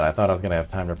combat. I thought I was going to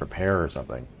have time to prepare or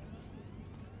something.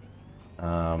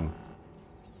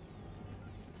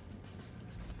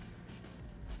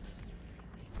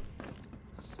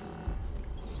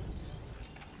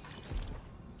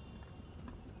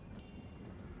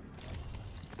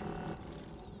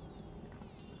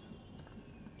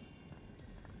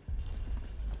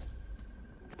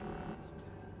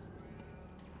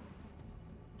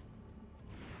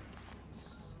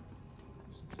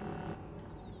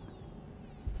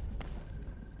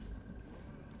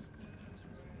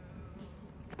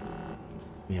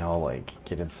 I'll like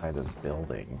get inside this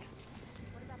building.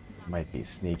 Might be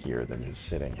sneakier than just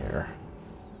sitting here.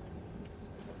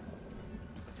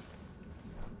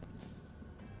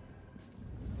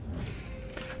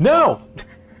 No!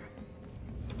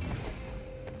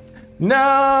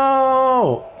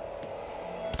 No!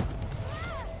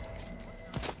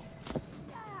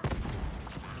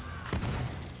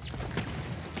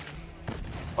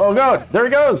 Oh god, there he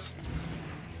goes!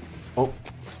 Oh.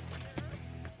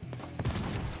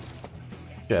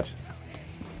 Shit.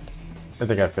 I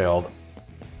think I failed.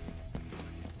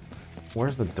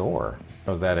 Where's the door?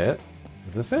 Oh, is that it?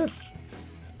 Is this it?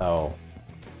 Oh.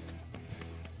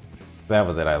 That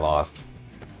was it, I lost.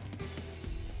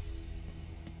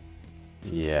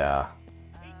 Yeah.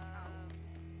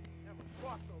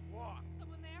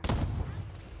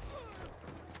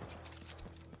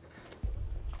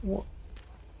 Well,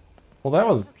 that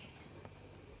was...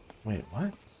 Wait,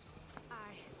 what?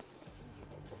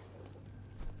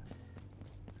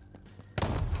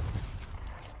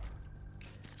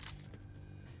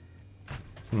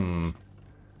 Hmm.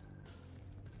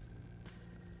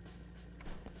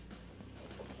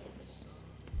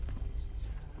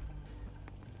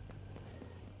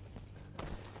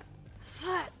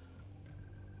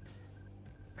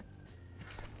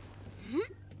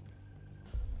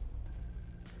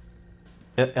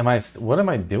 What am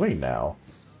I doing now?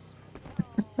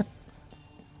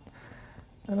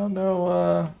 I don't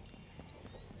know,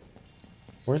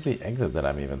 where's the exit that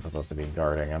I'm even supposed to be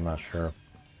guarding? I'm not sure.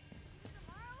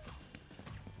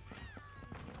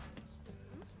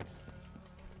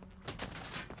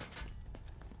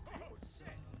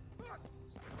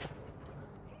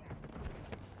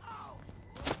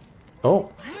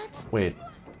 Oh! Wait.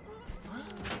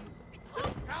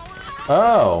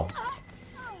 Oh!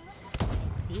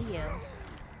 See you.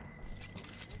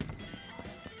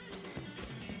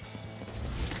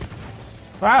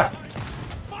 Ah!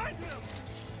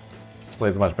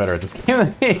 Slade's much better at this game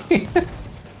than me.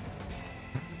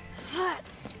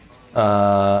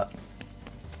 Yeah,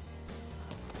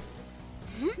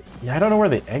 I don't know where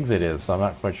the exit is, so I'm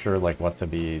not quite sure like what to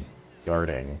be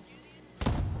guarding.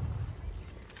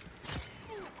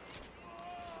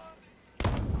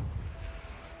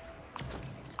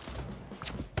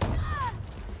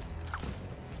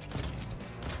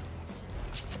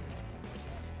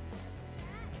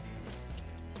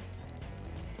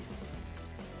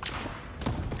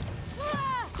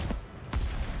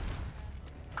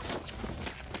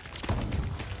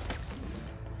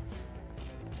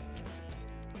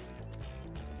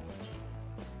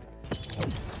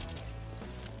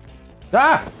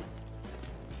 Ah!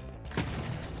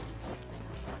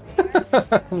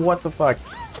 What the fuck?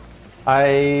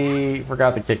 I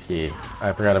forgot the kick key.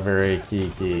 I forgot a very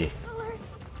key.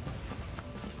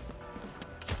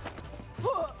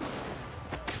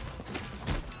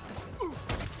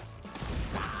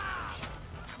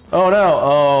 Oh no!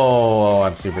 Oh,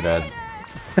 I'm super dead.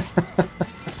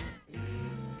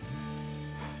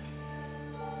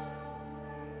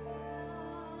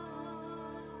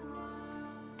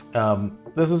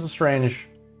 This is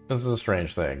a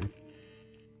strange thing.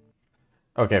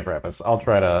 Okay, preface. I'll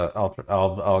try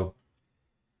to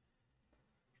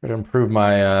improve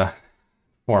my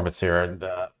performance here and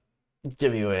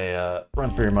give you a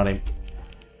run for your money.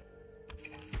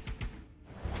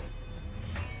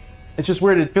 It's just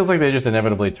weird. It feels like they just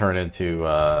inevitably turn into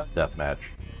deathmatch,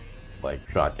 like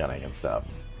shotgunning and stuff.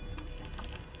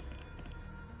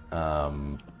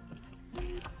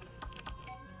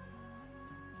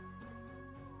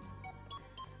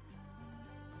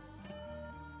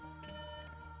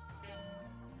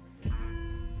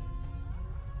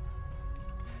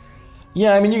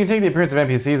 Yeah, I mean, you can take the appearance of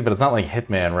NPCs, but it's not like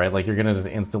Hitman, right? Like, you're gonna just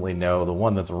instantly know the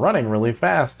one that's running really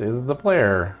fast is the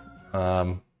player.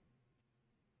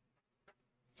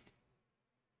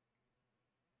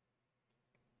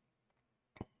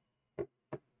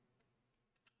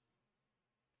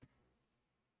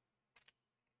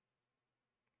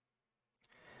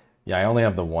 Yeah, I only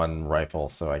have the one rifle,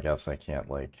 so I guess I can't,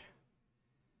 like,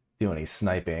 do any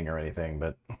sniping or anything,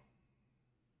 but...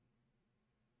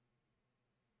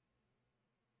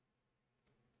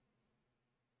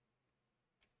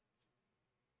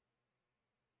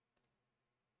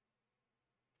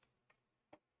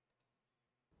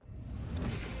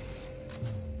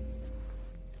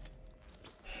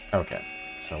 Okay,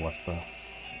 so what's the...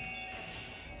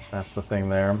 That's the thing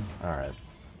there. Alright.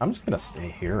 I'm just gonna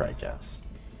stay here, I guess.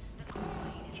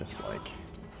 Just like...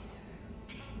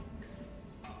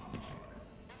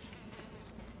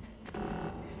 Let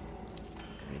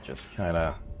me just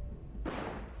kinda...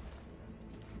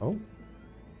 Oh.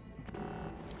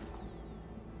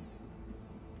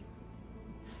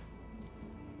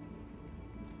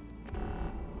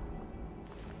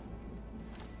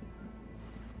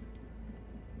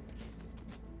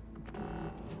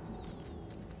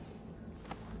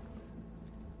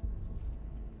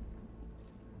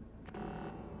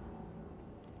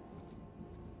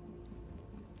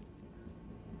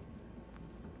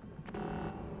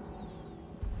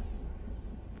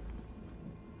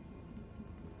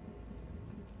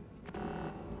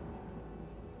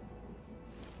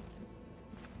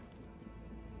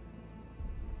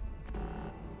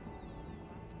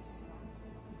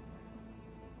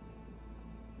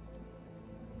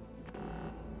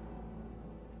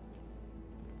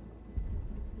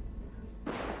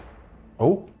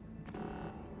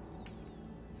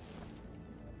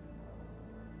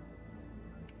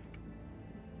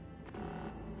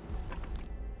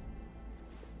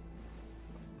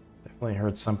 I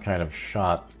heard some kind of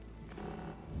shot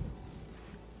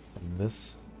in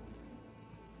this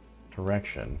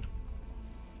direction.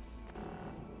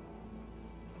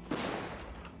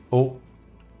 Oh.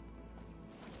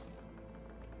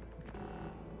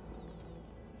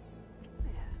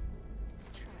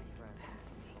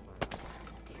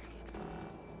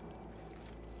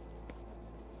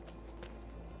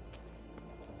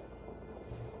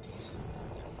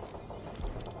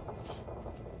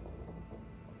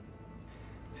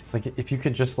 It's like if you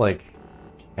could just like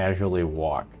casually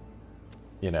walk,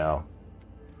 you know.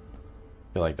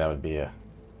 I feel like that would be a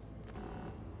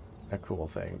cool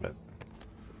thing, but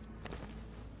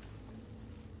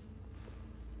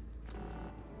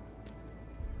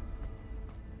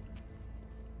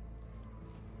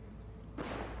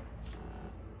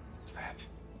what's that?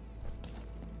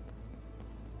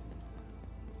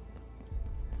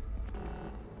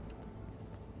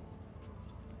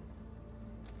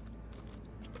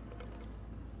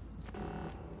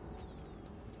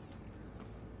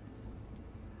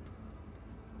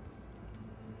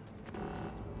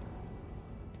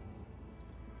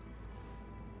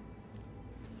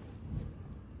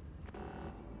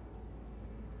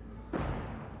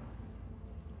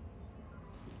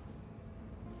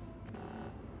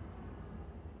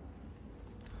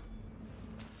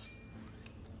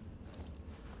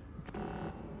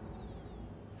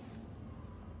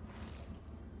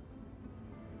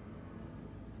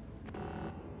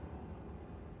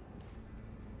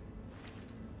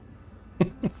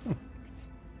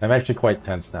 I'm actually quite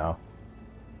tense now.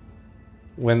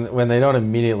 When they don't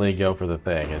immediately go for the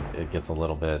thing, it gets a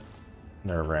little bit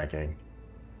nerve-wracking.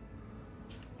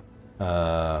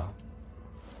 Yeah,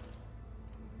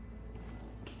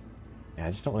 I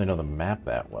just don't really know the map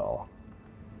that well.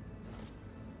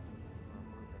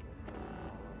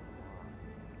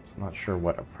 So I'm not sure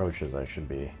what approaches I should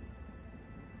be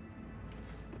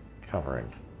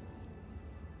covering.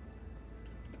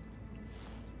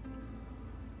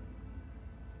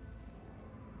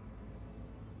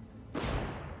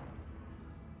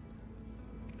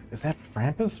 Is that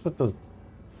Frampus with those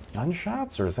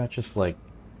gunshots, or is that just like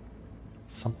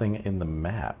something in the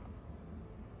map?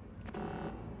 I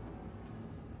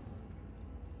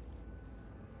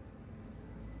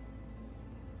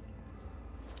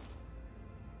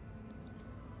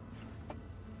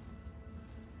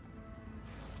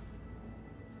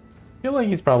feel like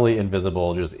he's probably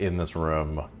invisible just in this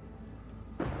room.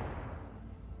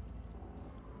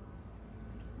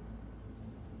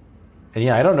 And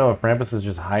yeah, I don't know if Frampus is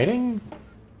just hiding,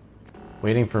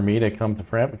 waiting for me to come to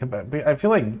Frampus. I feel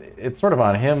like it's sort of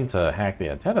on him to hack the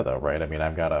antenna, though, right? I mean,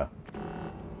 I've got to...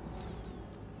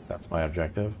 That's my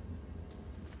objective.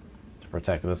 To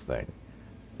protect this thing.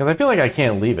 Because I feel like I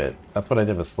can't leave it. That's what I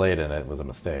did with Slade, and it was a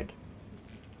mistake.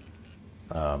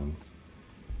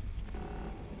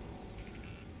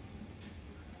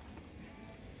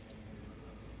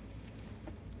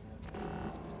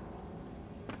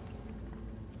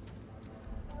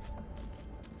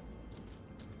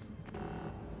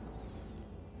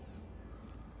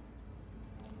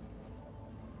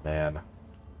 Man.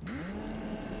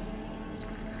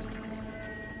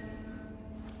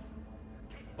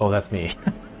 Oh, that's me.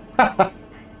 I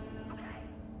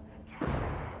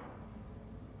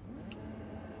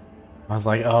was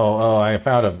like, oh, I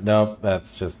found him. Nope,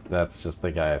 that's just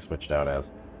the guy I switched out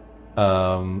as.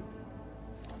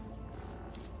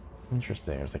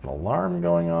 Interesting. There's like an alarm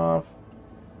going off.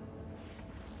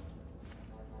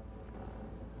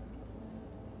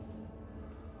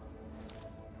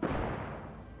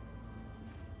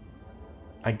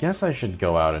 I guess I should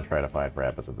go out and try to find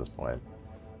Frampus at this point.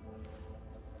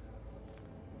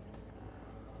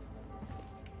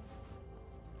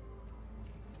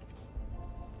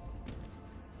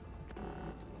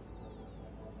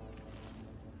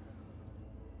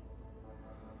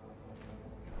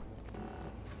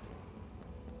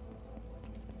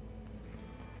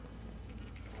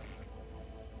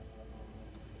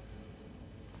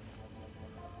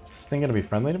 Is this thing gonna be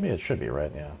friendly to me? It should be,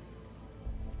 right? Yeah.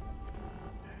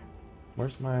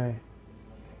 Where's my...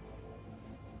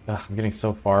 Ugh, I'm getting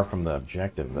so far from the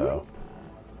objective, though.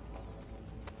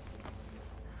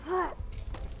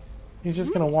 He's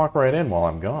just gonna walk right in while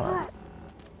I'm gone.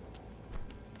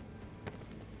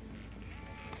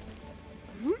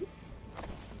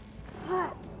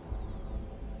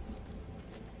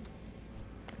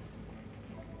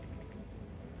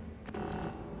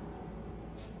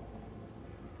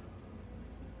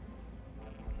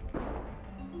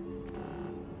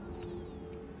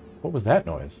 What was that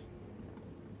noise?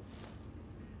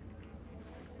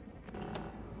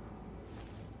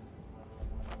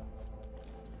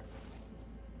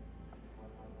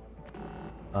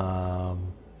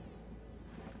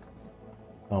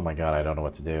 Oh my god, I don't know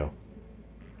what to do.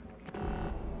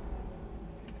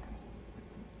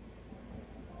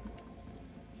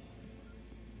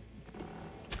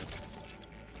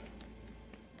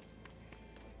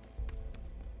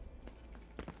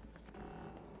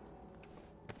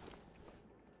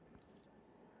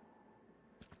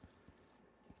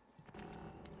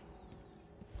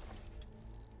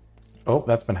 Oh,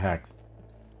 that's been hacked.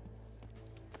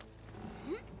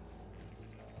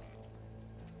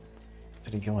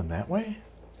 Did he go in that way?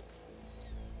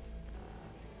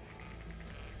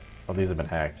 Oh, these have been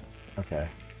hacked. Okay.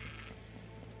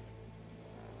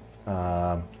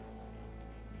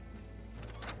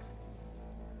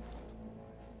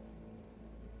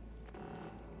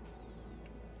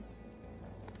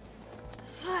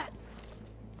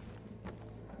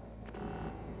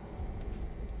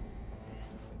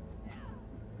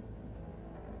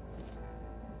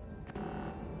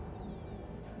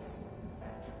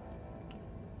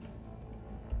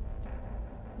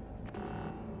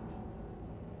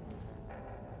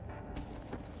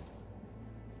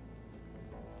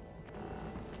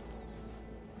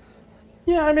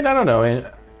 Yeah, I mean, I don't know.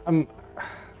 I'm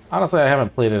honestly, I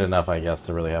haven't played it enough, I guess,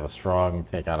 to really have a strong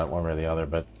take on it one way or the other.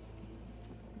 But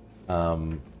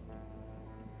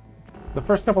the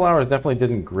first couple hours definitely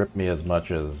didn't grip me as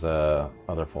much as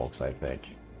other folks, I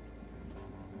think.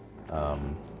 I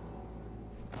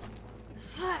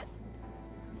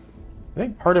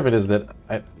think part of it is that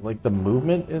like the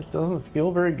movement, it doesn't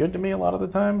feel very good to me a lot of the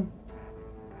time.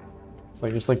 It's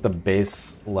like just like the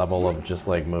base level of just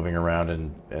like moving around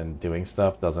and doing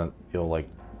stuff doesn't feel like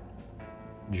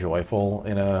joyful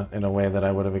in a way that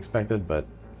I would have expected, but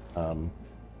I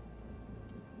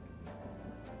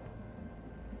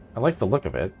like the look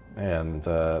of it, and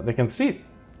the conceit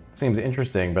seems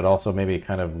interesting, but also maybe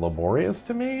kind of laborious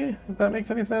to me, if that makes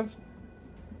any sense.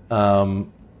 Yeah,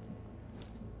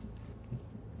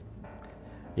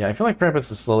 I feel like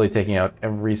Krampus is slowly taking out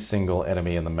every single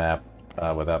enemy in the map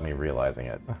without me realizing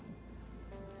it.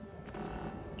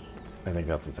 I think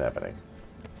that's what's happening.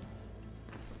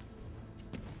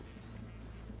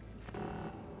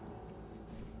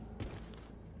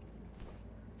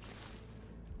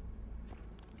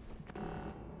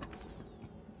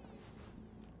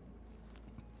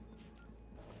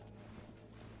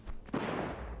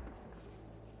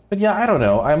 But yeah, I don't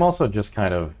know. I'm also just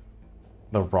kind of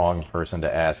the wrong person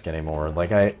to ask anymore.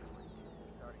 Like,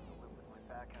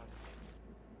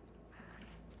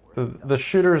 the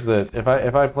shooters that if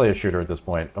I play a shooter at this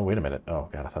point, oh wait a minute, oh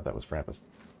god, I thought that was Frampus.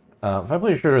 If I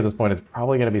play a shooter at this point, it's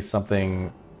probably going to be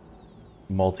something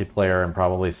multiplayer and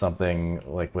probably something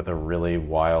like with a really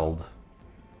wild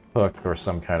hook or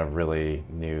some kind of really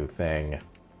new thing.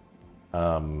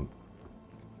 Immersive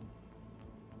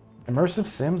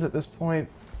sims at this point,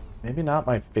 maybe not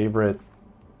my favorite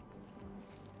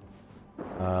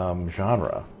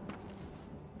genre.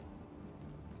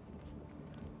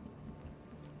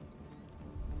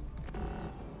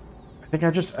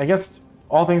 I guess,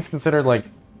 all things considered, like,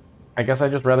 I guess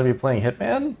I'd just rather be playing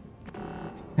Hitman?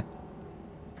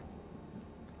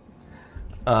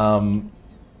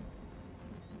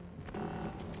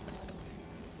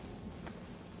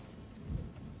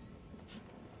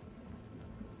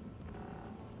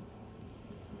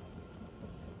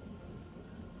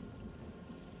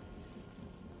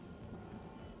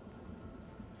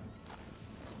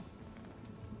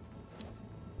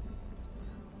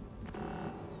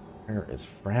 Where is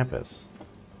Frampus?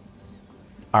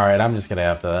 All right, I'm just gonna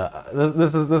have to.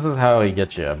 This is how he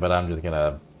gets you, but I'm just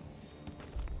gonna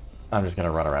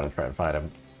run around and try and find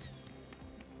him.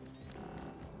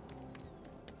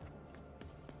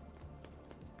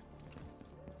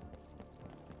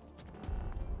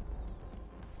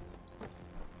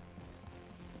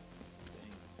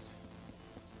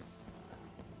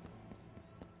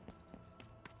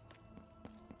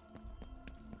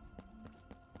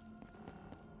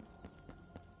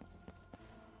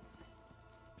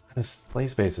 This play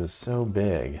space is so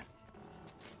big.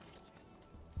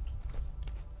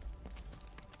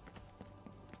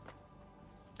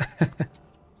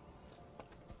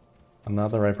 I'm not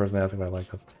the right person to ask if I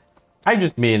like this. I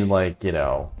just mean, like, you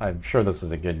know, I'm sure this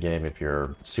is a good game if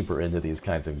you're super into these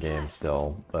kinds of games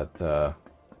still, but,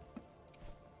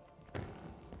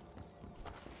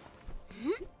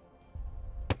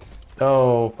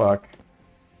 oh, fuck.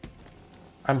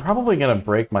 I'm probably gonna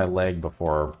break my leg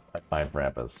before I find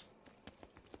Krampus.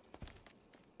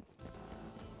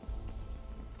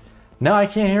 No, I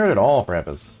can't hear it at all,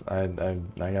 Krampus. I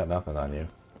got nothing on you.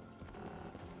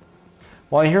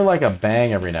 Well, I hear like a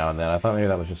bang every now and then. I thought maybe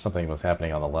that was just something that was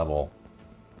happening on the level.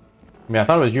 I mean, I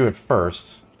thought it was you at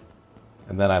first,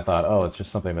 and then I thought, oh, it's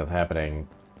just something that's happening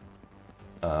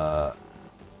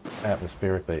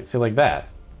atmospherically. See, like that.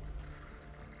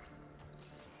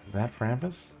 Is that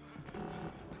Krampus?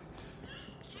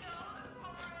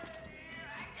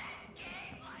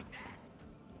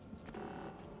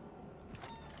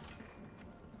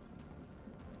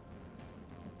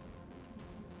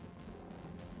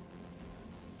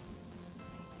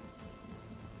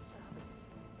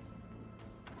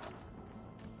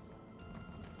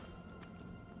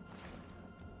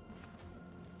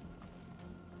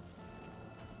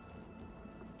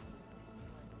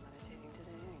 Meditating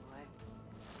today anyway.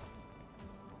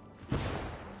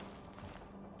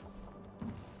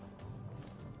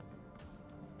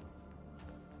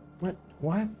 What?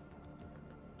 What?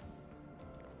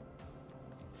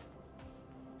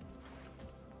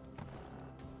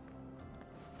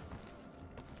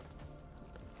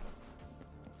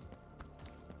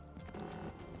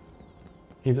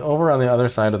 He's over on the other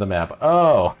side of the map.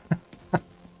 Oh!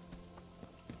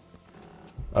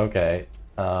 Okay.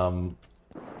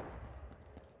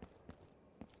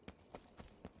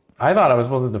 I thought I was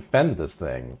supposed to defend this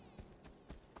thing.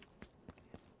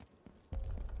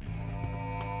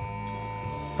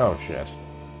 Oh, shit.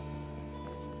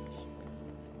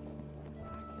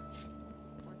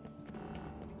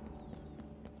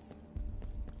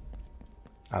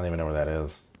 I don't even know where that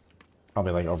is.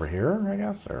 Probably like over here, I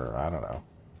guess? Or I don't know.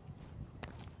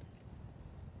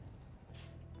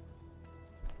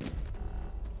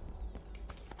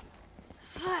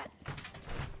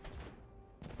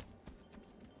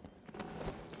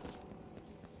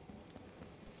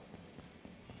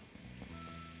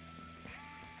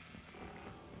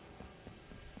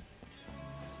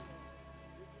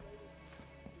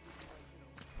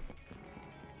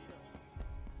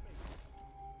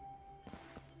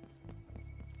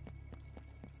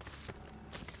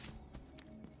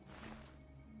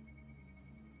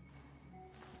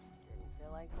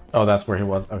 Oh, that's where he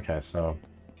was? Okay, so...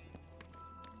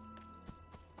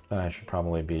 then I should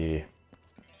probably be...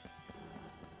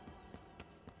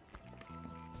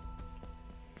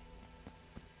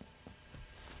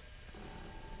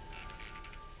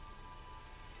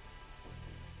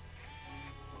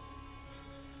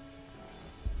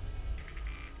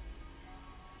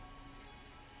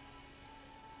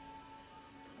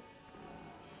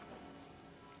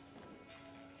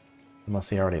 unless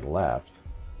he already left.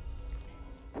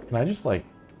 Can I just, like,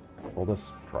 pull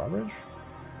this drawbridge?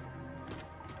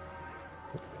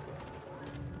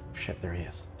 Shit, there he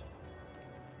is.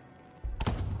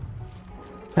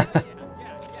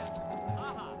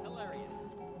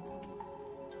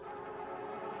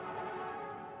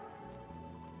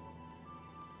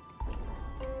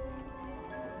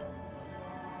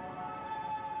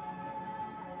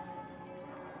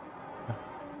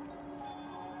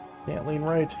 Can't lean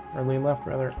right, or lean left,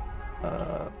 rather.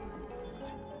 Let's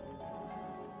see.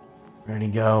 Where'd he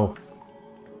go?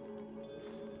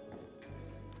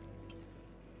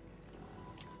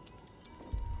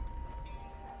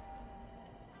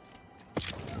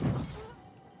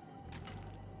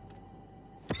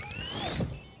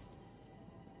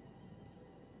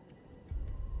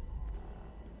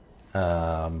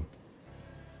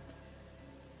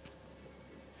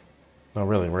 Oh,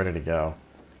 really? Where did he go?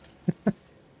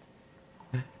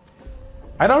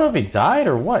 I don't know if he died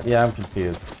or what. Yeah, I'm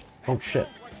confused. Oh, shit.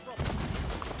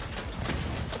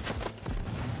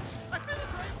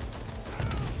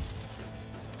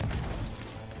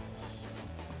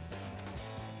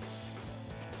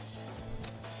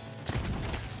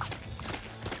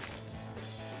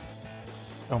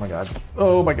 Oh my god.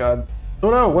 Oh my god. Oh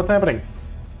no, what's happening?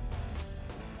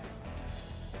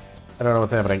 I don't know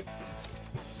what's happening.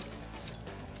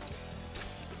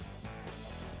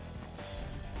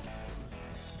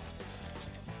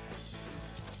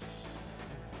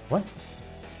 What?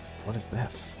 What is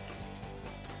this?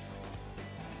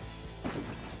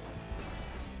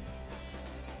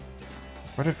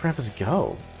 Where did Krampus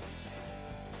go?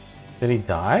 Did he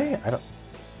die? I don't...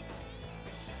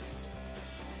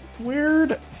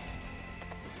 Weird.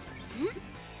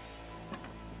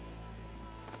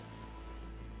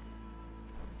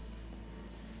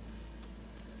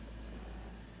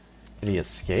 Did he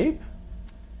escape?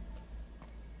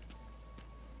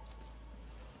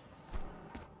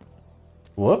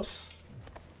 Whoops.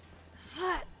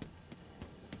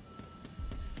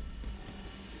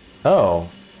 Oh.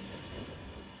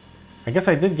 I guess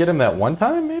I did get him that one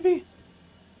time, maybe?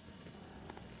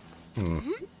 Hmm.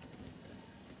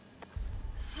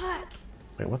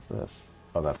 Wait, what's this?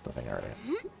 Oh, that's the thing already.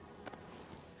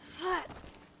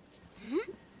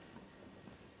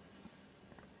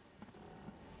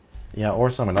 Yeah, or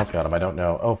someone else got him. I don't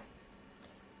know. Oh,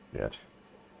 shit.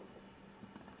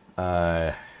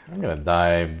 I'm gonna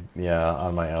die, yeah,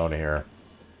 on my own here.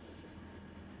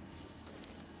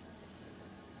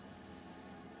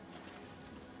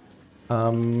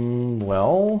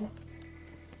 Well...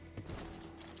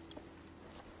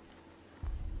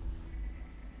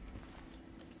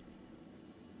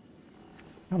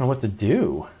 I don't know what to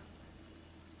do.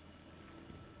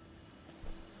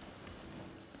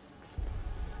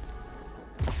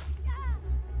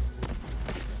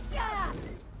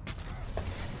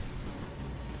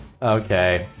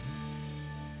 Okay.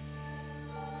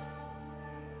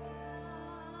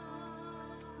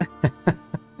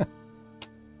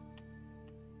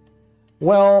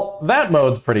 Well, that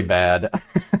mode's pretty bad.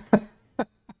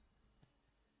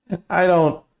 I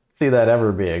don't see that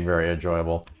ever being very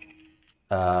enjoyable.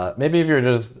 Maybe if you're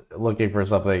just looking for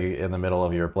something in the middle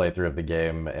of your playthrough of the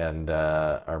game and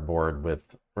are bored with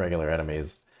regular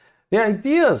enemies. The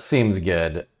idea seems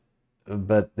good,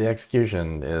 but the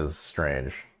execution is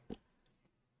strange.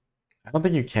 I don't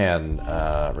think you can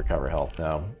recover health,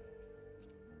 no.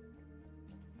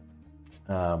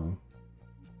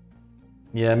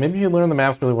 Yeah, maybe you learn the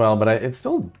maps really well, but it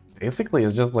still basically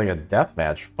is just like a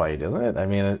deathmatch fight, isn't it? I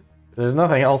mean, there's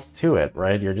nothing else to it,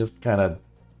 right? You're just kind of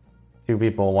two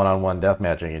people one-on-one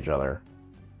deathmatching each other.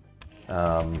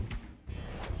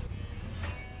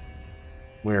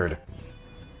 Weird.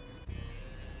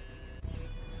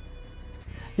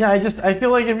 Yeah, I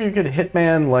feel like if you could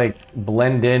Hitman, like,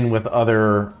 blend in with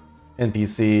other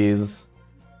NPCs,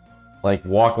 like,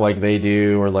 walk like they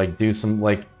do, or, like, do some,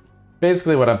 like...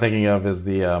 Basically what I'm thinking of is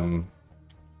the, oh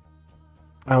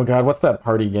god, what's that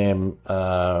party game,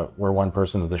 where one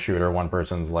person's the shooter, one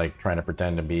person's, like, trying to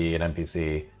pretend to be an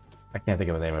NPC? I can't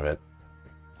think of the name of it.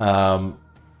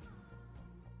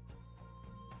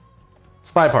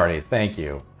 Spy Party, thank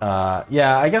you.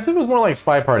 Yeah, I guess if it was more like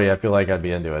Spy Party, I feel like I'd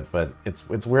be into it, but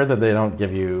it's weird that they don't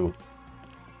give you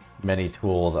many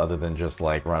tools other than just,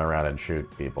 like, run around and shoot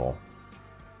people.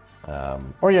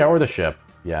 Or yeah, or the ship,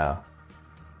 yeah.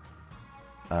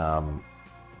 Man,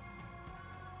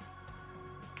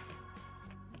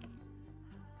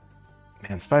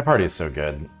 Spy Party is so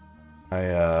good.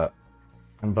 I'm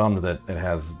bummed that it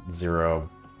has 0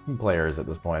 players at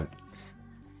this point.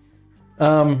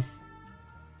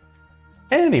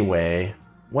 Anyway,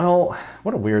 well,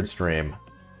 what a weird stream.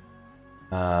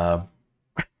 I'll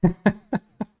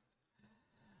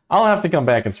have to come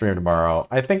back and stream tomorrow.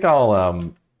 I think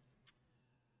I'll,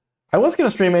 I was going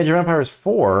to stream Age of Empires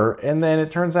 4, and then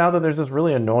it turns out that there's this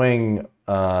really annoying,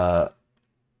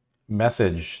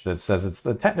 message that says it's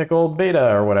the technical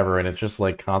beta or whatever, and it's just,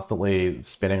 like, constantly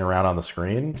spinning around on the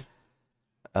screen.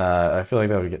 I feel like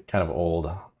that would get kind of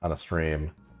old on a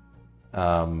stream.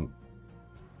 But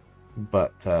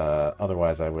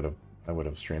otherwise I would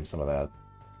have streamed some of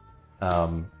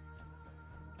that.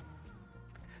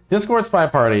 Discord Spy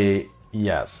Party,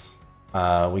 yes.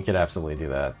 We could absolutely do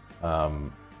that.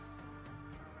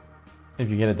 If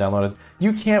you get it downloaded.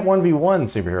 You can't 1v1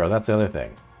 superhero, that's the other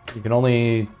thing. You can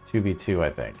only 2v2, I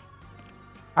think.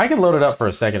 I can load it up for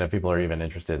a second if people are even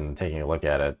interested in taking a look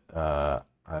at it. Yeah,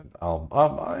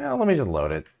 let me just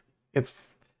load it. It's...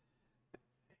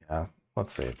 Yeah,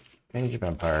 let's see. Age of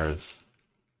Empires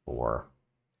 4.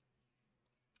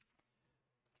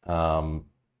 But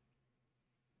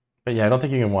yeah, I don't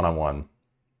think you can one-on-one.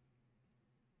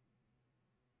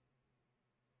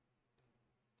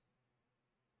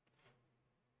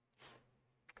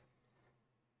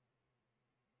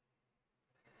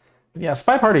 Yeah,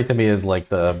 Spy Party to me is like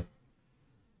the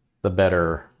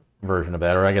better version of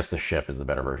that, or I guess the ship is the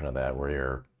better version of that, where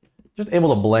you're just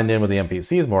able to blend in with the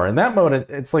NPCs more. In that mode,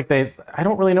 it's like I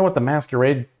don't really know what the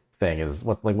masquerade thing is,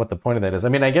 what the point of that is. I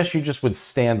mean, I guess you just would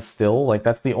stand still, like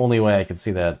that's the only way I could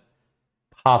see that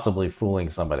possibly fooling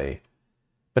somebody.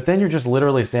 But then you're just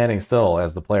literally standing still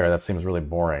as the player. That seems really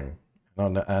boring. I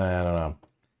don't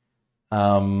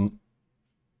know.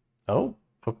 Oh,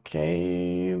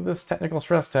 okay. This technical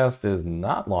stress test is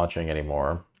not launching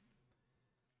anymore.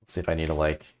 Let's see if I need to,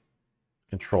 like,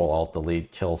 Control Alt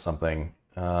Delete kill something.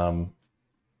 Failed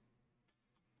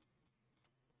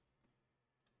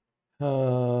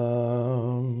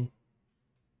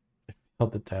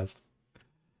the test.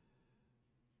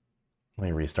 Let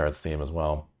me restart Steam as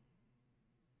well.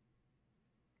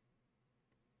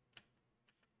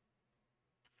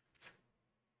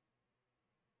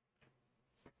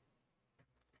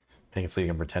 Make it so you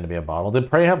can pretend to be a bottle. Did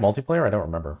Prey have multiplayer? I don't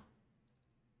remember.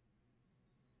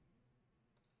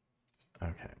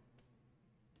 Okay.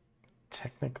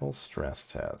 Technical stress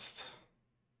test.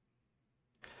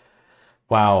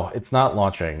 Wow, it's not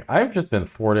launching. I've just been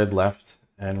thwarted left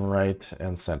and right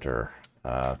and center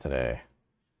today.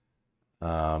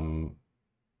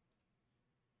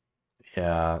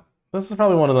 Yeah, this is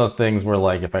probably one of those things where,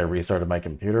 like, if I restarted my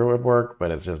computer, it would work,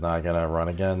 but it's just not gonna run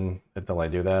again until I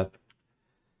do that.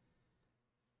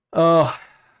 Oh,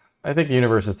 I think the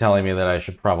universe is telling me that I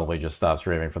should probably just stop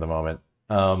streaming for the moment.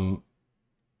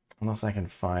 Unless I can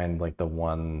find, like, the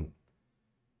one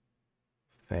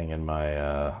thing in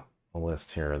my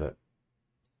list here that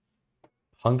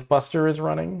Punkbuster is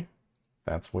running.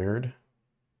 That's weird.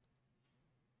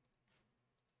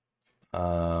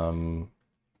 Let's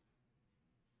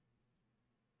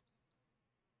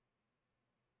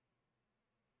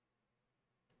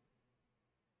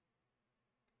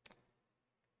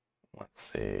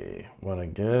see what a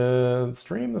good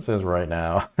stream this is right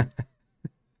now.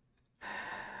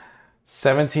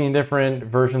 17 different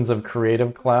versions of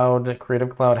Creative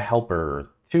Cloud Helper.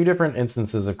 2 different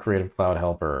instances of Creative Cloud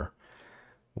Helper.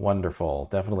 Wonderful.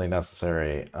 Definitely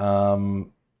necessary. God.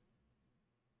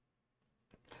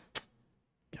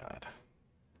 I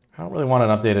don't really want an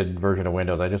updated version of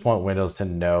Windows. I just want Windows to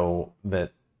know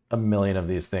that a million of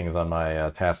these things on my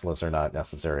task list are not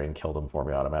necessary and kill them for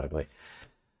me automatically.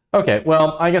 Okay,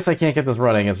 well, I guess I can't get this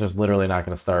running. It's just literally not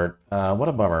going to start. What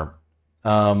a bummer.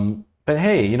 But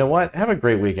hey, you know what? Have a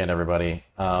great weekend, everybody.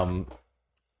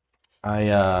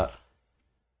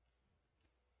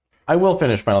 I will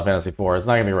finish Final Fantasy IV. It's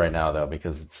not going to be right now, though,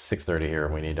 because it's 6:30 here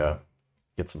and we need to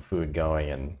get some food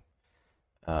going.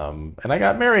 And I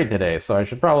got married today, so I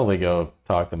should probably go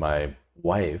talk to my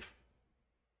wife.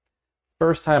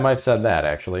 First time I've said that,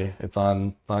 actually. It's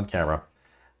on camera.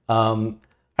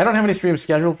 I don't have any streams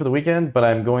scheduled for the weekend, but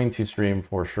I'm going to stream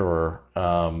for sure.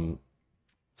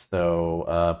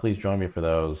 So please join me for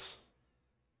those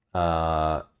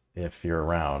if you're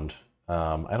around.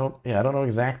 I don't know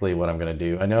exactly what I'm gonna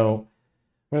do. I know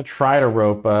I'm gonna try to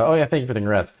rope. Oh yeah, thank you for the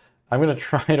congrats. I'm gonna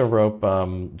try to rope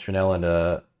Janelle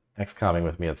into XCOMing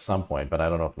with me at some point, but I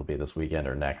don't know if it'll be this weekend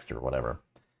or next or whatever.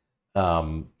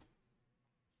 And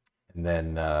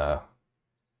then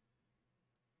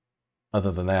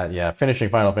other than that, yeah, finishing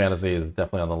Final Fantasy is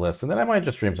definitely on the list, and then I might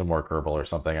just stream some more Kerbal or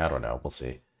something. I don't know. We'll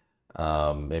see.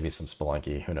 Maybe some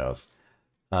Spelunky. Who knows?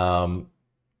 I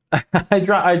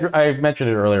mentioned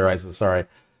it earlier. I said sorry.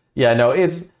 Yeah, no,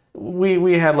 it's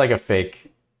we had like a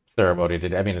fake ceremony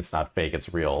today. I mean, it's not fake;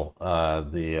 it's real.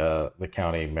 The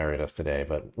county married us today,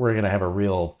 but we're gonna have a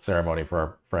real ceremony for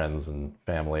our friends and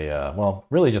family. Well,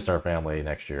 really just our family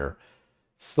next year.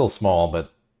 Still small,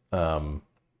 but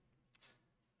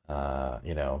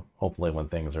you know, hopefully when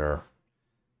things are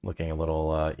looking a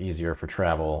little easier for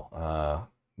travel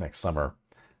next summer.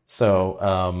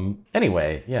 So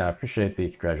anyway, yeah, I appreciate the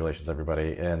congratulations,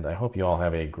 everybody, and I hope you all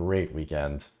have a great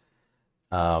weekend.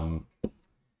 And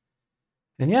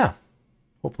yeah,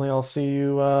 hopefully I'll see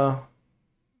you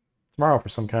tomorrow for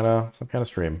some kind of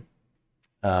stream.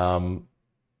 Yeah,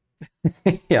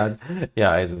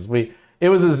 Isis. It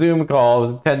was a Zoom call. It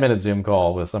was a 10-minute Zoom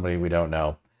call with somebody we don't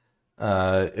know.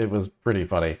 It was pretty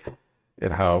funny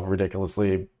at how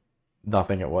ridiculously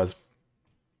nothing it was.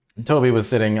 Toby was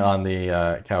sitting on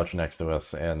the couch next to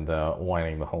us and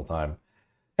whining the whole time.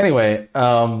 Anyway,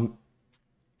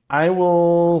 I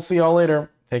will see y'all later.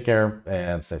 Take care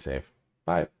and stay safe.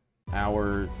 Bye.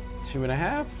 Hour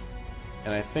 2.5,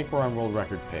 and I think we're on world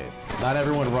record pace. Not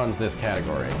everyone runs this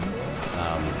category.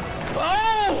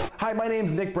 Oh! Hi, my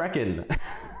name's Nick Brecken.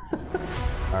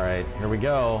 All right, here we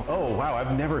go. Oh, wow,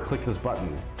 I've never clicked this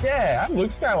button. Yeah, I'm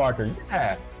Luke Skywalker.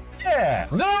 Yeah.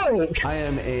 No! I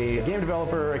am a game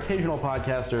developer, occasional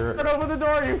podcaster. Turn over the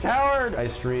door, you coward! I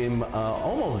stream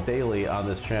almost daily on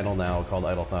this channel now called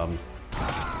Idle Thumbs.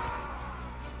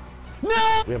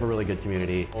 No! We have a really good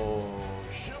community. Oh,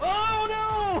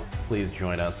 no! Please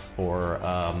join us for,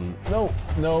 Nope.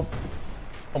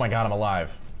 Oh my god, I'm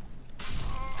alive.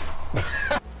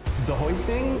 the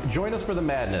hoisting. Join us for the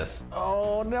madness.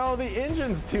 Oh no, the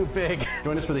engine's too big.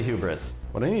 Join us for the hubris.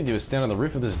 What I need to do is stand on the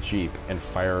roof of this Jeep and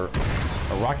fire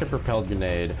a rocket-propelled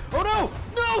grenade. Oh no!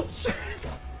 No!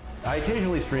 I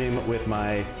occasionally stream with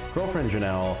my girlfriend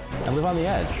Janelle. I live on the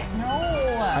edge. No.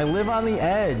 I live on the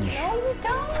edge. No, you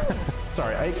don't.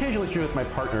 Sorry, I occasionally stream with my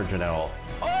partner Janelle.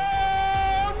 Oh,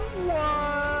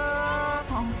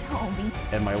 Toby.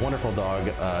 And my wonderful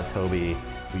dog, Toby,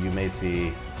 who you may see.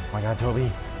 Oh my god, Toby.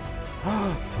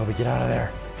 Toby, get out of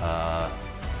there.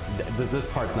 This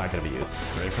part's not going to be used.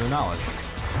 Ready for the knowledge.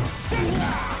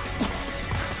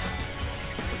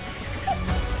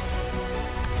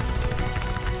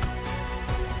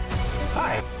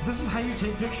 Hi. This is how you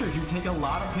take pictures. You take a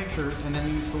lot of pictures and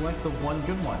then you select the one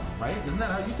good one, right? Isn't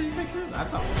that how you take pictures?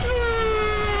 That's how.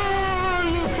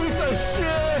 You piece of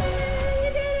shit! You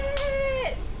did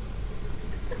it!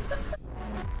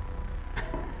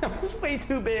 That was way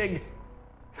too big.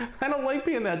 I don't like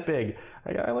being that big.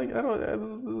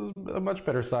 This is a much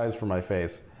better size for my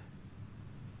face.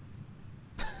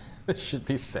 This should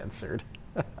be censored.